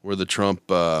 Yeah. Where the Trump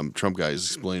guy is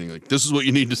explaining, like, this is what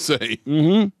you need to say.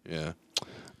 Mm-hmm. Yeah.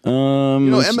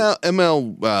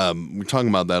 ML, we're talking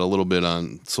about that a little bit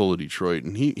on Soul of Detroit,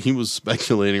 and he was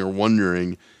speculating or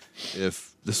wondering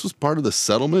if this was part of the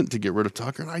settlement to get rid of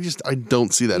Tucker, and I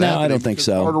don't see that happening. No, I don't think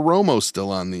so. Bartiromo's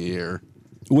still on the air.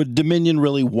 Would Dominion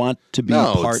really want to be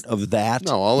part of that?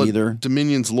 No, all either.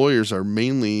 Dominion's lawyers are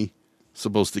mainly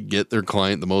supposed to get their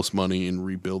client the most money and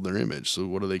rebuild their image. So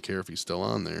what do they care if he's still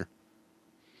on there?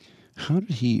 How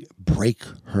did he break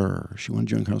her? She won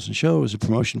John Carlson show. It was a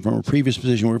promotion from her previous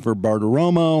position working for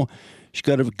Bartiromo. She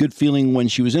got a good feeling when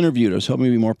she was interviewed. I was hoping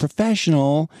to be more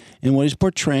professional, and what he's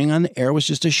portraying on the air was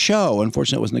just a show.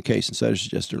 Unfortunately, that wasn't the case. Instead, she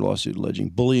suggested a lawsuit alleging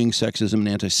bullying, sexism, and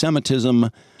anti-Semitism,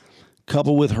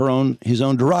 coupled with his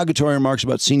own derogatory remarks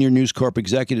about senior News Corp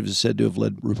executives, is said to have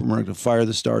led Rupert Murdoch to fire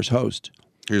the Star's host.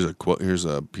 Here's a quote. Here's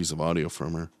a piece of audio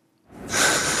from her.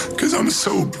 Because I'm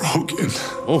so broken.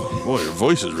 Oh, boy, her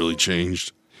voice has really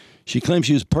changed. She claims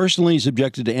she was personally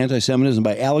subjected to anti-Semitism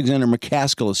by Alexander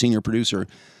McCaskill, a senior producer,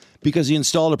 because he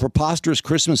installed a preposterous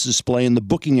Christmas display in the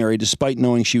booking area despite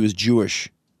knowing she was Jewish.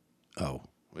 Oh,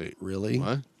 wait. Really?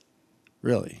 What?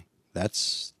 Really?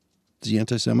 That's the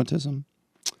anti-Semitism?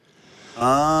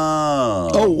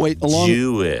 Oh, wait.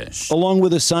 Jewish. Along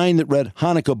with a sign that read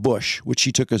Hanukkah Bush, which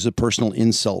she took as a personal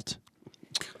insult.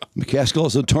 McCaskill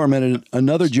also tormented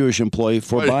another Jewish employee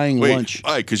for buying lunch.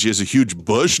 Why? Because she has a huge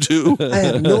bush, too? I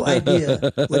have no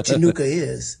idea what Chinooka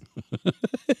is.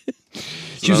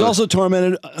 She was also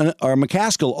tormented, or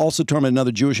McCaskill also tormented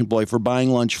another Jewish employee for buying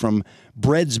lunch from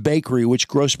Bread's Bakery, which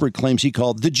Grossberg claims he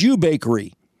called the Jew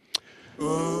Bakery.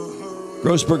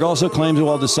 Grossberg also claims that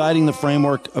while deciding the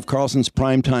framework of Carlson's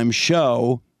primetime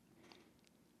show,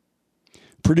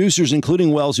 producers,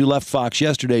 including Wells, who left Fox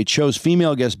yesterday, chose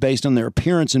female guests based on their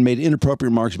appearance and made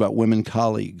inappropriate remarks about women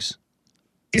colleagues.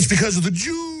 It's because of the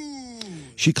Jews.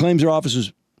 She claims her office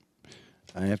was,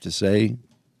 I have to say,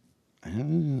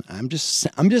 I'm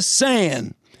just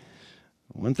saying.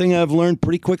 One thing I've learned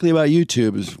pretty quickly about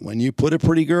YouTube is when you put a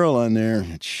pretty girl on there,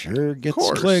 it sure gets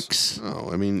clicks. Oh,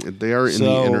 I mean, they are in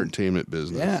the entertainment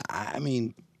business. Yeah, I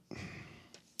mean,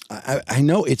 I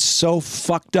know it's so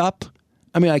fucked up.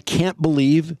 I mean, I can't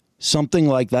believe something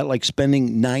like that, like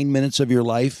spending 9 minutes of your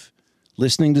life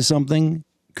listening to something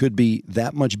could be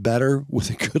that much better with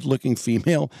a good-looking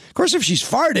female. Of course, if she's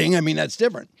farting, I mean, that's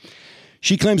different.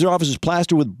 She claims her office is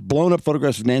plastered with blown-up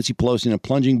photographs of Nancy Pelosi in a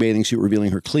plunging bathing suit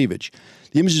revealing her cleavage.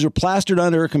 The images are plastered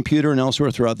onto her computer and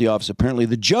elsewhere throughout the office. Apparently,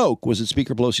 the joke was that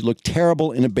Speaker Pelosi looked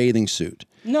terrible in a bathing suit.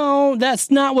 No, that's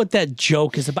not what that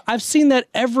joke is about. I've seen that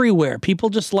everywhere. People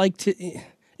just like to...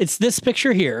 It's this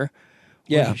picture here.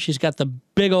 Yeah. She's got the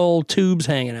big old tubes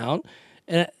hanging out.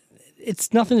 And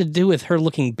it's nothing to do with her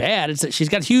looking bad. It's that she's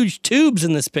got huge tubes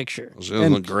in this picture. She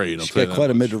doesn't look great. She's got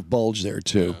quite a midriff bulge there,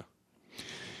 too. Yeah.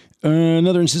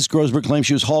 Another instance, Grossberg claims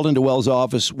she was hauled into Wells'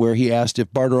 office where he asked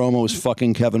if Bartiromo was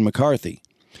fucking Kevin McCarthy.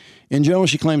 In general,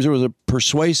 she claims there was a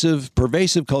pervasive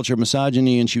culture of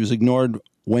misogyny, and she was ignored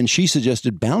when she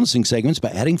suggested balancing segments by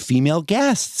adding female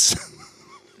guests.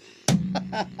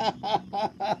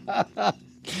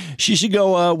 She should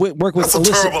go work with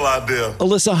terrible idea.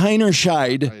 Alyssa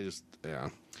Heinerscheid.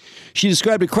 She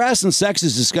described a crass and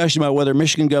sexist discussion about whether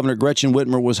Michigan Governor Gretchen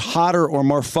Whitmer was hotter or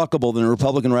more fuckable than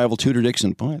Republican rival Tudor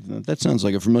Dixon. Boy, that sounds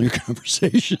like a familiar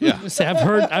conversation. Yeah,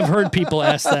 I've heard people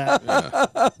ask that.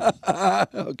 Yeah.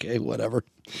 Okay, whatever.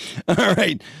 All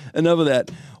right, enough of that.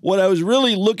 What I was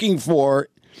really looking for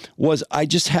was I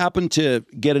just happened to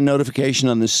get a notification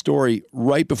on this story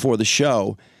right before the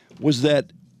show, was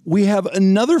that we have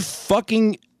another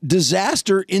fucking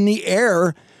disaster in the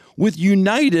air with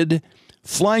United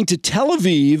flying to Tel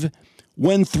Aviv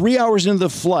when 3 hours into the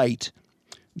flight,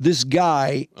 this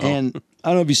guy, and I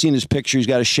don't know if you've seen his picture, he's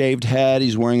got a shaved head,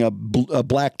 he's wearing a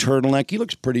black turtleneck, he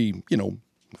looks pretty, he looks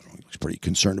pretty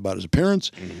concerned about his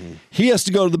appearance. Mm-hmm. He has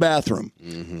to go to the bathroom.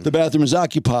 Mm-hmm. The bathroom is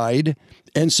occupied,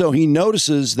 and so he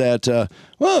notices that,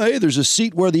 hey, there's a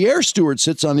seat where the air steward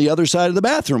sits on the other side of the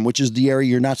bathroom, which is the area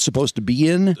you're not supposed to be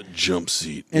in. The jump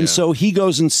seat. And so he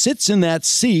goes and sits in that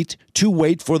seat to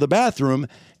wait for the bathroom,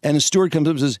 and the steward comes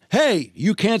up and says, hey,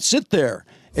 you can't sit there.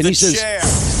 And he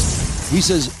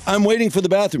says, I'm waiting for the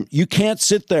bathroom. You can't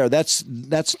sit there. That's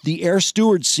the air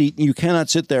steward seat, and you cannot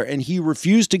sit there. And he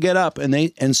refused to get up.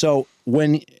 And so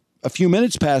when a few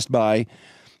minutes passed by,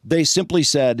 they simply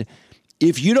said,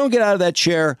 if you don't get out of that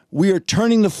chair, we are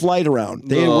turning the flight around.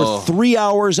 They were 3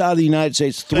 hours out of the United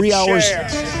States, 3 hours.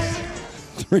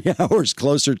 3 hours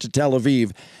closer to Tel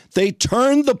Aviv. They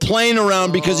turned the plane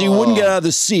around because he wouldn't get out of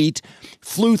the seat,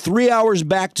 flew 3 hours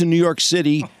back to New York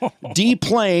City,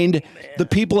 deplaned. The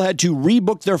people had to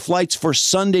rebook their flights for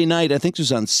Sunday night. I think this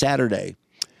was on Saturday.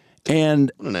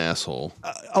 And what an asshole.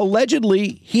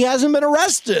 Allegedly, he hasn't been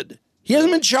arrested. He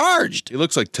hasn't been charged. He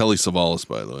looks like Telly Savalas,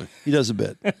 by the way. He does a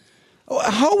bit.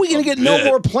 How are we going to get no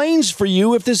more planes for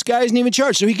you if this guy isn't even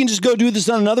charged? So he can just go do this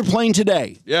on another plane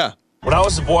today. Yeah. When I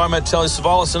was a boy, I met Telly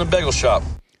Savalas in a bagel shop.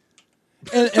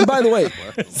 And by the way,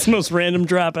 it's the most random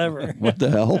drop ever. What the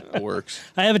hell? That works.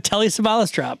 I have a Telly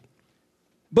Savalas drop.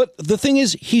 But the thing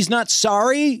is, he's not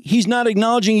sorry. He's not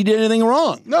acknowledging he did anything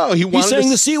wrong. No, he's saying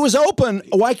the seat was open.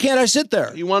 Why can't I sit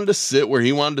there? He wanted to sit where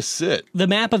he wanted to sit. The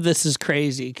map of this is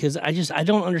crazy because I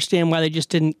don't understand why they just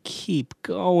didn't keep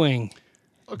going.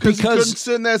 Because he couldn't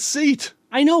sit in that seat.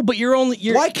 I know, but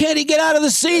why can't he get out of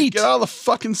the seat? Get out of the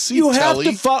fucking seat, You Telly.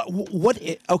 have to follow.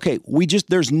 Okay,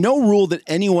 there's no rule that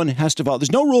anyone has to follow.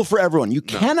 There's no rule for everyone. You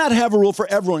cannot have a rule for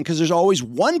everyone because there's always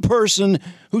one person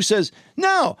who says,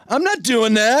 no, I'm not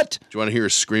doing that. Do you want to hear a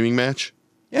screaming match?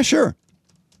 Yeah, sure.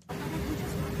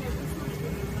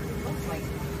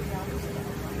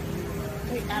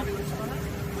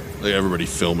 Like everybody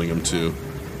filming him, too.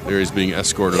 There he's being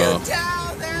escorted off.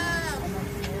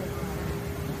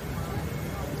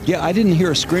 Yeah, I didn't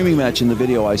hear a screaming match in the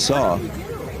video I saw.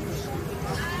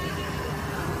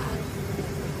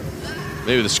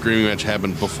 Maybe the screaming match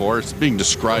happened before. It's being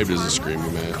described as a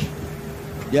screaming match.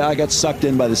 Yeah, I got sucked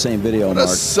in by the same video, What Mark.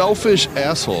 a selfish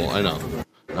asshole. I know.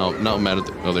 No, not mad at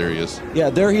oh, there he is.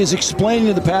 Yeah, there he is explaining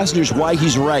to the passengers why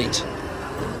he's right.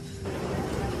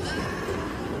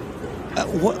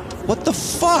 What the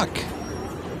fuck?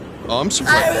 Oh, I'm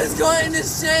surprised. I was going to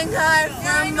Shanghai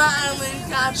for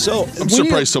my So I'm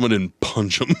surprised someone didn't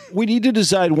punch him. We need to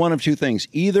decide one of two things.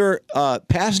 Either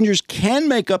passengers can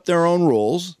make up their own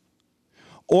rules,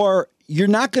 or you're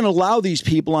not going to allow these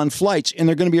people on flights and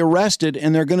they're going to be arrested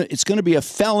and it's going to be a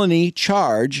felony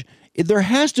charge. There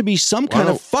has to be some kind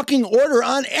of fucking order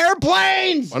on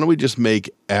airplanes. Why don't we just make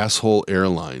asshole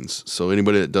airlines? So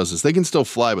anybody that does this, they can still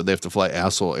fly, but they have to fly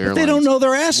asshole airlines. They don't know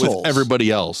they're assholes. With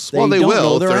everybody else. They Well, they don't will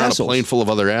know if they're they're on a assholes. plane full of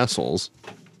other assholes.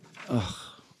 Ugh,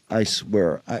 I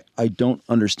swear, I don't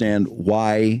understand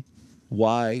why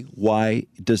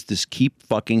does this keep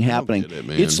fucking happening? get it,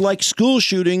 man. It's like school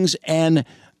shootings and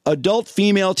adult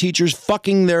female teachers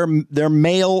fucking their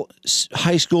male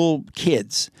high school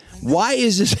kids. Why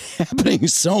is this happening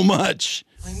so much?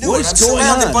 What is going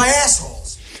on? by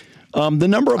assholes. The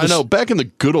number of I know. Back in the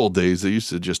good old days, they used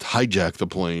to just hijack the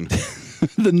plane.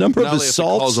 the number now of they have to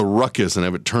assaults cause a ruckus and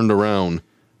have it turned around.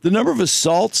 The number of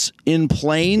assaults in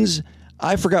planes,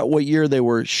 I forgot what year they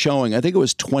were showing. I think it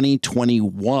was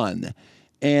 2021.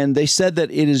 And they said that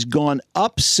it has gone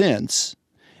up since.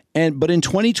 But in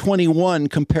 2021,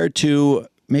 compared to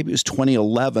maybe it was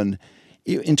 2011,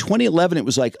 in 2011 it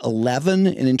was like 11,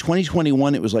 and in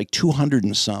 2021 it was like 200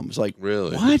 and some. It's like,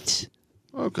 really? What?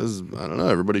 Well, because, I don't know,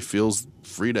 everybody feels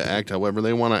free to act however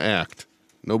they want to act.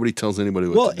 Nobody tells anybody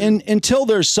what to do. And until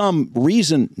there's some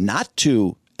reason not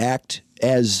to act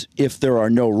as if there are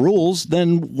no rules,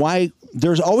 then why?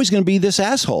 There's always going to be this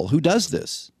asshole who does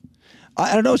this.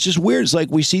 I don't know. It's just weird. It's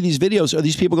like we see these videos of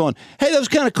these people going, hey, that was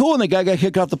kind of cool. And the guy got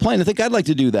kicked off the plane. I think I'd like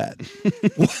to do that.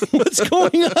 What's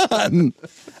going on?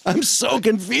 I'm so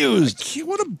confused.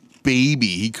 What a baby.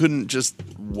 He couldn't just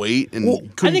wait and I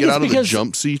couldn't think get it's out of the because-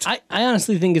 jump seat. I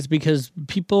honestly think it's because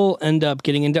people end up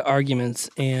getting into arguments,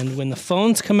 and when the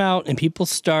phones come out and people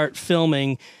start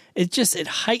filming, it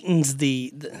heightens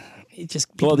it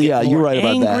just people Well, yeah, get you're more right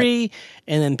about that. angry,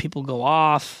 and then people go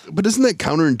off. But isn't that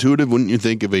counterintuitive? Wouldn't you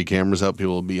think if a camera's out,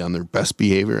 people will be on their best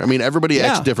behavior? I mean, everybody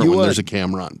acts Yeah, different you when there's would. a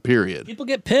camera on, period. People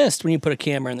get pissed when you put a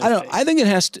camera in their face. I think it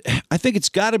has to. I think it's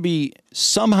got to be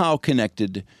somehow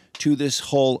connected to this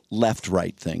whole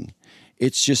left-right thing.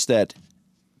 It's just that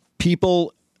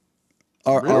people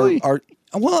are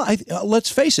well. Let's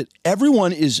face it.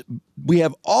 Everyone is. We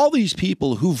have all these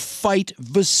people who fight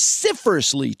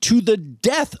vociferously to the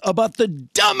death about the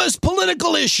dumbest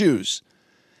political issues.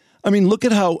 I mean, look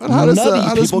at how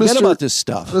nutty people get about this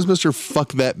stuff. How does Mr.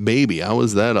 Fuck That Baby? How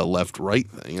is that a left-right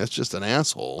thing? That's just an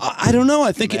asshole. I don't know.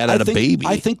 I think Mad at a baby.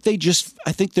 I think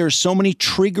there's so many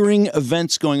triggering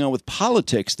events going on with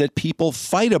politics that people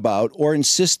fight about or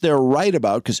insist they're right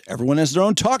about because everyone has their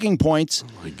own talking points.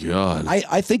 Oh my God.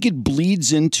 I think it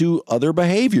bleeds into other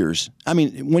behaviors. I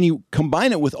mean, when you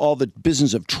combine it with all the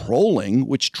business of trolling,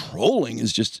 which trolling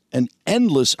is just an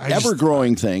endless,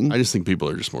 ever-growing thing. I just think people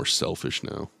are just more selfish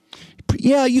now.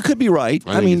 Yeah, you could be right.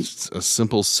 I mean, it's a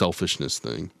simple selfishness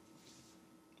thing.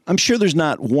 I'm sure there's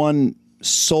not one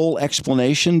sole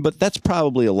explanation, but that's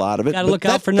probably a lot of it. Got to look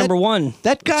out for number one.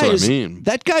 That guy That's what I mean.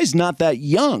 That guy's not that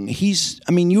young.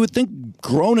 You would think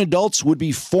grown adults would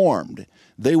be formed.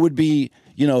 They would be,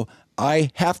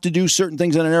 I have to do certain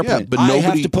things on an airplane. Yeah, but I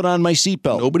have to put on my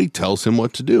seatbelt. Nobody tells him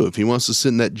what to do. If he wants to sit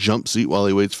in that jump seat while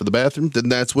he waits for the bathroom, then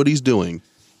that's what he's doing.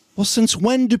 Well, since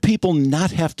when do people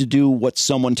not have to do what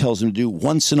someone tells them to do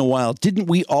once in a while? Didn't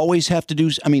we always have to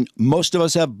do? Most of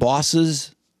us have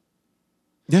bosses.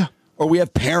 Yeah. Or we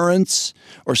have parents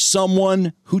or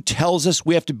someone who tells us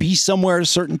we have to be somewhere at a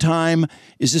certain time.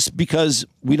 Is this because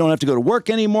we don't have to go to work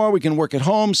anymore? We can work at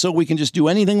home, so we can just do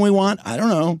anything we want? I don't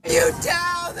know. You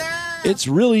tell them. It's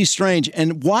really strange.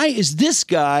 And why is this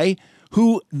guy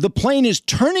who the plane is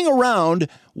turning around,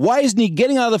 why isn't he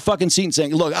getting out of the fucking seat and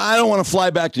saying, look, I don't want to fly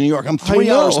back to New York. I'm 3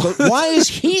 hours. Why is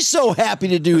he so happy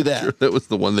to do that? That was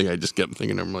the one thing I just kept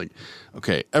thinking. I'm like,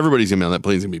 okay, everybody's going to be on that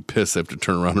plane. He's going to be pissed. They have to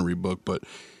turn around and rebook. But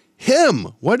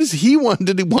him, why does he want?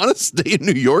 Did he want to stay in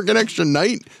New York an extra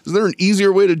night? Is there an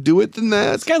easier way to do it than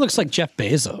that? This guy looks like Jeff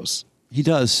Bezos. He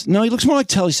does. No, he looks more like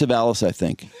Telly Savalas, I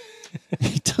think.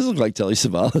 He does look like Telly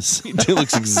Savalas. He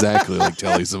looks exactly like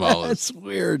Telly Savalas. That's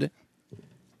weird.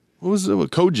 What was it with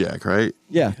Kojak, right?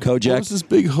 Yeah, Kojak. What was this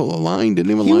big line?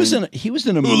 Didn't even He line? was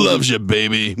in a movie. Who Loves You,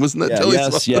 Baby? Wasn't that Telly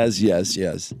Savalas?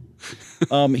 Yes.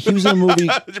 He was in a movie.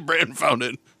 Brandon found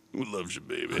it. Who Loves You,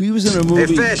 Baby? He was in a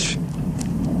movie. Hey, Fish.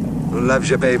 Who loves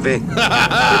you, baby?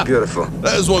 You're beautiful.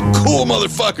 That is one cool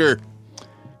motherfucker.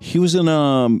 He was in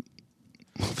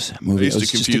what was that movie? I used I to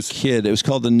was just confuse- a kid. It was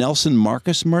called the Nelson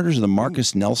Marcus Murders, or the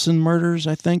Marcus Nelson Murders,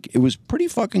 I think. It was pretty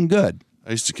fucking good.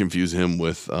 I used to confuse him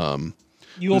with Yul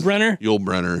Brynner? Yul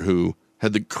Brynner, who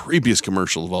had the creepiest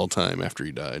commercial of all time after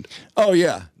he died. Oh,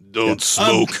 yeah. Don't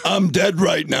smoke. I'm dead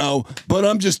right now, but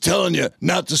I'm just telling you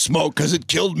not to smoke because it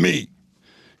killed me.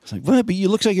 It's like, what? But you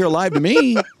looks like you're alive to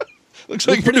me. Looks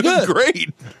like you're doing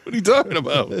great. What are you talking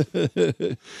about?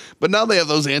 But now they have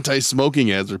those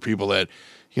anti-smoking ads where people that,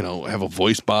 have a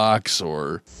voice box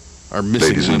or are missing.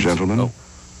 Ladies and gentlemen,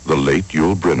 the late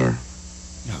Yul Brynner.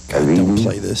 Oh, God, don't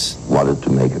play this. Wanted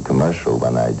to make a commercial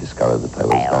when I discovered that I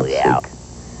was that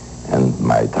sick. And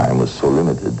my time was so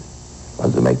limited.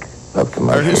 Wanted to make that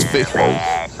commercial. His face.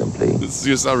 Simply. This is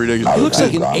just how ridiculous. He looks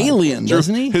like an alien,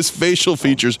 doesn't he? His facial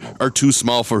features are too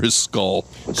small for his skull.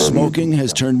 Smoking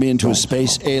has turned me into a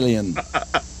space alien. If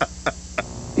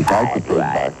I could take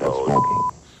back that smoking.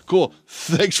 Cool.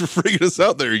 Thanks for freaking us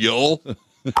out there, Yul.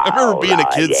 I remember being a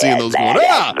kid seeing those going,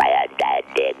 ah!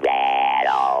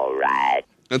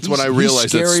 That's when I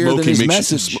realized that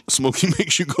smoking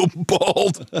makes you go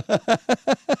bald.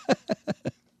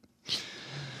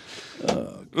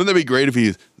 Wouldn't that be great if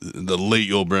the late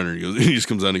Yul Brynner, he just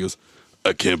comes on and he goes,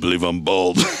 I can't believe I'm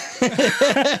bald.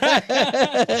 I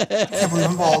can't believe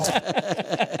I'm bald.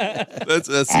 That's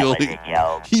the only.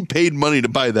 He paid money to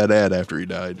buy that ad after he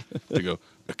died. To go,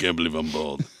 I can't believe I'm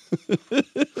bald.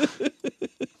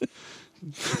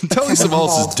 Telly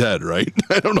Savalas is dead, right?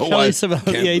 I don't know why.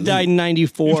 He died in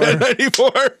 94.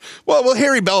 94? Well,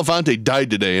 Harry Belafonte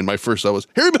died today, and my first thought was,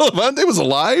 Harry Belafonte was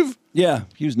alive? Yeah,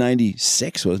 he was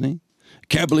 96, wasn't he?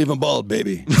 Can't believe I'm bald,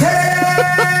 baby. Who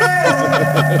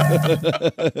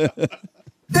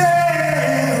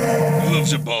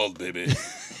loves you bald, baby?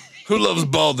 Who loves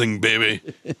balding, baby?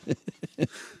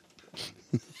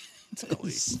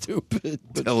 Telly. Stupid.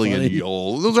 Telly and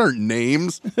Yul. Those aren't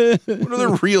names. What are their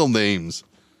real names?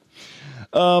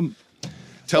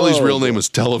 Telly's real name was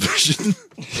Television.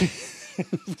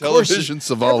 Television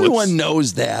Savalas. Everyone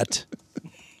knows that.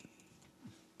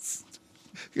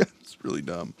 Yeah, it's really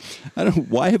dumb. I don't.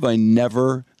 Why have I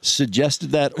never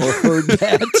suggested that or heard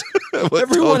that?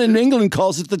 Everyone in England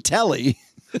calls it the Telly.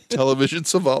 Television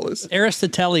Savalas.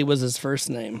 Aristotle was his first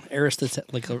name. Aristotle,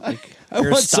 I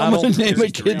want someone to name a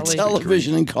kid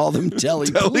Television and call them Telly.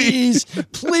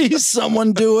 Please,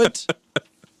 someone do it.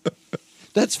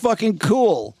 That's fucking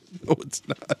cool. No, it's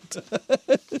not.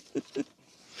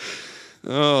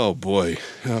 Oh boy.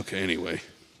 Okay. Anyway,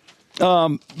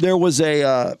 there was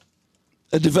a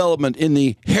development in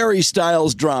the Harry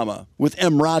Styles drama with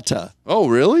Emrata. Oh,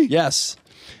 really? Yes,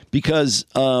 because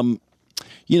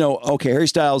Harry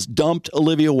Styles dumped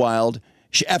Olivia Wilde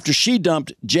after she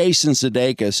dumped Jason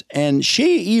Sudeikis, and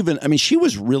she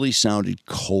was really sounded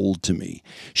cold to me.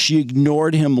 She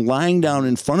ignored him lying down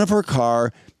in front of her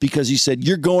car because he said,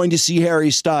 "You're going to see Harry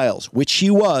Styles," which she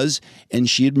was, and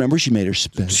she made her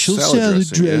special salad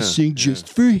dressing just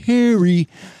for Harry.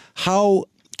 How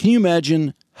can you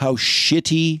imagine how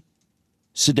shitty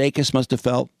Sudeikis must have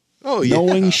felt? Oh, yeah.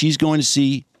 Knowing she's going to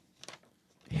see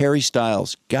Harry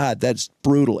Styles. God, that's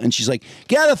brutal. And she's like,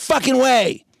 get out of the fucking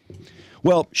way.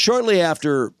 Well, shortly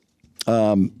after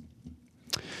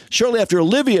Shortly after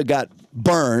Olivia got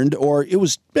burned, or it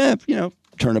was,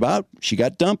 turnabout, she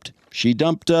got dumped. She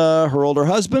dumped her older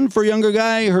husband for a younger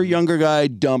guy. Her younger guy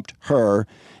dumped her.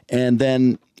 And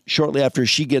then shortly after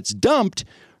she gets dumped,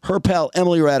 her pal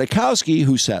Emily Ratajkowski,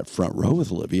 who sat front row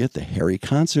with Olivia at the Harry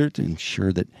concert,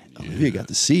 ensured that Olivia got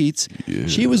the seats. Yeah.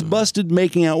 She was busted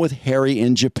making out with Harry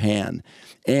in Japan.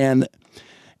 And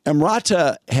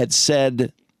Emrata had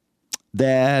said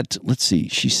that, she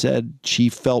said she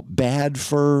felt bad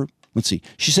for,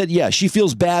 she said, she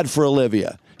feels bad for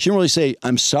Olivia. She didn't really say,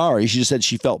 I'm sorry. She just said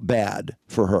she felt bad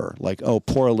for her. Like, oh,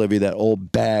 poor Olivia, that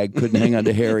old bag couldn't hang on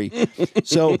to Harry.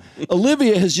 So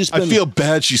Olivia has just been... I feel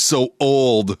bad she's so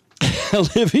old.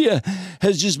 Olivia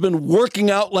has just been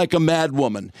working out like a mad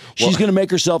woman. She's going to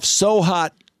make herself so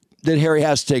hot that Harry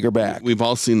has to take her back. We've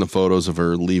all seen the photos of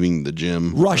her leaving the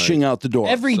gym. Rushing out the door.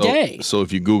 Every day. So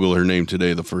if you Google her name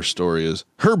today, the first story is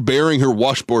her bearing her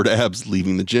washboard abs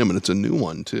leaving the gym, and it's a new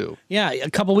one, too. Yeah,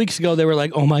 a couple weeks ago, they were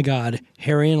like, oh, my God,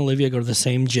 Harry and Olivia go to the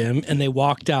same gym, and they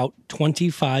walked out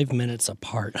 25 minutes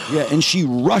apart. Yeah, and she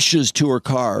rushes to her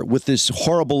car with this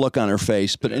horrible look on her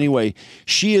face. But anyway,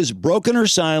 she has broken her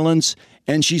silence,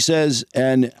 and she says,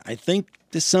 and I think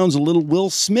this sounds a little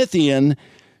Will Smithian,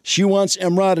 she wants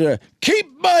Emrata to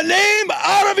keep my name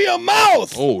out of your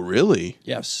mouth. Oh, really?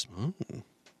 Yes. Oh.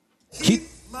 Keep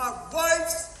my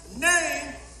wife's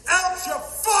name out your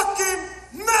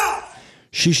fucking mouth.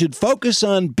 She should focus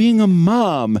on being a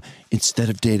mom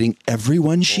instead of dating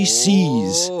everyone she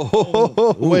sees.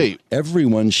 Wait.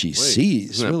 Everyone she sees.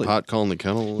 Isn't that really. pot calling the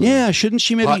kettle? Yeah, shouldn't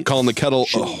she maybe... Pot calling the kettle a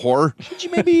whore? Shouldn't she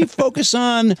maybe focus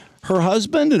on her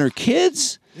husband and her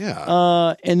kids?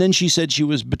 Yeah. And then she said she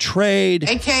was betrayed.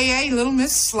 AKA Little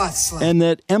Miss Slut. And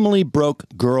that Emily broke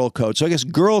girl code. So I guess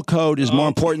girl code is more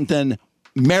important than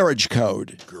marriage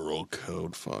code. Girl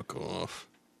code, fuck off.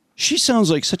 She sounds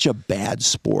like such a bad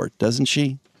sport, doesn't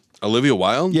she? Olivia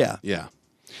Wilde? Yeah. Yeah.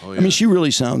 Oh, yeah. I mean, she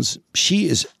really sounds, she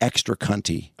is extra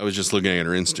cunty. I was just looking at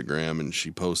her Instagram, and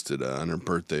she posted on her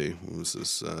birthday, what was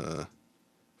this,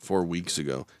 4 weeks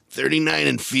ago, 39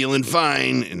 and feeling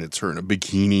fine, and it's her in a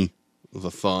bikini with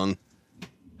a thong.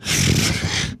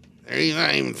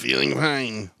 39 and feeling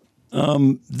fine.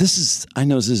 I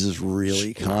know this is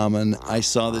really common. I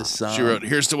saw this. She wrote,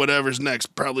 here's to whatever's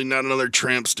next. Probably not another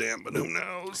tramp stamp, but who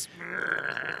knows?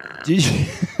 Did you?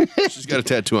 She's got a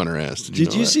tattoo on her ass.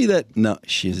 Did you see that? No,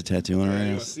 she has a tattoo on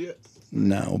her ass. See it?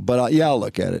 No, but I'll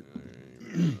look at it.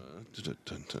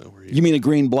 You mean a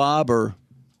green blob or?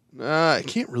 I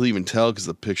can't really even tell because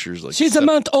the picture's like. She's a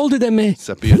month older than me.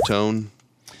 Sepia tone.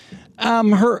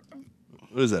 Her.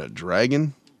 What is that? A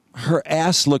dragon? Her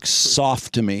ass looks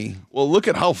soft to me. Well, look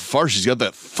at how far she's got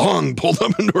that thong pulled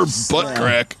up into her butt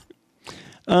crack.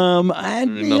 You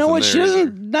know what? She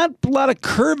doesn't. Not a lot of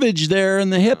curvage there,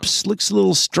 and the hips looks a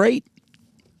little straight.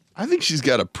 I think she's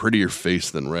got a prettier face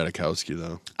than Ratajkowski,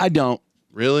 though. I don't.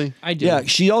 Really? I do. Yeah,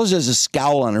 she always has a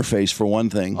scowl on her face, for one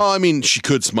thing. Oh, I mean, she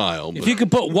could smile. If you could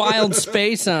put Wild's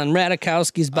face on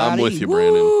Ratajkowski's body. I'm with you,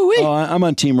 Brandon. Oh, I'm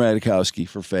on Team Ratajkowski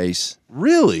for face.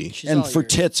 Really? And for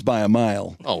tits by a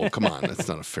mile. Oh, come on. That's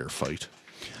not a fair fight.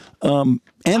 And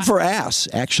for ass,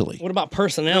 actually. What about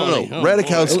personality? No.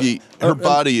 Ratajkowski, her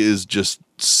body is just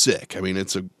sick. I mean,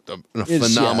 it's a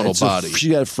phenomenal body. She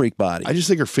got a freak body. I just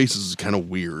think her face is kind of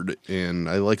weird, and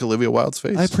I like Olivia Wilde's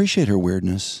face. I appreciate her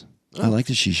weirdness. I like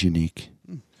that she's unique.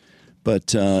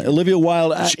 But Olivia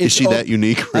Wilde... Is she that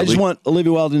unique, really? I just want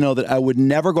Olivia Wilde to know that I would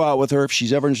never go out with her if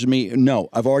she's ever interested in me. No,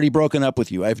 I've already broken up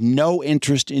with you. I have no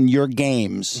interest in your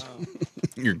games.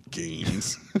 Your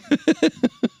games.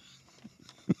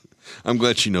 I'm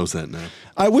glad she knows that now.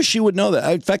 I wish she would know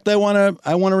that. In fact, I want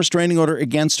a restraining order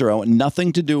against her. I want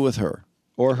nothing to do with her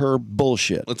or her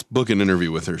bullshit. Let's book an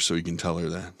interview with her so you can tell her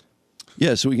that.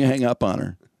 Yeah, so we can hang up on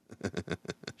her.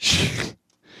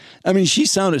 I mean, she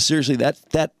sounded seriously that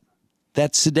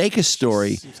Sudeikis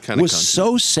story was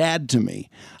so sad to me.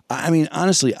 I mean,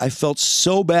 honestly, I felt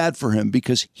so bad for him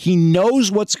because he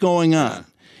knows what's going on,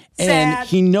 and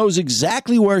he knows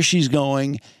exactly where she's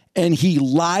going, and he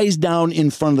lies down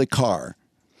in front of the car,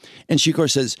 and she of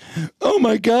course says, "Oh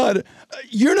my God,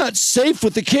 you're not safe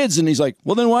with the kids," and he's like,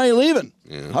 "Well, then why are you leaving?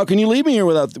 Yeah. How can you leave me here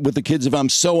with the kids if I'm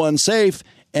so unsafe?"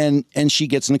 And she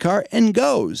gets in the car and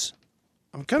goes.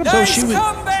 I'm kind of so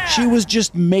she was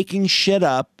just making shit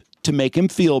up to make him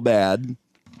feel bad.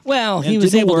 Well, he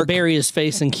was able to bury his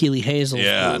face in Keeley Hazel's.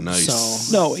 Yeah, group, nice.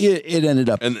 So. No, it ended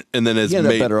up and then he ended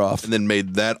up better off. And then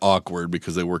made that awkward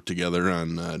because they worked together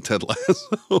on Ted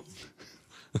Lasso.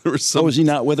 There was was he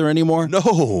not with her anymore? No,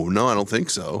 I don't think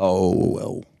so. Oh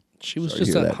well. She was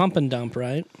just a hump and dump,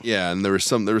 right? Yeah, and there was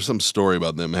some story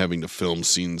about them having to film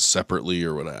scenes separately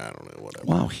or whatever. I don't know, whatever.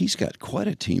 Wow, he's got quite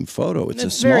a team photo. It's a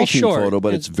very small team short. photo,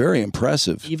 but it's very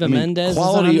impressive. Eva Mendes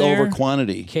quality is on there. over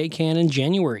quantity. Kay Cannon,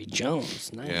 January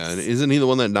Jones. Nice. Yeah, and isn't he the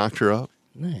one that knocked her up?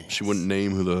 Nice. She wouldn't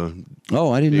name who the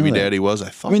I didn't know baby that. daddy was.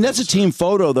 I mean, that's a team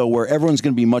photo though, where everyone's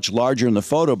going to be much larger in the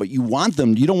photo, but you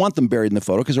don't want them buried in the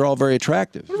photo because they're all very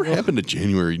attractive. Whatever happened to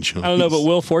January Jones? I don't know, but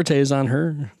Will Forte is on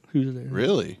her. Who's there?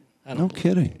 Really? No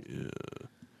kidding. Yeah.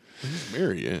 He's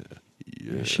married,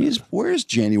 yeah. Where's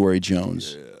January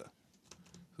Jones? Yeah.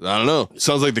 I don't know.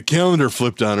 Sounds like the calendar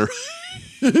flipped on her.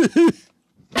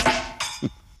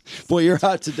 Boy, you're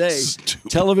hot today.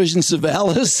 Television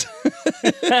Savalas.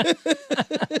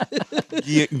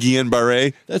 Guillain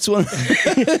Barre. That's one.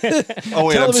 Oh,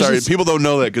 wait, I'm sorry. People don't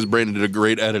know that because Brandon did a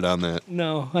great edit on that.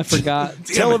 No, I forgot.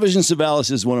 Television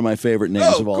Savalas is one of my favorite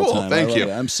names of all cool. time. Thank you.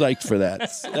 I'm psyched for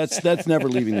that. That's never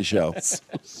leaving the show. So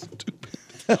stupid.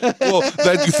 Well,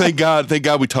 thank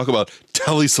God we talk about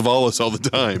Telly Savalas all the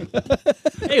time.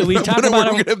 Hey, we talk When about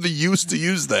we're going to have the use to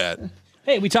use that.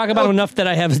 Hey, we talk about enough that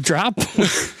I have a drop.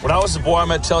 When I was a boy, I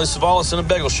met Telly Savalas in a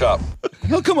bagel shop.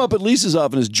 He'll come up at least as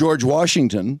often as George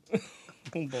Washington.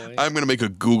 Oh boy. I'm going to make a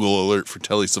Google alert for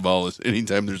Telly Savalas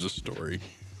anytime there's a story.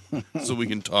 So we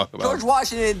can talk about George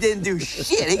Washington didn't do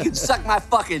shit. He can suck my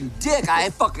fucking dick.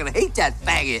 I fucking hate that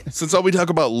faggot. Since all we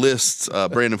talk about lists,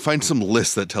 Brandon, find some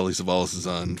lists that Telly Savalas is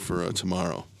on for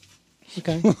tomorrow.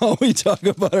 Okay. Oh, we talk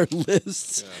about our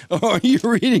lists. Yeah. Oh, are you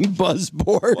reading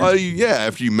Buzzboard? Yeah,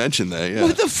 after you mentioned that, yeah.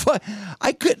 What the fuck?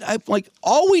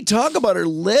 All we talk about are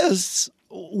lists.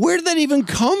 Where did that even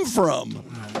come from?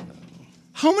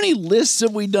 How many lists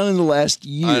have we done in the last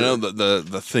year? I know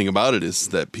the thing about it is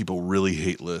that people really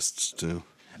hate lists too.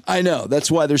 I know. That's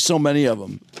why there's so many of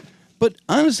them. But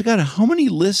honest to God, how many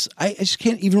lists? I just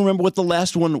can't even remember what the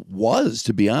last one was,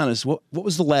 to be honest. What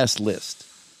was the last list?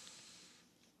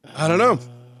 I don't know.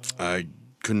 I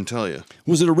couldn't tell you.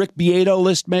 Was it a Rick Beato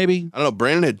list, maybe? I don't know.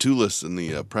 Brandon had 2 lists in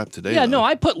the prep today. Yeah, though. no,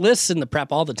 I put lists in the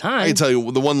prep all the time. I can tell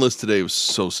you, the one list today was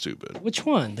so stupid. Which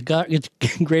one? The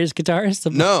greatest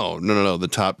guitarist? No. The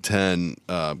top 10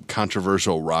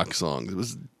 controversial rock songs. It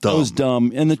was dumb. It was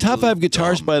dumb. And the top 5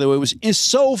 guitars, by the way, is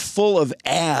so full of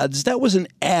ads. That was an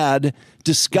ad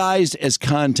disguised as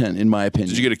content, in my opinion.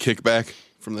 Did you get a kickback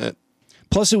from that?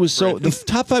 Plus, it was the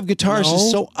top 5 guitars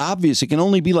is so obvious. It can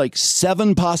only be like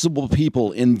 7 possible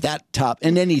people in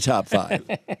any top 5.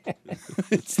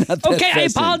 It's not that okay, I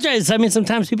apologize. I mean,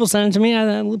 sometimes people send it to me.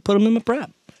 I put them in my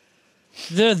prep.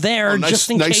 They're there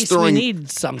just in case we need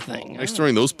something. Nice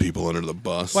throwing those people under the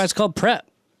bus. That's why it's called prep.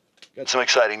 Got some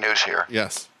exciting news here.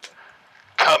 Yes.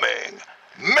 Coming.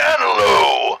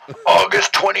 Manilow,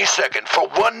 August 22nd for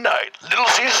one night. Little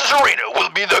Caesars Arena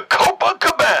will be the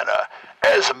Copacabana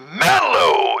as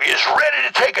Manilow is ready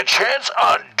to take a chance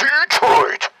on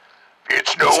Detroit.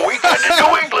 It's no weekend in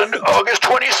New England, August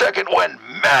 22nd, when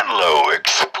Manilow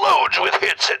explodes with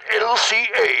hits at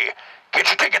LCA. Get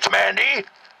your tickets, Mandy.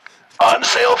 On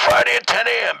sale Friday at 10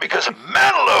 a.m. because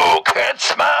Manilow can't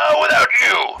smile without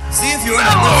you. See if you're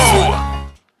Manilow.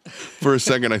 For a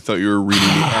second, I thought you were reading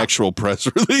the actual press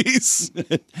release.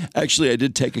 Actually, I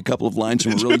did take a couple of lines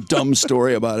from a really dumb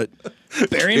story about it.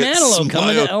 Barry Manilow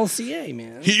coming to LCA,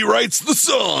 man. He writes the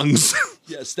songs.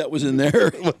 Yes, that was in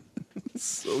there.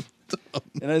 So dumb.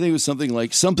 And I think it was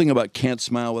something about "Can't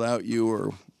Smile Without You"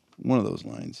 or one of those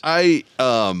lines. I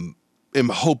am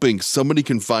hoping somebody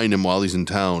can find him while he's in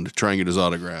town to try and get his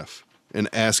autograph and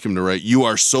ask him to write "You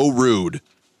are so rude."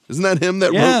 Isn't that him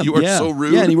that wrote "You are so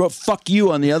rude"? Yeah, and he wrote "fuck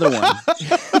you" on the other one.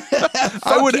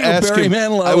 I would ask Barry him.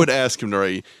 Manilow. I would ask him to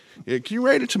write. Yeah, can you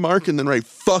write it to Mark and then write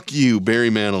 "fuck you, Barry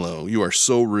Manilow"? You are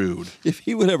so rude. If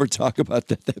he would ever talk about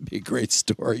that, that'd be a great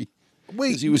story.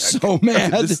 Wait, he was so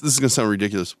mad. This is gonna sound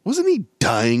ridiculous. Wasn't he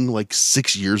dying like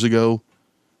 6 years ago?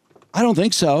 I don't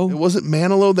think so. It wasn't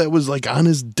Manilow that was like on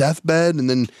his deathbed, and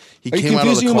then he came out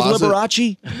of the closet. Are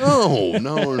you confusing him with Liberace?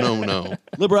 No.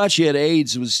 Liberace had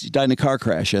AIDS. He died in a car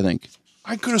crash, I think.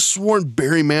 I could have sworn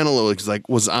Barry Manilow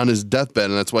was on his deathbed,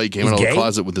 and that's why he came out of the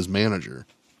closet with his manager.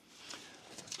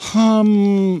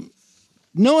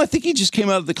 No, I think he just came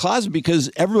out of the closet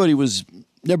because everybody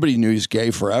knew he was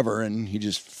gay forever, and he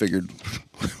just figured,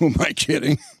 who am I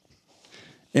kidding?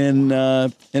 And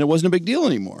it wasn't a big deal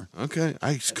anymore. Okay,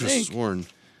 I could have sworn.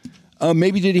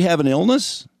 Maybe did he have an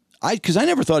illness? Because I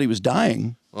never thought he was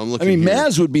dying. Well, I'm looking here.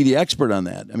 Maz would be the expert on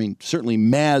that. I mean, certainly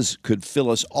Maz could fill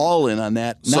us all in on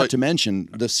that, not to mention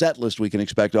the set list we can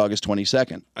expect August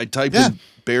 22nd. I typed in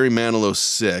Barry Manilow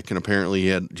sick, and apparently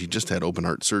he just had open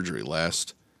heart surgery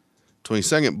last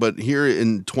 22nd. But here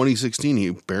in 2016, he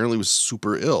apparently was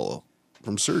super ill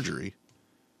from surgery.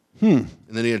 And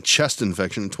then he had a chest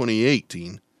infection in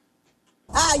 2018.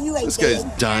 This guy's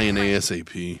dying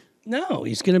ASAP. No,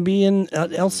 he's going to be in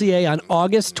LCA on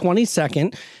August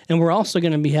 22nd, and we're also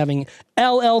going to be having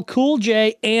LL Cool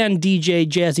J and DJ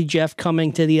Jazzy Jeff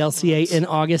coming to the LCA in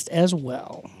August as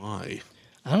well. Why?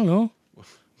 I don't know.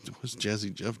 What's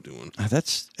Jazzy Jeff doing?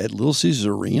 That's at Little Caesars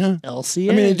Arena.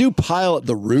 LCA. I mean, they do pile up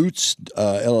the Roots,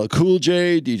 LL Cool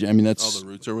J, DJ. I mean, that's... Oh, the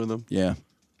Roots are with them? Yeah.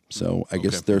 So I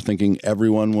guess they're thinking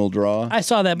everyone will draw. I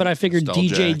saw that, but I figured Stall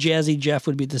DJ Jack. Jazzy Jeff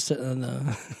would be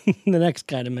the next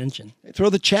guy to mention. Throw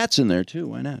the chats in there, too.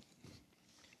 Why not?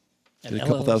 Get a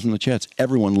couple thousand in the chats.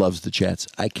 Everyone loves the chats.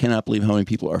 I cannot believe how many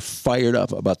people are fired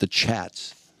up about the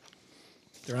chats.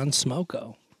 They're on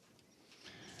Smoko.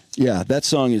 Yeah, that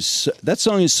song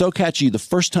is so catchy. The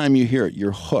first time you hear it,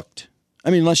 you're hooked. I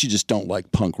mean, unless you just don't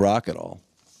like punk rock at all.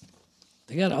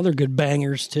 They got other good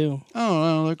bangers, too. Oh,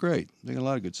 no, they're great. They got a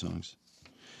lot of good songs.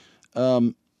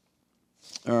 All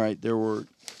right, there were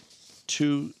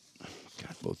two...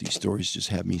 God, both these stories just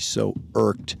have me so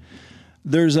irked.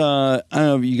 There's I don't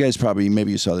know, you guys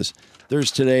maybe you saw this.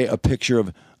 There's today a picture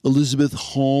of Elizabeth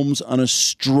Holmes on a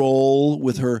stroll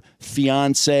with her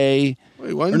fiancé.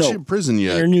 Wait, why isn't she in prison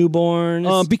yet? Their newborn.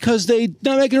 Because they're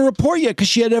not making a report yet because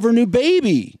she had to have her new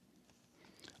baby.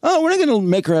 Oh, we're not going to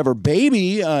make her have her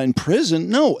baby in prison.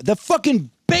 No, the fucking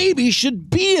baby should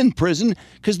be in prison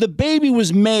because the baby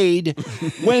was made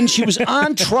when she was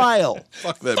on trial.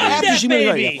 Fuck that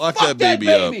baby. Lock that baby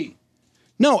up.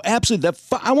 No, absolutely.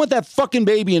 I want that fucking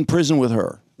baby in prison with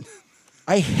her.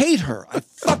 I hate her. I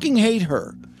fucking hate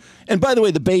her. And by the way,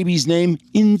 the baby's name,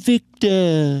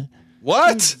 Invicta.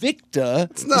 What? Invicta?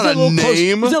 It's not a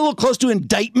name. Is that a little close to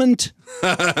indictment?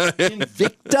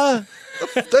 Invicta?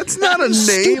 That's not a name.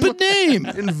 Stupid name.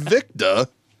 Invicta?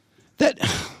 That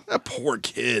poor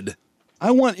kid.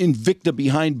 I want Invicta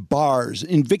behind bars.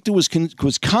 Invicta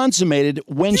was consummated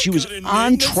when she was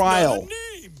on trial.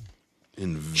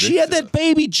 Invicta. She had that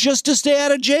baby just to stay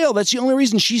out of jail. That's the only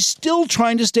reason. She's still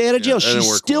trying to stay out of jail.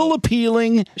 She's still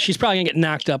appealing. She's probably going to get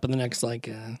knocked up in the next,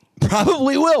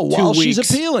 Probably will while she's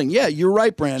appealing. Yeah, you're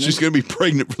right, Brandon. She's going to be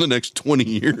pregnant for the next 20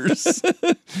 years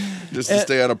just to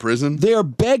stay out of prison. They're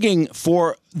begging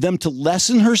for them to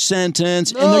lessen her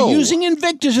sentence, and they're using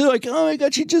Invicta. They're like, oh my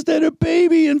God, she just had a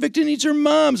baby. Invicta needs her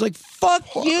mom. It's like, fuck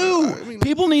you. I mean,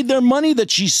 people need their money that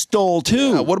she stole,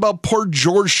 too. Yeah, what about poor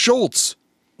George Schultz?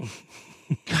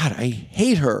 God, I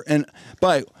hate her. And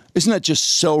isn't that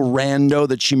just so rando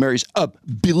that she marries a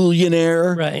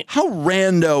billionaire? Right. How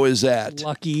rando is that?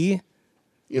 Lucky.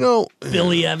 You know,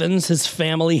 Billy Evans, his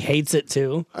family hates it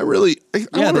too. I want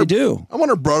they do. I want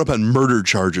her brought up on murder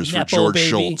charges for Nepo George baby.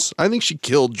 Schultz. I think she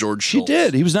killed George Schultz. She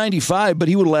did. He was 95, but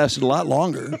he would have lasted a lot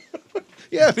longer.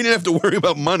 Yeah, if he didn't have to worry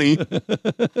about money.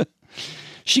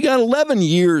 She got 11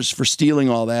 years for stealing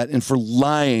all that and for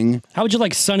lying. How would you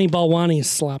like Sonny Balwani's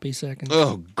sloppy seconds?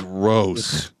 Oh,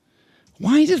 gross.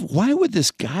 Why would this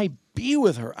guy be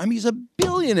with her? I mean, he's a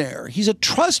billionaire. He's a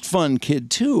trust fund kid,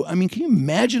 too. I mean, can you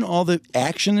imagine all the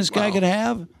action this guy could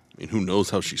have? I mean, who knows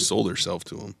how she sold herself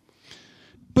to him?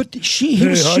 But she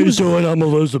was doing? I'm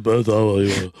Elizabeth.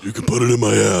 You can put it in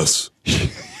my ass.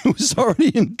 She was already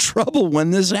in trouble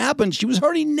when this happened. She was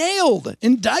already nailed,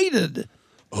 indicted.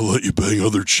 I'll let you bang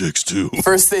other chicks, too.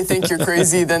 First they think you're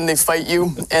crazy, then they fight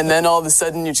you, and then all of a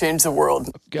sudden you change the world.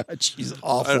 God, she's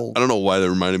awful. I don't know why that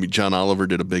reminded me. John Oliver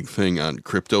did a big thing on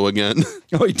crypto again.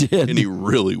 Oh, he did? And he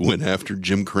really went after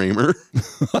Jim Cramer.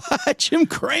 Jim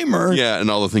Cramer? Yeah, and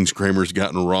all the things Cramer's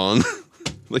gotten wrong.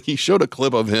 Like, he showed a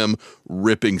clip of him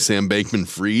ripping Sam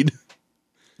Bankman-Fried.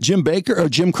 Jim Baker or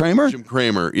Jim Cramer? Jim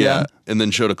Cramer, yeah. And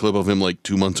then showed a clip of him like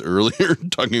 2 months earlier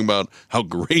talking about how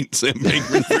great Sam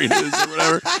Bankman-Fried is or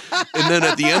whatever. And then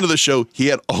at the end of the show, he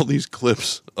had all these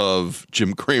clips of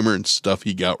Jim Cramer and stuff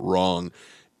he got wrong.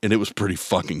 And it was pretty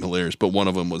fucking hilarious. But one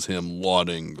of them was him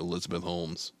lauding Elizabeth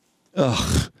Holmes.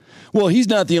 Ugh. Well, he's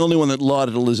not the only one that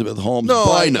lauded Elizabeth Holmes. No,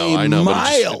 I know. But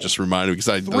mile. it just reminded me because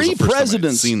that was Three the first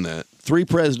presidents time I'd seen that. 3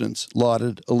 presidents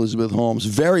lauded Elizabeth Holmes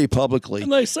very publicly.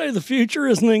 And they say the future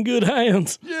isn't in good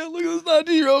hands. Yeah, look at this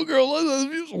 19-year-old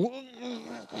girl.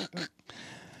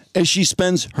 As she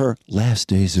spends her last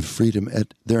days of freedom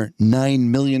at their $9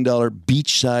 million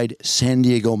beachside San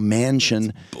Diego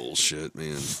mansion. That's bullshit,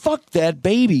 man. Fuck that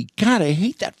baby. God, I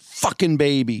hate that fucking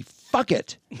baby. Fuck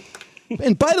it.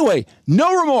 And by the way,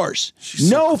 no remorse.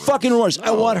 No fucking remorse. I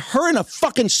want her in a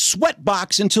fucking sweat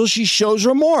box until she shows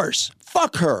remorse.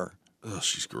 Fuck her. Oh,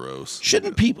 she's gross.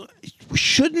 Shouldn't people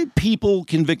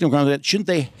convicted of crimes like that? Shouldn't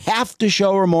they have to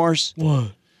show remorse?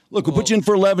 What? Look, we'll put you in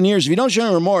for 11 years. If you don't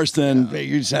show remorse, then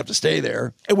you just have to stay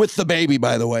there. And with the baby,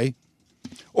 by the way.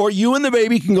 Or you and the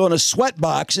baby can go in a sweat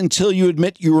box until you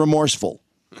admit you're remorseful.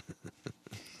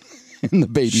 And the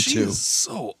baby, she too. Is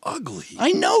so ugly.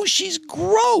 I know, she's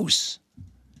gross.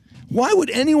 Why would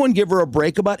anyone give her a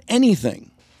break about anything?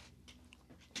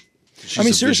 She's I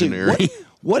mean, a seriously,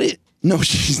 visionary. No,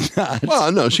 she's not.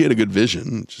 Well, no, she had a good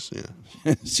vision. Just,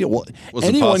 yeah. See, well,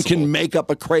 Wasn't anyone possible. can make up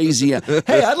a crazy. Hey,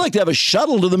 I'd like to have a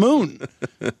shuttle to the moon.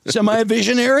 So am I a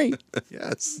visionary?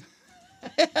 Yes.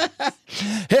 Hey,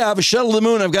 I have a shuttle to the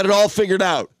moon. I've got it all figured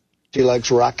out. She likes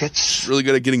rockets. She's really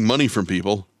good at getting money from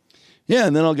people. Yeah,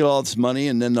 and then I'll get all this money,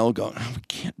 and then they'll go, we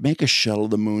can't make a shuttle to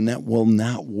the moon. That will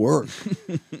not work.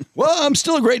 Well, I'm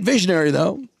still a great visionary,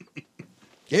 though.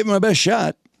 Gave it my best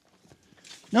shot.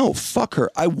 No, fuck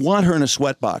her. I want her in a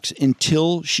sweatbox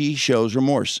until she shows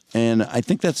remorse. And I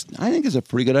think it's a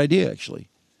pretty good idea, actually.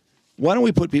 Why don't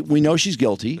we put people, we know she's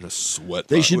guilty. In a sweat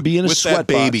They should be in a with sweatbox. that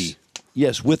baby.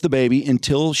 Yes, with the baby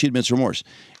until she admits remorse.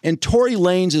 And Tory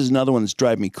Lanez is another one that's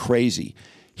driving me crazy.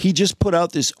 He just put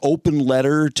out this open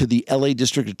letter to the LA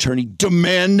District Attorney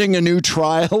demanding a new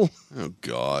trial. Oh,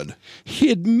 God.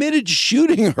 He admitted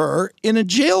shooting her in a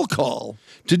jail call.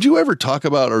 Did you ever talk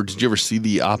about, or did you ever see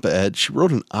the op-ed? She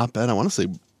wrote an op-ed, I want to say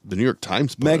the New York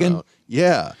Times put it Megan? out.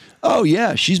 Yeah. Oh,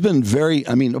 yeah. She's been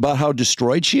about how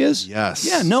destroyed she is. Yes.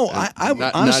 Yeah, no, I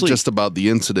honestly. Not just about the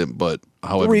incident, but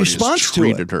how The everybody has response to it.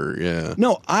 treated her. Yeah.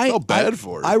 No, bad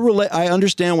for her. I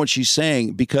understand what she's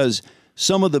saying because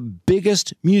some of the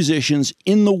biggest musicians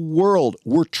in the world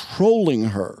were trolling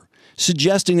her,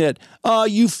 suggesting that,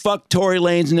 you fucked Tory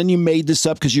Lanez and then you made this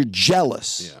up because you're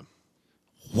jealous. Yeah.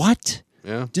 What?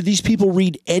 Yeah. Did these people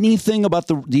read anything about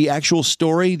the actual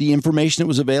story, the information that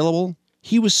was available?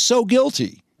 He was so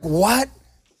guilty. What?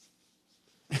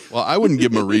 Well, I wouldn't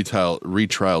give him a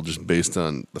retrial just based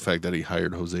on the fact that he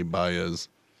hired Jose Baez.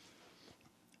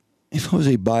 If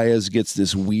Jose Baez gets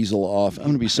this weasel off, I'm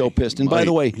going to be so pissed. And by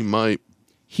the way, he might.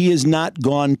 He has not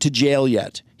gone to jail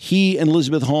yet. He and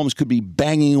Elizabeth Holmes could be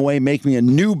banging away, making a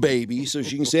new baby so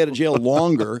she can stay out of jail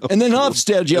longer. And then he'll have to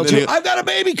stay out of jail too. I've got a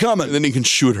baby coming. And then he can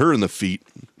shoot her in the feet.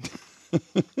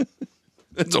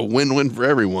 It's a win-win for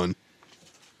everyone.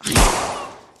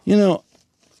 You know,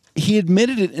 he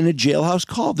admitted it in a jailhouse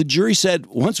call. The jury said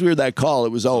once we heard that call,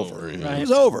 it was over. Yeah. It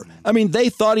was over. I mean, they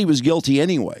thought he was guilty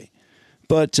anyway.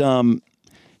 But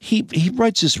he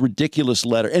writes this ridiculous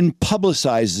letter and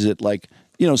publicizes it like,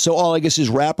 so all I guess his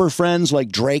rapper friends like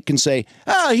Drake can say,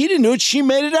 he didn't do it. She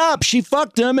made it up. She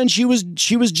fucked him and she was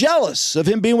jealous of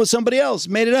him being with somebody else.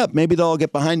 Made it up. Maybe they'll all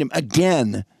get behind him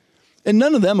again. And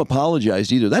none of them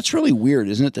apologized either. That's really weird,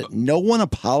 isn't it? That no one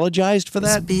apologized for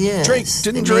that? BS.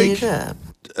 Drake.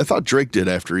 I thought Drake did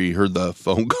after he heard the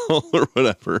phone call or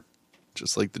whatever.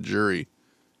 Just like the jury.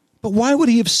 But why would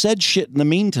he have said shit in the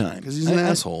meantime? Because he's an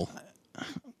asshole.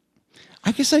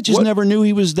 I guess I just never knew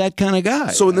he was that kind of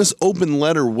guy. So in this open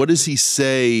letter, what does he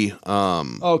say?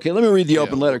 Okay, let me read the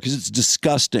open letter because it's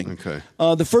disgusting. Okay.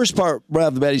 The first part, right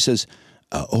off the bat, he says,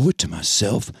 I owe it to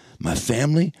myself, my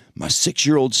family, my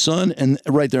 6-year-old son. And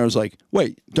right there, I was like,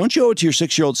 wait, don't you owe it to your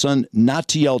 6-year-old son not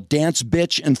to yell dance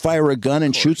bitch and fire a gun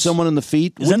and shoot someone in the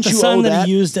feet? Is that the son that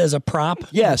he used as a prop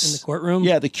yes. in the courtroom?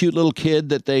 Yeah, the cute little kid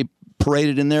that they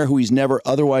paraded in there who he's never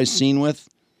otherwise seen with.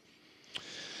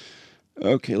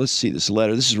 Okay, let's see this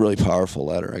letter. This is a really powerful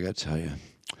letter, I got to tell you.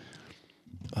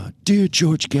 Dear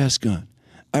George Gascon,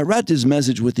 I write this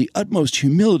message with the utmost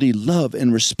humility, love,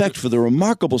 and respect for the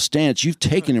remarkable stance you've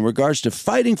taken in regards to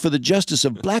fighting for the justice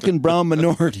of black and brown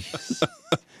minorities.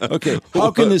 Okay,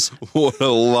 what a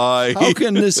lie. How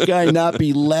can this guy not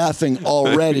be laughing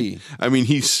already? I mean,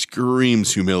 he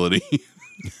screams humility.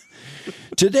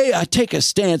 Today, I take a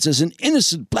stance as an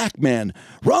innocent black man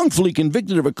wrongfully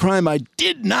convicted of a crime I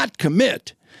did not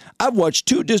commit. I've watched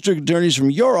 2 district attorneys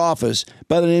from your office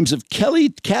by the names of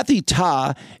Kathy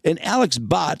Ta and Alex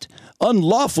Bott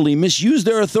unlawfully misuse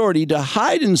their authority to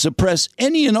hide and suppress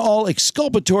any and all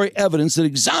exculpatory evidence that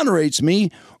exonerates me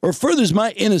or furthers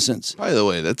my innocence. By the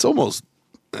way, that's almost,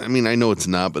 I mean, I know it's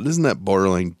not, but isn't that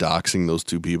borderline doxing those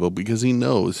 2 people because he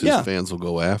knows his fans will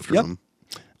go after him?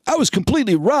 I was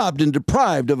completely robbed and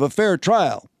deprived of a fair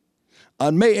trial.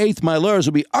 On May 8th, my lawyers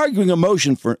will be arguing a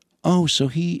motion for... Oh, so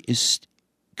he is...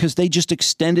 Because they just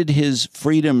extended his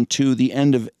freedom to the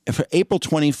end of... For April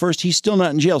 21st, he's still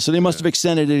not in jail, so they must have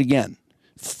extended it again.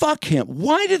 Fuck him.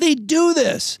 Why do they do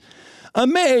this?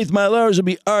 On May 8th, my lawyers will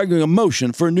be arguing a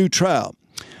motion for a new trial.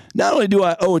 Not only do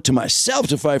I owe it to myself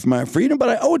to fight for my freedom, but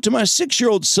I owe it to my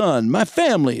 6-year-old son, my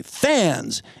family,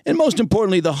 fans, and most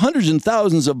importantly, the hundreds and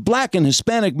thousands of black and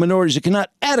Hispanic minorities that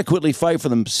cannot adequately fight for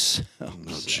themselves.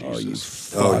 Oh,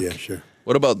 Jesus. Oh, you fuck. yeah, sure.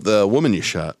 What about the woman you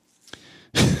shot?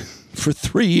 For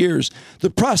 3 years, the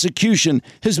prosecution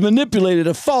has manipulated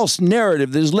a false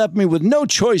narrative that has left me with no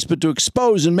choice but to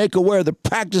expose and make aware the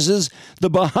practices, the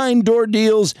behind-door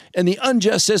deals, and the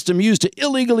unjust system used to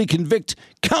illegally convict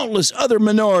countless other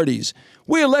minorities.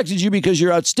 We elected you because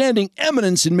you're outstanding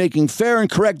eminence in making fair and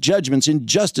correct judgments in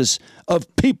justice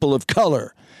of people of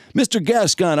color. Mr.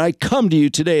 Gascon, I come to you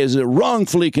today as a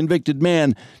wrongfully convicted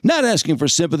man, not asking for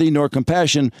sympathy nor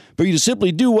compassion, but you to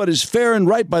simply do what is fair and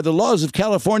right by the laws of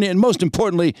California and, most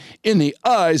importantly, in the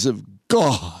eyes of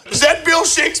God. Is that Bill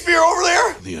Shakespeare over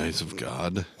there? In the eyes of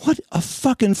God. What a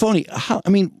fucking phony.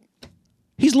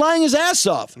 He's lying his ass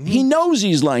off. He knows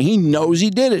he's lying. He knows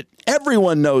he did it.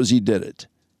 Everyone knows he did it.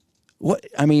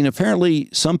 Apparently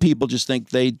some people just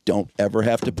think they don't ever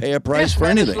have to pay a price for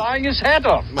anything. Lying his head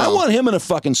off. I want him in a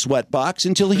fucking sweatbox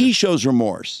until he shows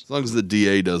remorse. As long as the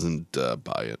DA doesn't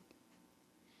buy it.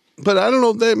 But I don't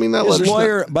know. That his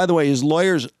lawyer, by the way, his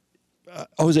lawyers,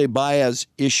 Jose Baez,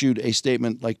 issued a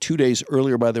statement like 2 days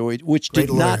earlier, by the way, which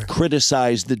did not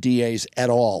criticize the DAs at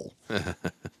all.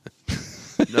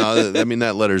 No,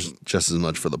 that letter's just as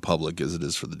much for the public as it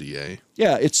is for the DA.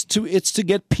 Yeah, it's to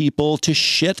get people to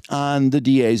shit on the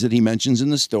DAs that he mentions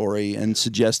in the story and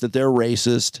suggest that they're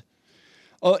racist.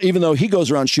 Oh, even though he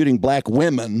goes around shooting black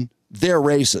women, they're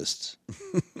racists.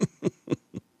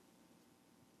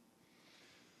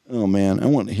 Oh, man, I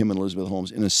want him and Elizabeth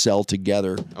Holmes in a cell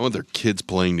together. I want their kids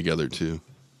playing together, too.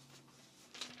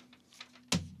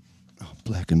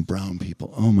 Black and brown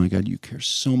people. Oh, my God, you care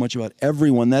so much about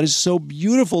everyone. That is so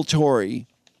beautiful, Tori.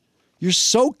 You're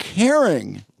so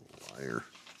caring. Liar.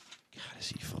 God, is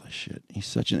he full of shit. He's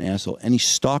such an asshole. And he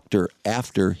stalked her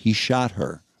after he shot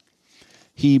her.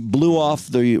 He blew off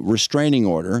the restraining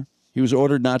order. He was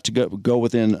ordered not to go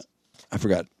within,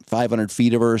 500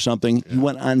 feet of her or something. Yeah. He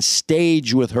went on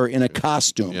stage with her in a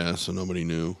costume. Yeah, so nobody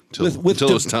knew until it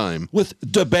was time. With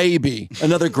DaBaby,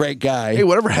 another great guy. Hey,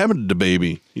 whatever happened to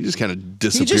DaBaby? He just kind of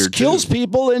disappeared. He just kills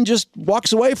people and just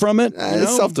walks away from it.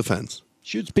 It's self-defense.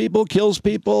 Shoots people, kills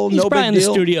people, he's no big deal. He's probably in the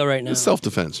studio right now. It's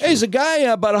self-defense. Hey, there's a guy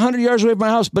about 100 yards away from my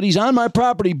house, but he's on my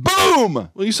property. Boom!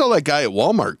 Well, you saw that guy at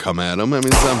Walmart come at him.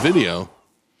 It's on video.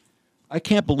 I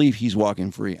can't believe he's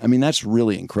walking free. That's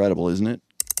really incredible, isn't it?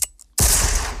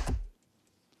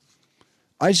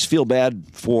 I just feel bad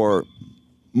for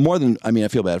I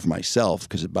feel bad for myself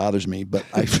because it bothers me, but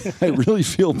I really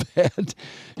feel bad.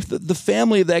 The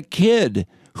family of that kid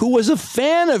who was a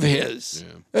fan of his,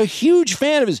 a huge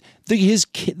fan of his.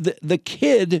 The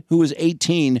kid who was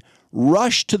 18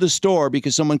 rushed to the store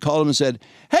because someone called him and said,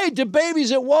 "Hey,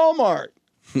 DaBaby's at Walmart."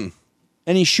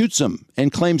 And he shoots him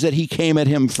and claims that he came at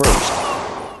him first.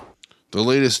 The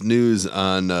latest news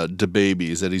on DaBaby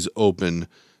is that he's open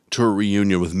to a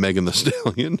reunion with Megan Thee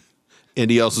Stallion, and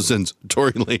he also sends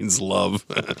Tory Lanez love.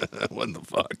 What the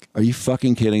fuck? Are you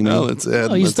fucking kidding me? No, that's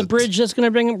it. He's the bridge that's going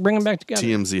to bring them back together.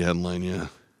 TMZ headline, yeah.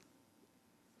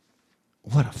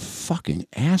 What a fucking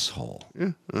asshole.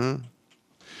 Yeah.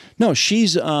 No,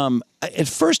 she's, at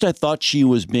first I thought she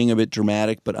was being a bit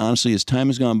dramatic, but honestly, as time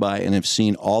has gone by and I've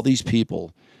seen all these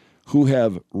people who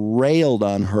have railed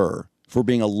on her for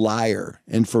being a liar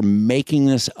and for making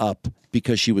this up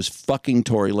because she was fucking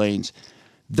Tory Lanez,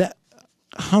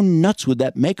 how nuts would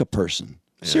that make a person?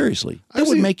 Yeah. Seriously. That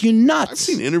would make you nuts. I've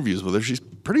seen interviews with her. She's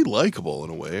pretty likable in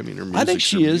a way. Her music's I think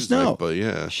she is. No. But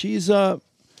yeah. She's, unlike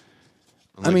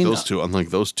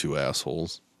those two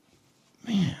assholes.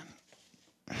 Man.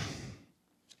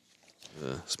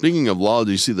 Speaking of law,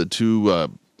 do you see the two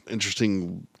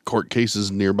interesting court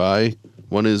cases nearby?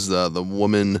 One is the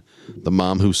woman, the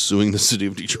mom who's suing the city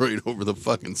of Detroit over the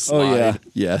fucking slide. Oh, yeah.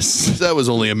 Yes. That was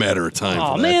only a matter of time.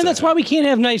 Oh, man, that's why we can't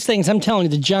have nice things. I'm telling you,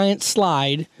 the giant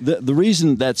slide. The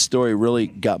reason that story really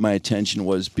got my attention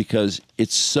was because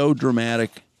it's so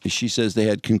dramatic. She says they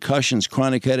had concussions,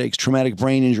 chronic headaches, traumatic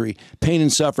brain injury, pain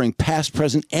and suffering, past,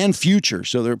 present, and future.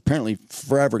 So they're apparently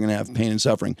forever going to have pain and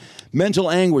suffering.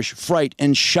 Mental anguish, fright,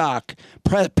 and shock,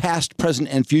 past, present,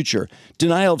 and future.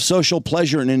 Denial of social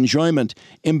pleasure and enjoyment.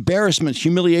 Embarrassment,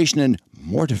 humiliation, and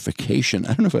mortification.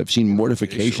 I don't know if I've seen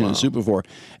mortification in soup before.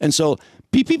 And so,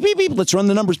 beep, beep, beep, beep, let's run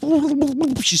the numbers.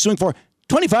 She's suing for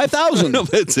 $25,000. No,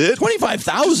 that's it.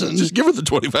 $25,000. Just give her the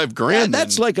 $25,000. Yeah,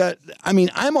 that's like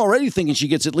I'm already thinking she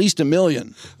gets at least $1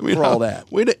 million for all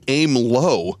that. Way to aim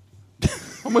low.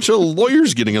 How much are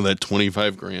lawyers getting on that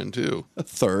 $25,000 too? A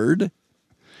third.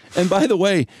 And by the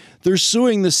way, they're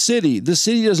suing the city. The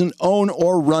city doesn't own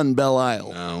or run Belle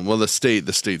Isle. Well, the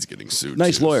state's getting sued.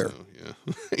 Nice too, lawyer. So, yeah.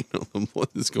 I know what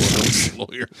is going on with the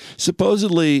lawyer.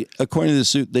 Supposedly, according to the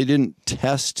suit, they didn't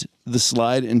test the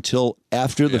slide until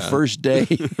after the first day.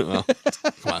 Well,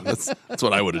 come on, that's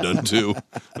what I would have done too.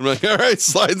 I'm like, all right,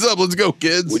 slides up, let's go,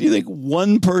 kids. What do you think?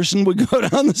 One person would go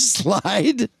down the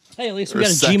slide? Hey, at least we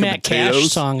got a G-Mac Cash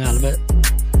song out of it.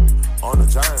 On the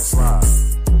giant slide.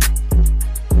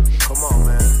 Come on,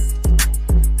 man.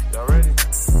 Y'all ready?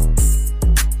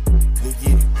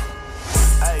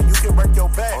 Hey, you can break your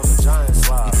back on the giant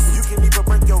slide. You can even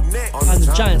break your neck on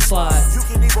the giant slide. You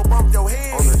can even bump your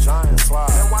head on the giant slide.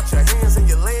 And watch your hands and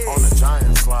your legs on the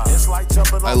giant slide. It's like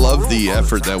jumping. I love the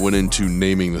effort that went into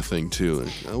naming the thing too.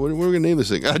 Like, what are we gonna name this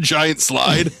thing? A giant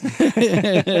slide.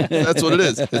 That's what it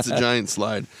is. It's a giant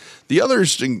slide. The other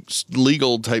interesting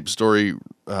legal type story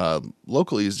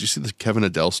locally is, did you see the Kevin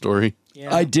Adele story?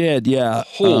 Yeah. I did, yeah.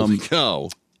 Holy cow.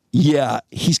 Yeah,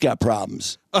 he's got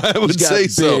problems. I would say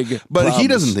so. But he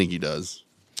doesn't think he does.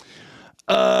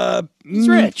 He's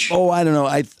rich. Oh, I don't know.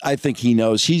 I think he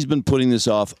knows. He's been putting this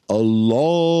off a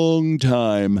long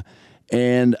time.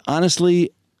 And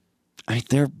honestly,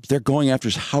 they're going after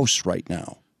his house right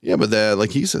now. Yeah, but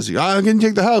like he says, I can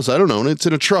take the house. I don't know. It's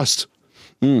in a trust.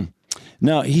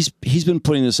 No, he's been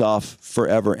putting this off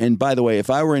forever. And by the way,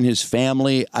 if I were in his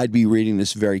family, I'd be reading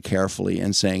this very carefully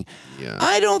and saying,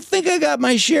 I don't think I got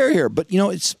my share here. But,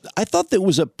 I thought that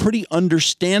was a pretty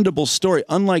understandable story.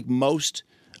 Unlike most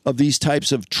of these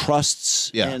types of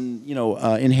trusts and,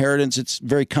 inheritance, it's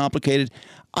very complicated.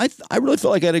 I really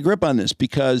felt like I had a grip on this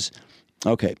because,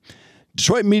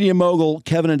 Detroit media mogul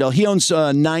Kevin Adele, he owns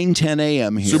 910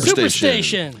 AM here.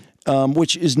 Superstation.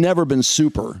 Which has never been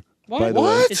super. By the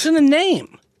way. It's in the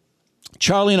name.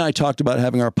 Charlie and I talked about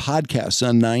having our podcasts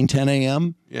on 9:10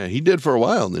 a.m. Yeah, he did for a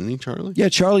while, didn't he, Charlie? Yeah,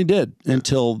 Charlie did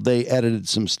until they edited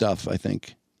some stuff, I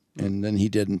think. And then he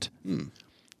didn't.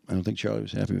 I don't think Charlie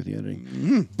was happy with the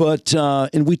editing. But,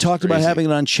 and we talked about having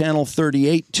it on Channel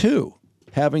 38, too.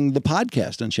 Having the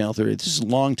podcast on Channel 38. This is a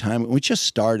long time. We just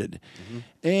started.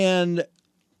 And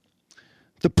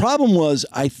the problem was,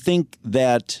 I think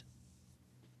that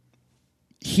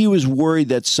he was worried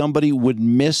that somebody would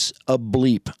miss a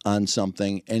bleep on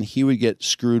something and he would get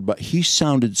screwed. But he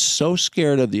sounded so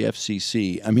scared of the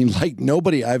FCC. I mean, like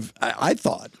nobody I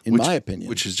thought, in my opinion.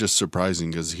 Which is just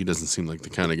surprising because he doesn't seem like the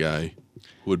kind of guy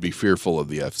who would be fearful of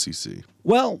the FCC.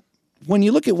 Well, when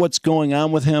you look at what's going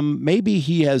on with him, maybe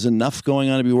he has enough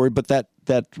going on to be worried. But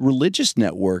that religious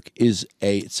network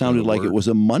it sounded like it was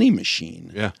a money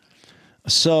machine. Yeah.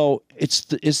 So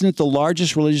isn't it the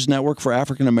largest religious network for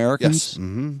African Americans?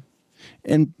 Yes.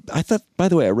 And I thought, by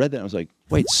the way, I read that and I was like,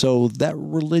 wait, so that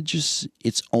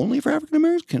it's only for African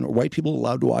Americans? Are white people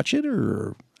allowed to watch it,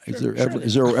 or is there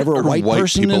ever a white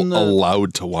person people in the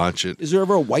allowed to watch it? Is there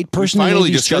ever a white person? We finally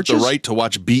in just got the right to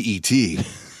watch BET.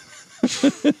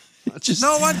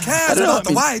 No one cares about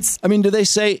the whites. I mean, do they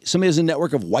say somebody has a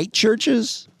network of white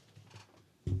churches?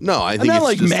 No, I think I'm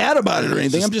not it's just mad about it or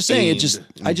anything. I'm just saying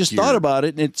I just thought about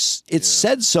it, and it's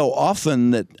said so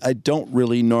often that I don't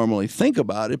really normally think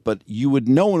about it. But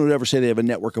no one would ever say they have a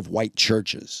network of white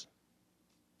churches.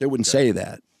 They wouldn't say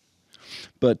that.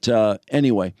 But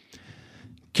anyway,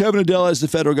 Kevin Adele has the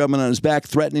federal government on his back,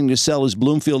 threatening to sell his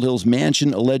Bloomfield Hills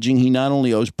mansion, alleging he not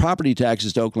only owes property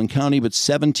taxes to Oakland County, but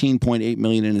 $17.8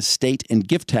 million in estate and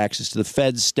gift taxes to the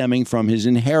feds stemming from his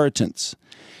inheritance.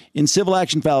 In civil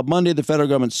action filed Monday, the federal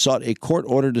government sought a court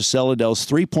order to sell Adele's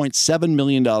 $3.7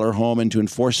 million home and to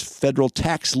enforce federal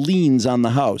tax liens on the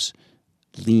house.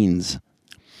 Liens.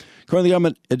 According to the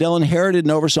government, Adele inherited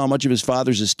and oversaw much of his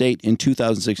father's estate in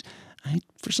 2006.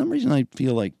 For some reason, I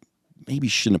feel like maybe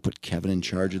shouldn't have put Kevin in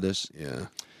charge of this. Yeah.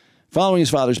 Following his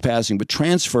father's passing, but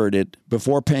transferred it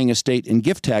before paying estate and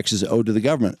gift taxes owed to the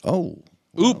government. Oh.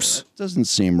 Oops. That doesn't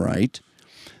seem right.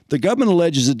 The government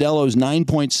alleges Adele owes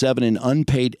 $9.7 in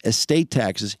unpaid estate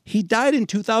taxes. He died in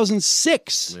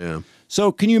 2006. Yeah.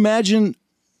 So can you imagine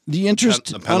the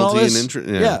interest on all this? And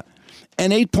interest,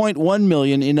 And $8.1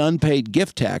 million in unpaid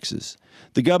gift taxes.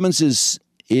 The government is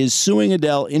suing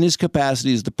Adele in his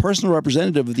capacity as the personal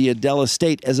representative of the Adele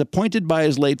estate as appointed by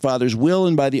his late father's will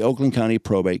and by the Oakland County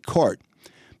Probate Court.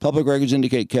 Public records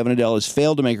indicate Kevin Adele has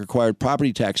failed to make required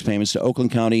property tax payments to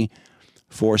Oakland County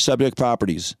for subject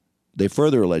properties. They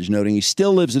further allege, noting he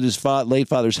still lives at his late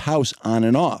father's house on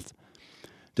and off.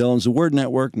 Adele owns the Word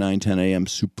Network, 910 AM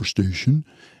Superstation,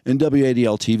 and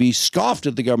WADL-TV scoffed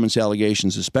at the government's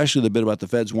allegations, especially the bit about the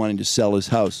feds wanting to sell his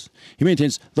house. He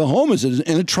maintains, the home is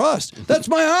in a trust. That's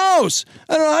my house.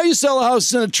 I don't know how you sell a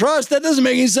house in a trust. That doesn't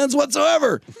make any sense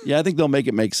whatsoever. Yeah, I think they'll make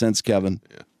it make sense, Kevin.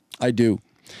 Yeah. I do.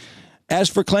 As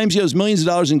for claims he owes millions of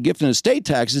dollars in gift and estate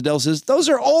taxes, Adele says those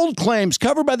are old claims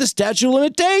covered by the statute of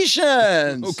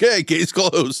limitations. Okay, case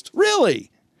closed. Really?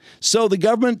 So the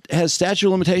government has statute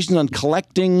of limitations on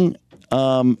collecting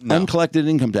uncollected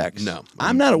income tax? No.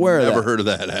 I'm not aware of that. Never heard of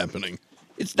that happening.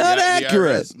 It's not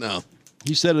accurate. The IRS, no.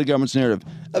 He said of the government's narrative,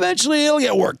 eventually it'll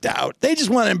get worked out. They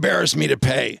just want to embarrass me to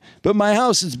pay. But my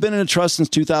house has been in a trust since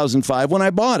 2005 when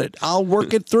I bought it. I'll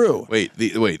work it through. Wait,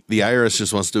 the IRS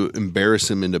just wants to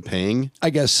embarrass him into paying? I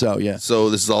guess so, yeah.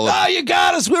 So this is all... Oh, you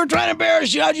got us. We were trying to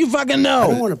embarrass you. How'd you fucking know? I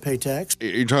don't want to pay tax.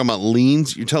 You're talking about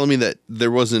liens? You're telling me that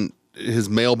there wasn't... His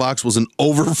mailbox wasn't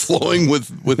overflowing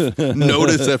with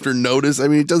notice after notice. I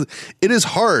mean, it is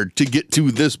hard to get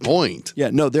to this point. Yeah,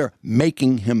 no, they're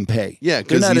making him pay. Yeah,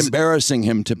 they're not embarrassing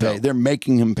him to pay. No. They're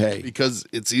making him pay. Because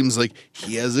it seems like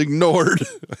he has ignored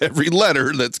every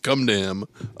letter that's come to him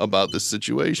about this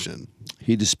situation.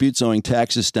 He disputes owing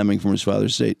taxes stemming from his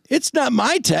father's estate. It's not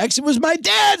my tax. It was my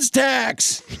dad's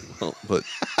tax. Well, but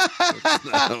that's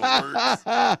not how it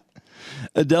works.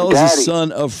 Adele is the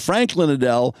son of Franklin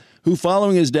Adele, who,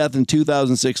 following his death in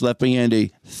 2006, left behind a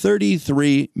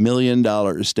 $33 million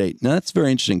estate. Now, that's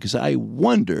very interesting because I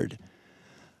wondered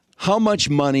how much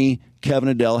money Kevin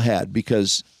Adele had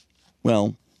because,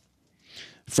 well,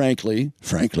 frankly.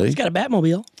 He's got a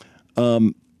Batmobile.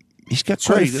 He's got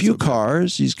quite a few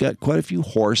cars. He's got quite a few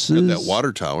horses. Got that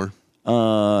water tower.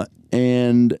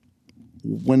 And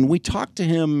when we talked to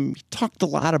him, he talked a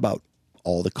lot about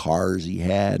all the cars he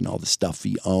had and all the stuff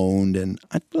he owned, and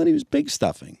I thought he was big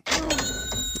stuffing. A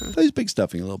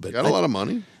little bit. Got a lot of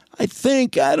money. I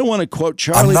think, I don't want to quote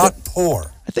Charlie. I'm not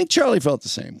poor. I think Charlie felt the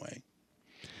same way.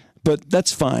 But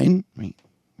that's fine. I mean,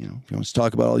 if he wants to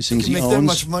talk about all these things he owns. Make that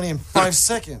much money in 5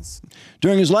 seconds.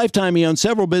 During his lifetime, he owned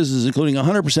several businesses, including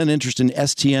 100% interest in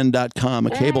STN.com, a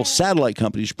cable satellite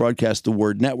company which broadcasts the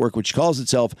word network, which calls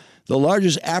itself the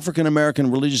largest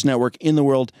African-American religious network in the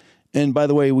world. And by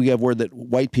the way, we have word that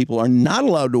white people are not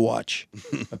allowed to watch,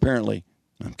 apparently.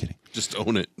 No, I'm kidding. Just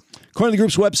own it. According to the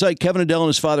group's website, Kevin Adele and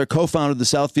his father co-founded the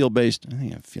Southfield-based, I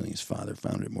think I have a feeling his father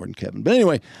founded it more than Kevin. But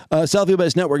anyway,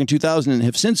 Southfield-based network in 2000 and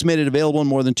have since made it available in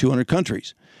more than 200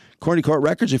 countries. According to court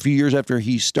records, a few years after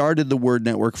he started the Word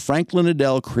Network, Franklin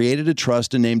Adele created a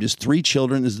trust and named his 3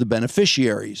 children as the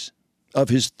beneficiaries of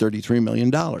his $33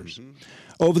 million.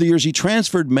 Over the years, he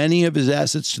transferred many of his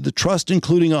assets to the trust,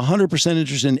 including 100%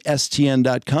 interest in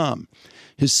STN.com.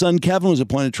 His son, Kevin, was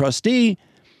appointed trustee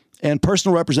and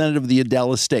personal representative of the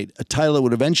Adele estate, a title that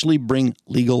would eventually bring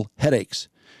legal headaches.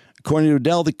 According to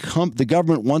Adele, the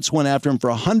government once went after him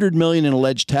for $100 million in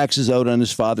alleged taxes owed on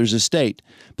his father's estate.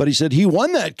 But he said he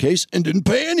won that case and didn't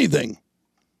pay anything.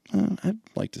 I'd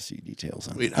like to see details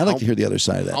on it. I'd like to hear the other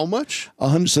side of that. How much?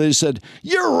 100. So they said,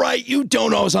 "You're right. You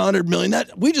don't owe us $100 million.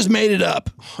 That we just made it up."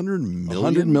 $100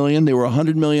 million. $100 million. They were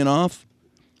 $100 million off.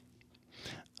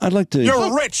 I'd like to.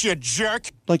 You're rich, you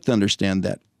jerk. Like to understand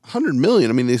that. $100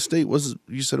 million. I mean, the estate was.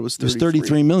 You said it was 33. It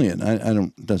was $33 million. I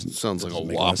don't. Doesn't sounds like a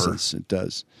make whopper. Sense. It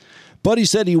does. But he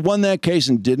said he won that case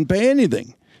and didn't pay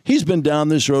anything. He's been down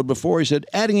this road before, he said,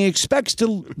 adding he expects the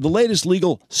latest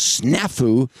legal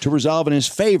snafu to resolve in his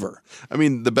favor. I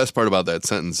mean, the best part about that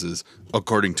sentence is,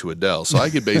 according to Adele. So I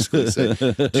could basically say,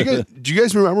 do you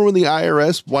guys remember when the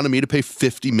IRS wanted me to pay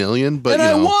 $50 million? But, and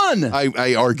I won!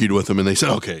 I argued with them, and they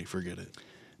said, okay, forget it.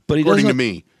 But he according to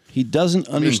me. He doesn't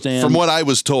understand. From what I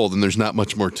was told, and there's not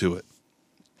much more to it.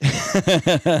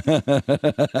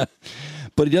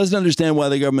 But he doesn't understand why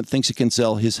the government thinks it can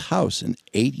sell his house, an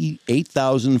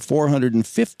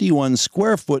 88,451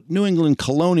 square foot New England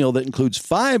colonial that includes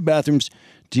 5 bathrooms.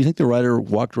 Do you think the writer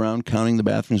walked around counting the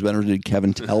bathrooms better, or did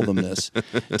Kevin tell them this?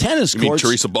 Tennis courts. You mean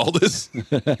Teresa Baldus?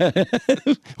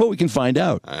 Well, we can find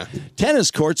out.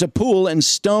 Tennis courts, a pool, and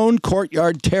stone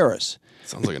courtyard terrace.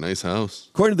 Sounds like a nice house.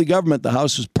 According to the government, the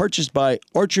house was purchased by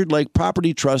Orchard Lake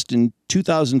Property Trust in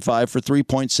 2005 for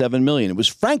 $3.7 million. It was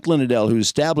Franklin Adele who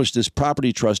established this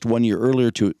property trust 1 year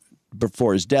earlier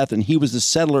before his death, and he was the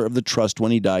settler of the trust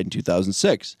when he died in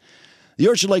 2006. The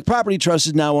Orchard Lake Property Trust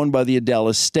is now owned by the Adele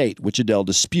estate, which Adele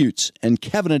disputes, and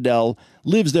Kevin Adele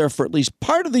lives there for at least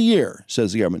part of the year,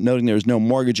 says the government, noting there is no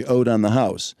mortgage owed on the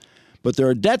house. But there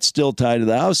are debts still tied to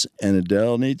the house, and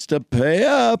Adele needs to pay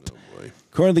up.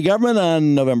 According to the government,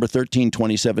 on November 13,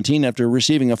 2017, after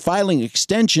receiving a filing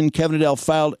extension, Kevin Adele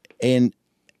filed an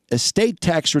estate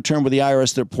tax return with the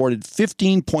IRS that reported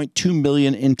 $15.2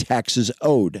 million in taxes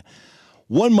owed.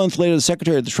 1 month later, the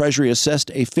Secretary of the Treasury assessed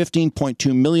a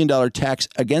 $15.2 million tax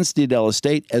against the Adele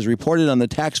estate, as reported on the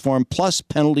tax form, plus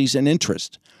penalties and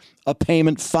interest. A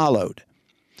payment followed.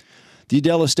 The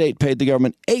Adele estate paid the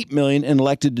government $8 million and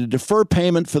elected to defer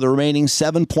payment for the remaining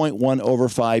 $7.1 over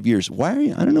 5 years. Why are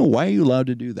you? I don't know. Why are you allowed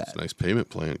to do that? It's a nice payment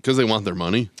plan because they want their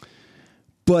money.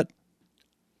 But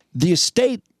the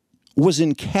estate was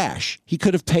in cash. He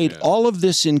could have paid all of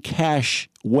this in cash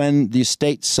when the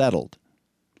estate settled,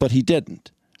 but he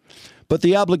didn't. But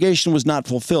the obligation was not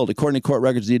fulfilled. According to court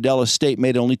records, the Adele estate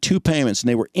made only 2 payments, and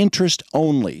they were interest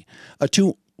only.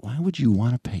 Why would you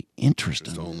want to pay interest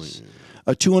on this?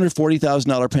 A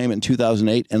 $240,000 payment in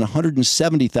 2008 and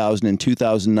 $170,000 in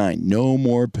 2009. No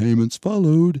more payments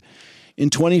followed.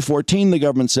 In 2014, the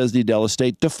government says the Adele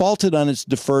estate defaulted on its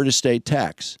deferred estate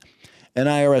tax. An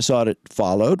IRS audit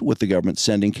followed, with the government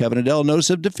sending Kevin Adele a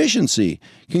notice of deficiency,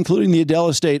 concluding the Adele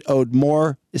estate owed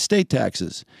more estate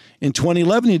taxes. In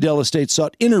 2011, the Adele estate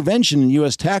sought intervention in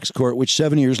U.S. tax court, which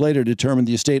 7 years later determined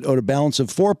the estate owed a balance of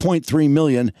 $4.3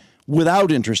 million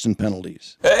without interest and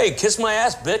penalties. Hey, kiss my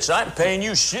ass, bitch. I ain't paying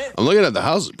you shit. I'm looking at the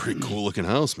house. It's a pretty cool looking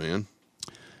house, man.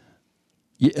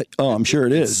 Yeah, I'm sure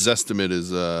it is. Its estimate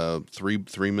is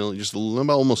 $3 million, just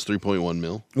about almost $3.1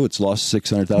 million. Oh, it's lost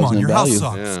 $600,000 in value.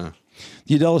 Yeah.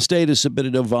 The Adele estate has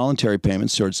submitted no voluntary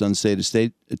payments towards unstated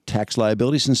estate tax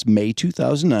liability since May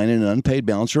 2009, and an unpaid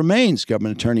balance remains.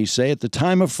 Government attorneys say at the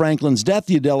time of Franklin's death,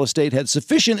 the Adele estate had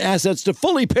sufficient assets to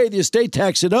fully pay the estate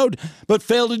tax it owed, but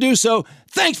failed to do so.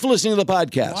 Thanks for listening to the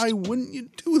podcast. Why wouldn't you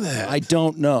do that? I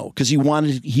don't know, because he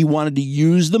wanted to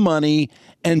use the money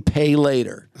and pay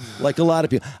later, like a lot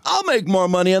of people. I'll make more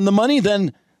money on the money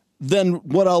than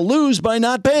what I'll lose by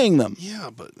not paying them. Yeah,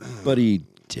 but he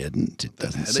didn't. It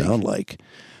doesn't sound like.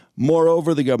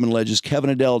 Moreover, the government alleges Kevin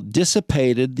Adele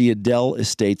dissipated the Adele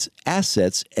estate's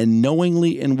assets and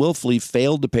knowingly and willfully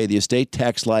failed to pay the estate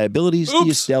tax liabilities the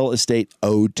Adele estate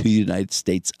owed to the United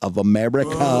States of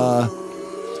America.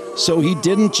 So he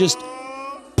didn't just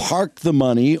park the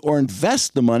money or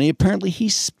invest the money. Apparently, he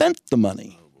spent the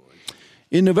money.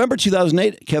 In November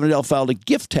 2008, Kevin Adele filed a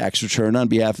gift tax return on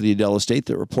behalf of the Adele estate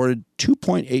that reported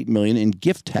 $2.8 million in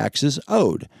gift taxes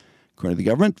owed. According to the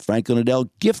government, Franklin Adele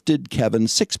gifted Kevin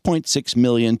 $6.6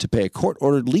 million to pay a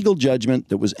court-ordered legal judgment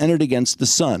that was entered against the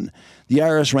son. The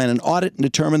IRS ran an audit and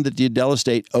determined that the Adele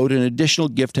estate owed an additional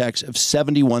gift tax of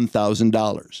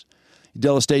 $71,000. The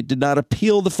Adele estate did not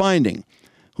appeal the finding.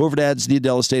 However, it adds the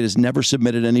Adele estate has never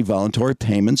submitted any voluntary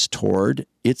payments toward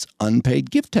its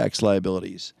unpaid gift tax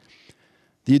liabilities.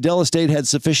 The Adele estate had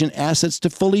sufficient assets to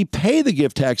fully pay the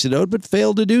gift tax it owed, but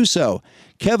failed to do so.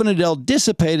 Kevin Adele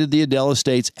dissipated the Adele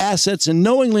estate's assets and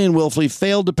knowingly and willfully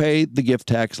failed to pay the gift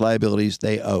tax liabilities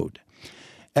they owed.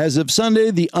 As of Sunday,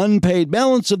 the unpaid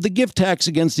balance of the gift tax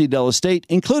against the Adele estate,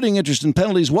 including interest and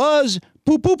penalties, was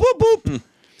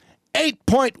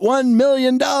 $8.1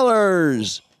 million.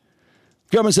 The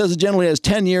government says it generally has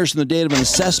 10 years from the date of an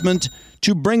assessment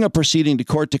to bring a proceeding to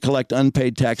court to collect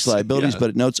unpaid tax liabilities, but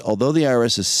it notes, although the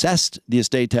IRS assessed the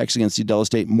estate tax against the Adele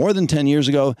estate more than 10 years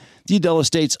ago, the Adele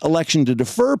estate's election to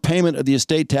defer payment of the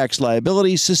estate tax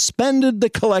liability suspended the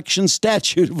collection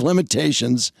statute of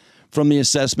limitations from the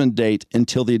assessment date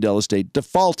until the Adele estate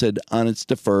defaulted on its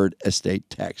deferred estate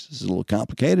tax. This is a little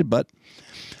complicated, but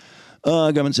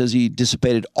government says he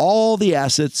dissipated all the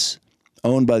assets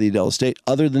owned by the Adele estate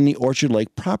other than the Orchard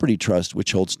Lake Property Trust,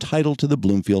 which holds title to the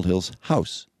Bloomfield Hills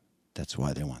house. That's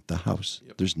why they want the house.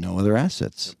 Yep. There's no other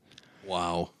assets. Yep.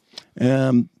 Wow.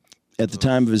 At the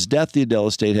time of his death, the Adele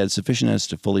estate had sufficient assets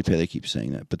to fully pay. They keep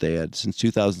saying that, but they had, since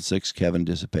 2006, Kevin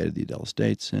dissipated the Adele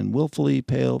estates and willfully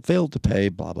failed to pay,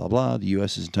 blah, blah, blah. The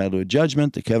U.S. is entitled to a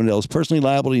judgment that Kevin Adele is personally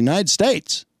liable to the United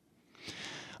States.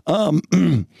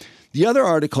 The other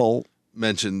article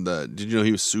mentioned that, did you know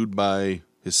he was sued by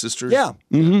his sisters? Yeah.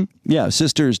 Mm-hmm. Yeah.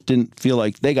 Sisters didn't feel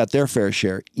like they got their fair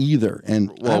share either. And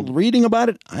reading about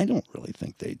it, I don't really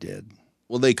think they did.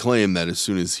 Well, they claim that as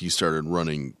soon as he started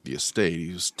running the estate,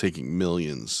 he was taking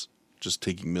millions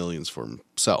for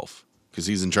himself because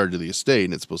he's in charge of the estate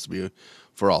and it's supposed to be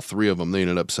for all three of them. They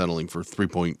ended up settling for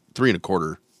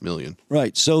 $3.25 million.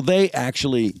 Right. So they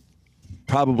actually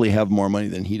probably have more money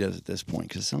than he does at this point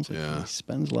because it sounds like he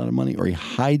spends a lot of money or he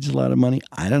hides a lot of money.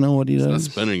 I don't know what he does. He's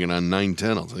not spending it on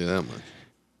 910, I'll tell you that much.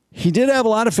 He did have a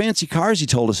lot of fancy cars he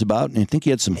told us about, and I think he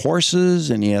had some horses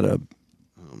and he had a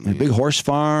big horse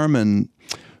farm. And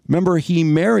remember, he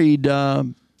married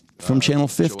from Channel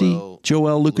 50,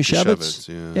 Joelle Lukashevitz.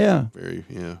 Yeah. Very,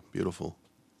 beautiful.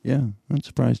 Yeah, that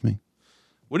surprised me.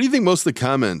 What do you think most of the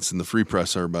comments in the Free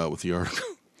Press are about with the article?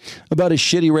 About his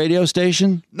shitty radio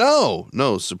station? No,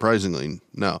 surprisingly,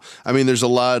 no. I mean, there's a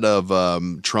lot of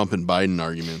Trump and Biden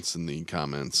arguments in the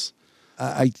comments.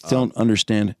 I don't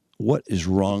understand. What is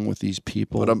wrong with these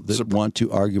people that want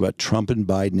to argue about Trump and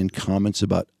Biden in comments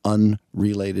about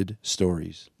unrelated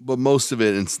stories? But most of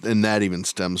it, and that even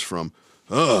stems from,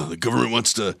 the government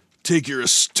wants to take your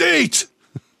estate.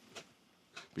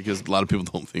 Because a lot of people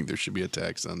don't think there should be a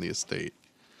tax on the estate.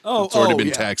 It's already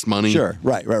been taxed money. Sure,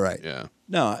 right. Yeah.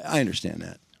 No, I understand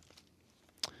that.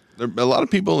 There are a lot of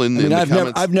people in the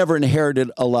comments. I've never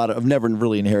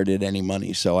really inherited any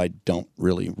money, so I don't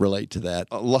really relate to that.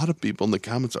 A lot of people in the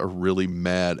comments are really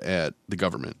mad at the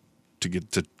government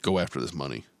to go after this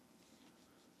money.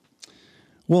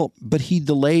 Well, but he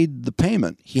delayed the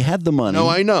payment. He had the money. No,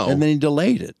 I know. And then he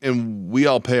delayed it. And we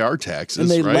all pay our taxes,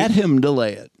 and they right? let him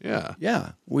delay it. Yeah.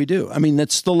 Yeah, we do. I mean,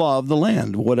 that's the law of the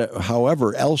land.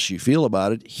 However else you feel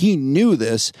about it, he knew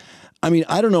this. I mean,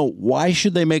 I don't know, why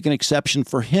should they make an exception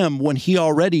for him when he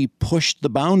already pushed the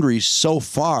boundaries so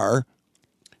far?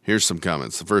 Here's some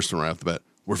comments. The first one right off the bat.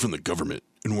 We're from the government,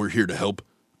 and we're here to help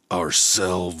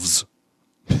ourselves.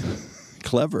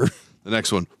 Clever. The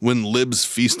next one. When libs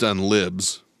feast on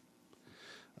libs.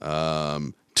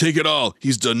 Take it all.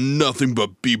 He's done nothing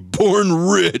but be born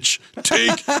rich.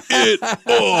 Take it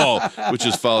all. Which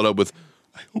is followed up with,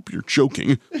 I hope you're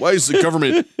joking. Why is the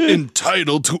government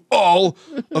entitled to all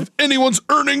of anyone's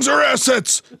earnings or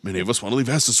assets? Many of us want to leave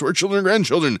assets to our children and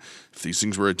grandchildren. If these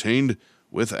things were attained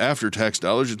with after-tax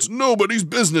dollars, it's nobody's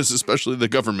business, especially the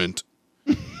government.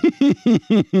 And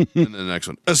then the next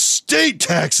one. Estate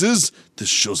taxes. This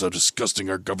shows how disgusting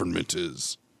our government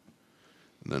is.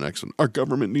 And the next one. Our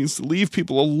government needs to leave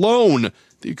people alone.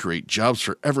 They create jobs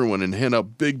for everyone and hand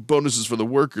out big bonuses for the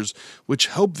workers, which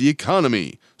help the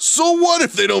economy. So what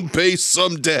if they don't pay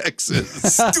some taxes?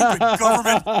 Stupid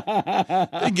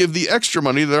government. They give the extra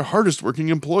money to their hardest working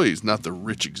employees, not the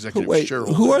rich executive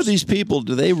shareholders. Who are these people?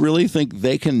 Do they really think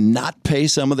they can not pay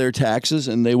some of their taxes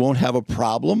and they won't have a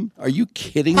problem? Are you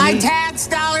kidding me? My tax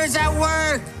dollars at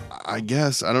work. I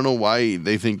guess. I don't know why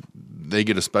they think they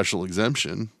get a special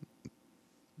exemption.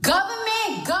 Government.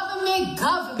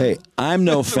 Hey, I'm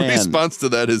no The fan. response to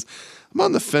that is, I'm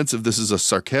on the fence if this is a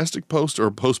sarcastic post or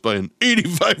a post by an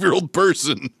 85-year-old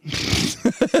person.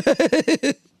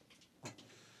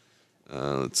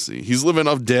 Let's see. He's living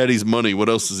off daddy's money. What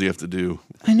else does he have to do?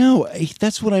 I know.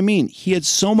 That's what I mean. He had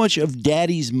so much of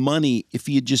daddy's money if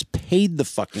he had just paid the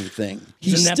fucking thing.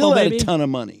 He still had a ton of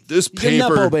money. This He's a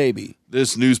Nepo paper, baby.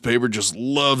 This newspaper just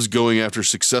loves going after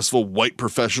successful white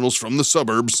professionals from the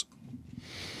suburbs.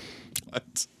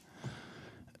 What?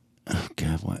 Oh,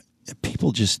 God, what?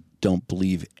 People just don't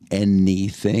believe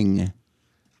anything.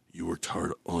 You worked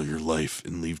hard all your life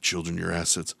and leave children your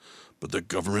assets, but the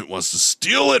government wants to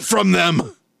steal it from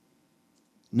them.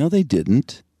 No, they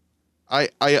didn't. I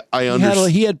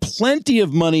understand. He had plenty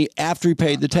of money after he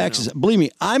paid the taxes. Believe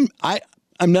me, I'm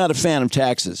not a fan of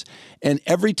taxes. And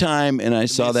every time, and I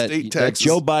saw that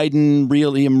Joe Biden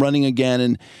really am running again,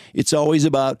 and it's always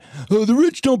about, oh, the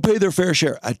rich don't pay their fair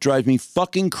share. It drives me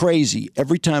fucking crazy.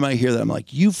 Every time I hear that, I'm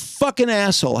like, you fucking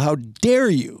asshole. How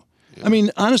dare you? Yeah. I mean,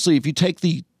 honestly, if you take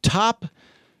the top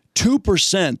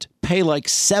 2%, pay like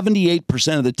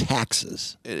 78% of the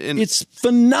taxes. And it's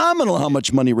phenomenal how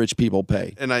much money rich people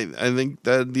pay. And I think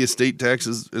that the estate tax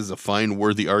is a fine,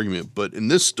 worthy argument. But in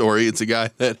this story, it's a guy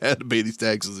that had to pay these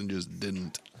taxes and just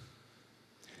didn't.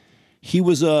 He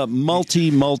was a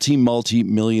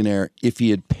multi-millionaire if he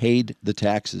had paid the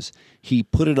taxes. He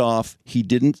put it off. He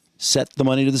didn't set the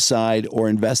money to the side or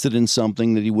invested in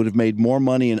something that he would have made more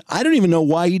money. And I don't even know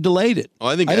why he delayed it. Oh,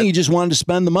 I think he just wanted to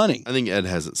spend the money. I think Ed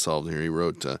has it solved here. He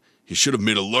wrote, he should have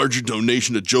made a larger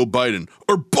donation to Joe Biden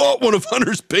or bought one of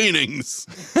Hunter's paintings.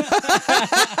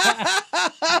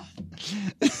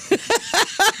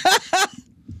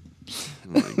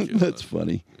 That's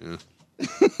funny. Yeah.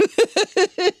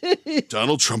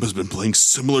 Donald Trump has been playing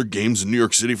similar games in New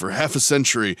York City for half a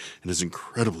century and has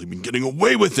incredibly been getting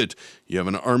away with it. You have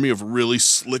an army of really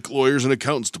slick lawyers and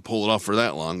accountants to pull it off for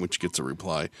that long, which gets a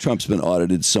reply. Trump's been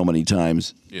audited so many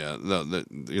times. Yeah, that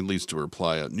it leads to a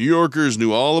reply. New Yorkers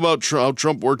knew all about how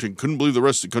Trump worked and couldn't believe the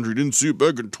rest of the country didn't see it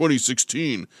back in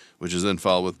 2016, which is then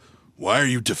followed with, why are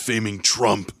you defaming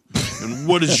Trump? And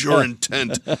what is your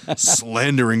intent?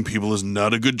 Slandering people is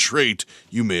not a good trait.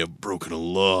 You may have broken a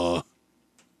law.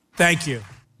 Thank you.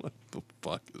 What the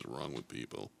fuck is wrong with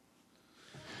people?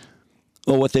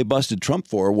 Well, what they busted Trump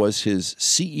for was his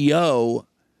CEO.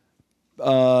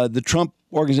 The Trump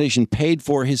organization paid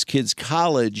for his kid's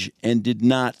college and did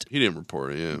not. He didn't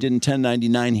report it, yeah. Didn't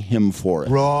 1099 him for it.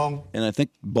 Wrong. And I think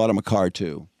bought him a car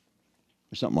too,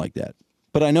 or something like that.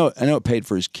 But I know it paid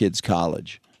for his kid's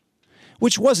college,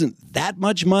 which wasn't that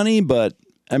much money. But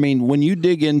I mean, when you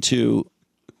dig into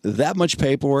that much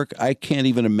paperwork. I can't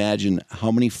even imagine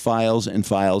how many files and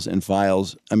files and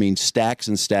files. I mean, stacks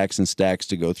and stacks and stacks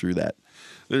to go through that.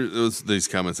 These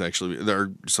comments actually they're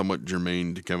somewhat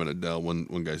germane to Kevin Adele.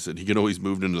 One guy said he could always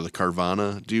move into the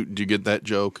Carvana. Do you get that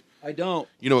joke? I don't.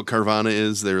 You know what Carvana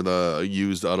is? They're the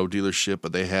used auto dealership,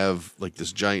 but they have like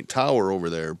this giant tower over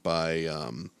there by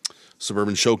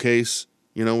Suburban Showcase,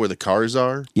 you know, where the cars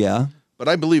are. Yeah. But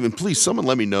I believe, and please, someone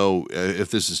let me know if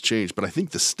this has changed, but I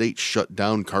think the state shut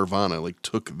down Carvana, like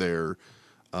took their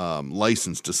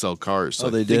license to sell cars. So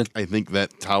did? I think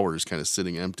that tower is kind of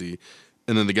sitting empty.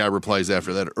 And then the guy replies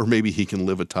after that, or maybe he can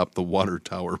live atop the water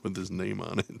tower with his name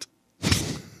on it.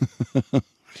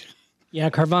 Yeah,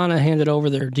 Carvana handed over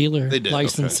their dealer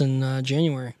license okay. in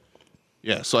January.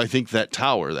 Yeah, so I think that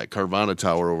tower, that Carvana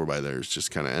tower over by there is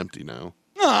just kind of empty now.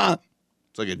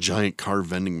 It's like a giant car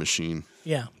vending machine.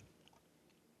 Yeah.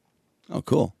 Oh,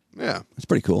 cool. Yeah. That's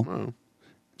pretty cool. Wow.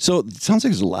 So it sounds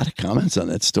like there's a lot of comments on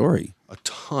that story. A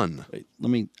ton. Wait, let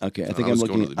me, okay, I think I I'm was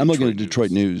looking going to I'm looking at Detroit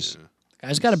News. Yeah.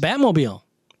 Guy's got a Batmobile.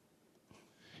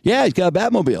 Yeah, he's got a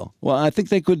Batmobile. Well, I think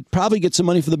they could probably get some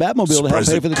money for the Batmobile to help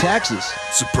pay for the taxes.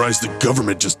 Surprised the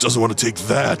government just doesn't want to take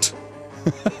that.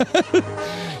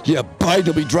 Yeah, Biden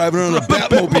will be driving around a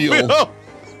Batmobile.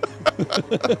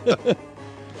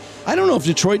 I don't know if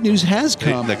Detroit News has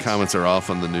comments. The comments are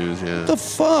off on the news, yeah. What the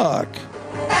fuck?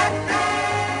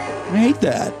 I hate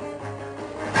that.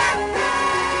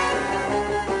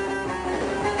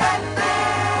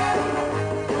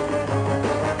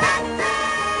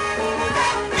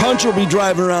 Punch will be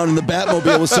driving around in the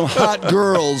Batmobile with some hot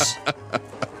girls.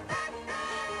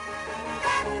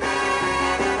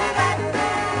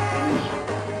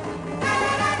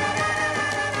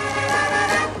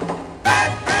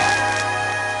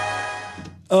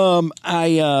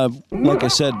 Like I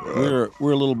said,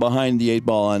 we're a little behind the 8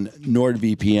 ball on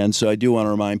NordVPN, so I do want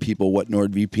to remind people what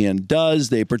NordVPN does.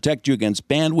 They protect you against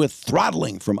bandwidth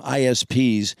throttling from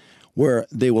ISPs, where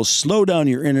they will slow down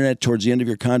your internet towards the end of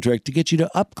your contract to get you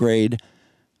to upgrade,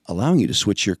 allowing you to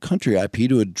switch your country IP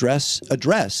to address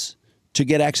to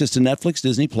get access to Netflix,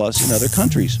 Disney Plus, and other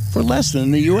countries for less than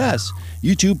in the U.S.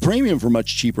 YouTube Premium for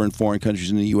much cheaper in foreign countries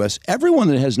than the U.S. Everyone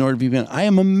that has NordVPN, I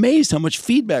am amazed how much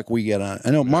feedback we get on it.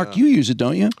 I know, Mark, you use it,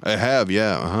 don't you? I have,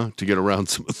 yeah, to get around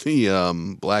some of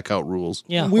the blackout rules.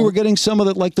 Yeah, we were getting some of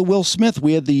it, like the Will Smith.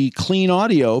 We had the clean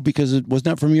audio because it was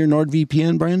not from your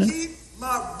NordVPN, Brandon. Keep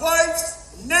my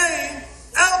wife's name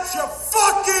out your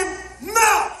fucking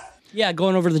mouth! Yeah,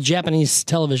 going over to the Japanese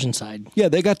television side. Yeah,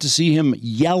 they got to see him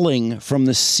yelling from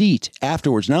the seat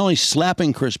afterwards. Not only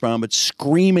slapping Chris Brown, but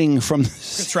screaming from the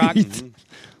seat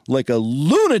like a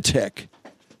lunatic.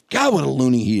 God, what a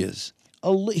loony he is.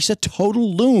 He's a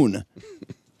total loon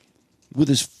with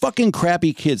his fucking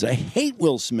crappy kids. I hate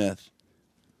Will Smith.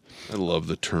 I love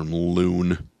the term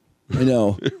loon. I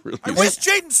know. I wish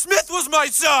Jaden Smith was my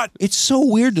son. It's so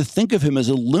weird to think of him as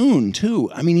a loon, too.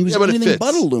 I mean, he was anything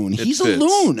but a loon. He's a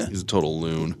loon. He's a total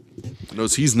loon.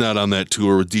 Notice he's not on that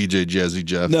tour with DJ Jazzy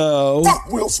Jeff. No.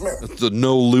 Fuck Will Smith. That's the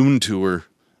no loon tour.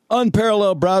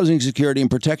 Unparalleled browsing security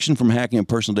and protection from hacking and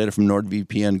personal data from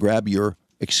NordVPN. Grab your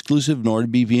exclusive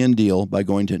NordVPN deal by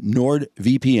going to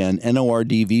NordVPN,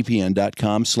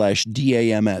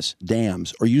 NORDVPN.com/DAMS,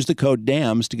 DAMS, or use the code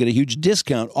DAMS to get a huge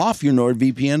discount off your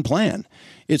NordVPN plan.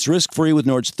 It's risk-free with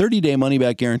Nord's 30-day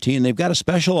money-back guarantee, and they've got a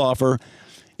special offer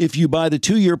if you buy the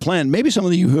 2-year plan. Maybe some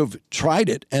of you have tried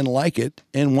it and like it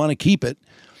and want to keep it.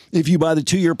 If you buy the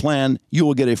 2-year plan, you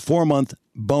will get a 4-month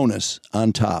bonus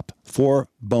on top. 4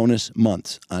 bonus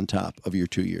months on top of your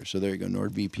 2 years. So there you go,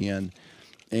 NordVPN.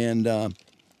 And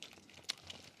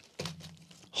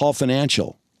Hall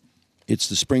Financial. It's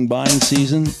the spring buying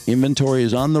season. Inventory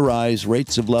is on the rise.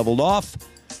 Rates have leveled off.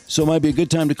 So it might be a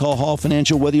good time to call Hall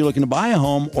Financial, whether you're looking to buy a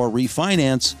home or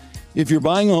refinance. If you're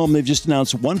buying a home, they've just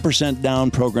announced a 1%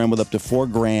 down program with up to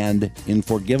 $4,000 in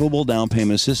forgivable down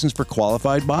payment assistance for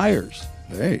qualified buyers.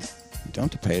 Hey, you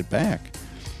don't have to pay it back.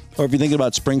 Or if you're thinking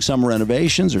about spring, summer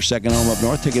renovations or second home up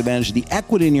north, take advantage of the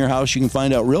equity in your house. You can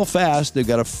find out real fast. They've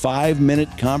got a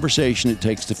 5-minute conversation it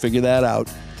takes to figure that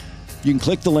out. You can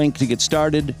click the link to get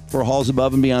started for Hall's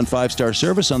Above and Beyond 5-star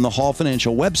service on the Hall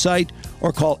Financial website,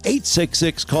 or call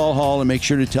 866-CALL-HALL and make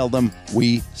sure to tell them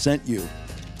we sent you.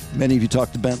 Many of you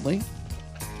talked to Bentley,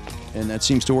 and that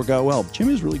seems to work out well. Jim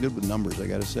is really good with numbers, I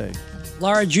got to say.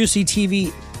 Laura Juicy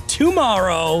TV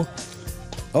tomorrow.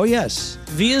 Oh, yes.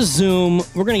 Via Zoom.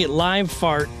 We're going to get live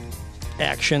fart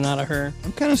action out of her.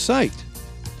 I'm kind of psyched.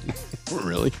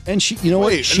 Really? And she, you know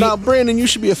what? Now, Brandon, you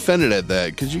should be offended at that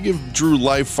because you give Drew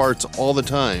live farts all the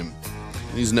time.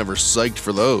 And he's never psyched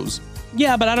for those.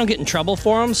 Yeah, but I don't get in trouble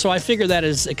for them, so I figure that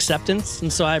is acceptance,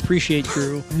 and so I appreciate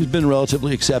Drew. He's been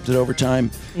relatively accepted over time.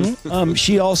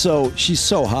 Mm-hmm. She's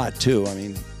so hot, too. I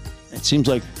mean, it seems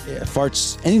like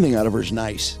farts, anything out of her is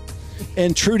nice.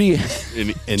 And Trudy...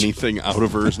 Anything out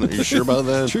of her is nice. Are you sure about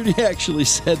that? Trudy actually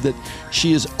said that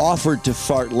she has offered to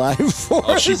fart live for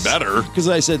us. She better. Because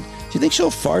I said, do you think she'll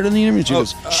fart in the interview? She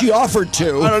goes, she offered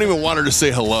to. I don't even want her to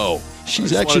say hello.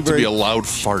 She's I just actually want it to be a loud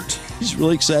fart. She's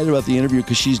really excited about the interview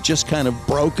because she's just kind of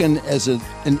broken as a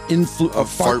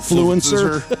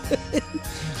fartfluencer.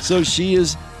 So she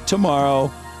is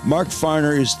tomorrow. Mark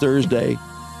Farner is Thursday.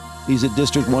 He's at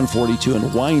District 142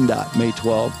 in Wyandotte, May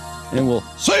 12th. And we'll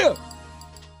see ya!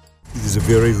 It is a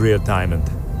very rare diamond.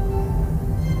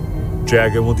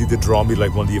 Jack, I want you to draw me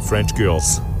like one of your French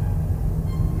girls.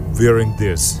 Wearing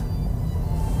this.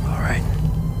 All right.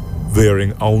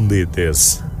 Wearing only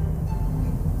this.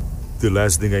 The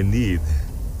last thing I need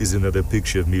is another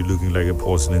picture of me looking like a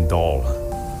porcelain doll.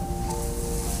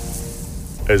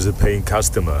 As a paying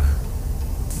customer,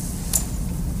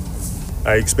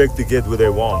 I expect to get what I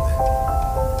want.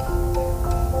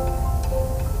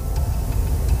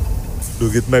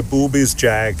 Look at my boobies,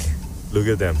 Jack. Look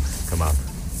at them. Come on.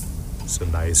 So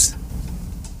nice.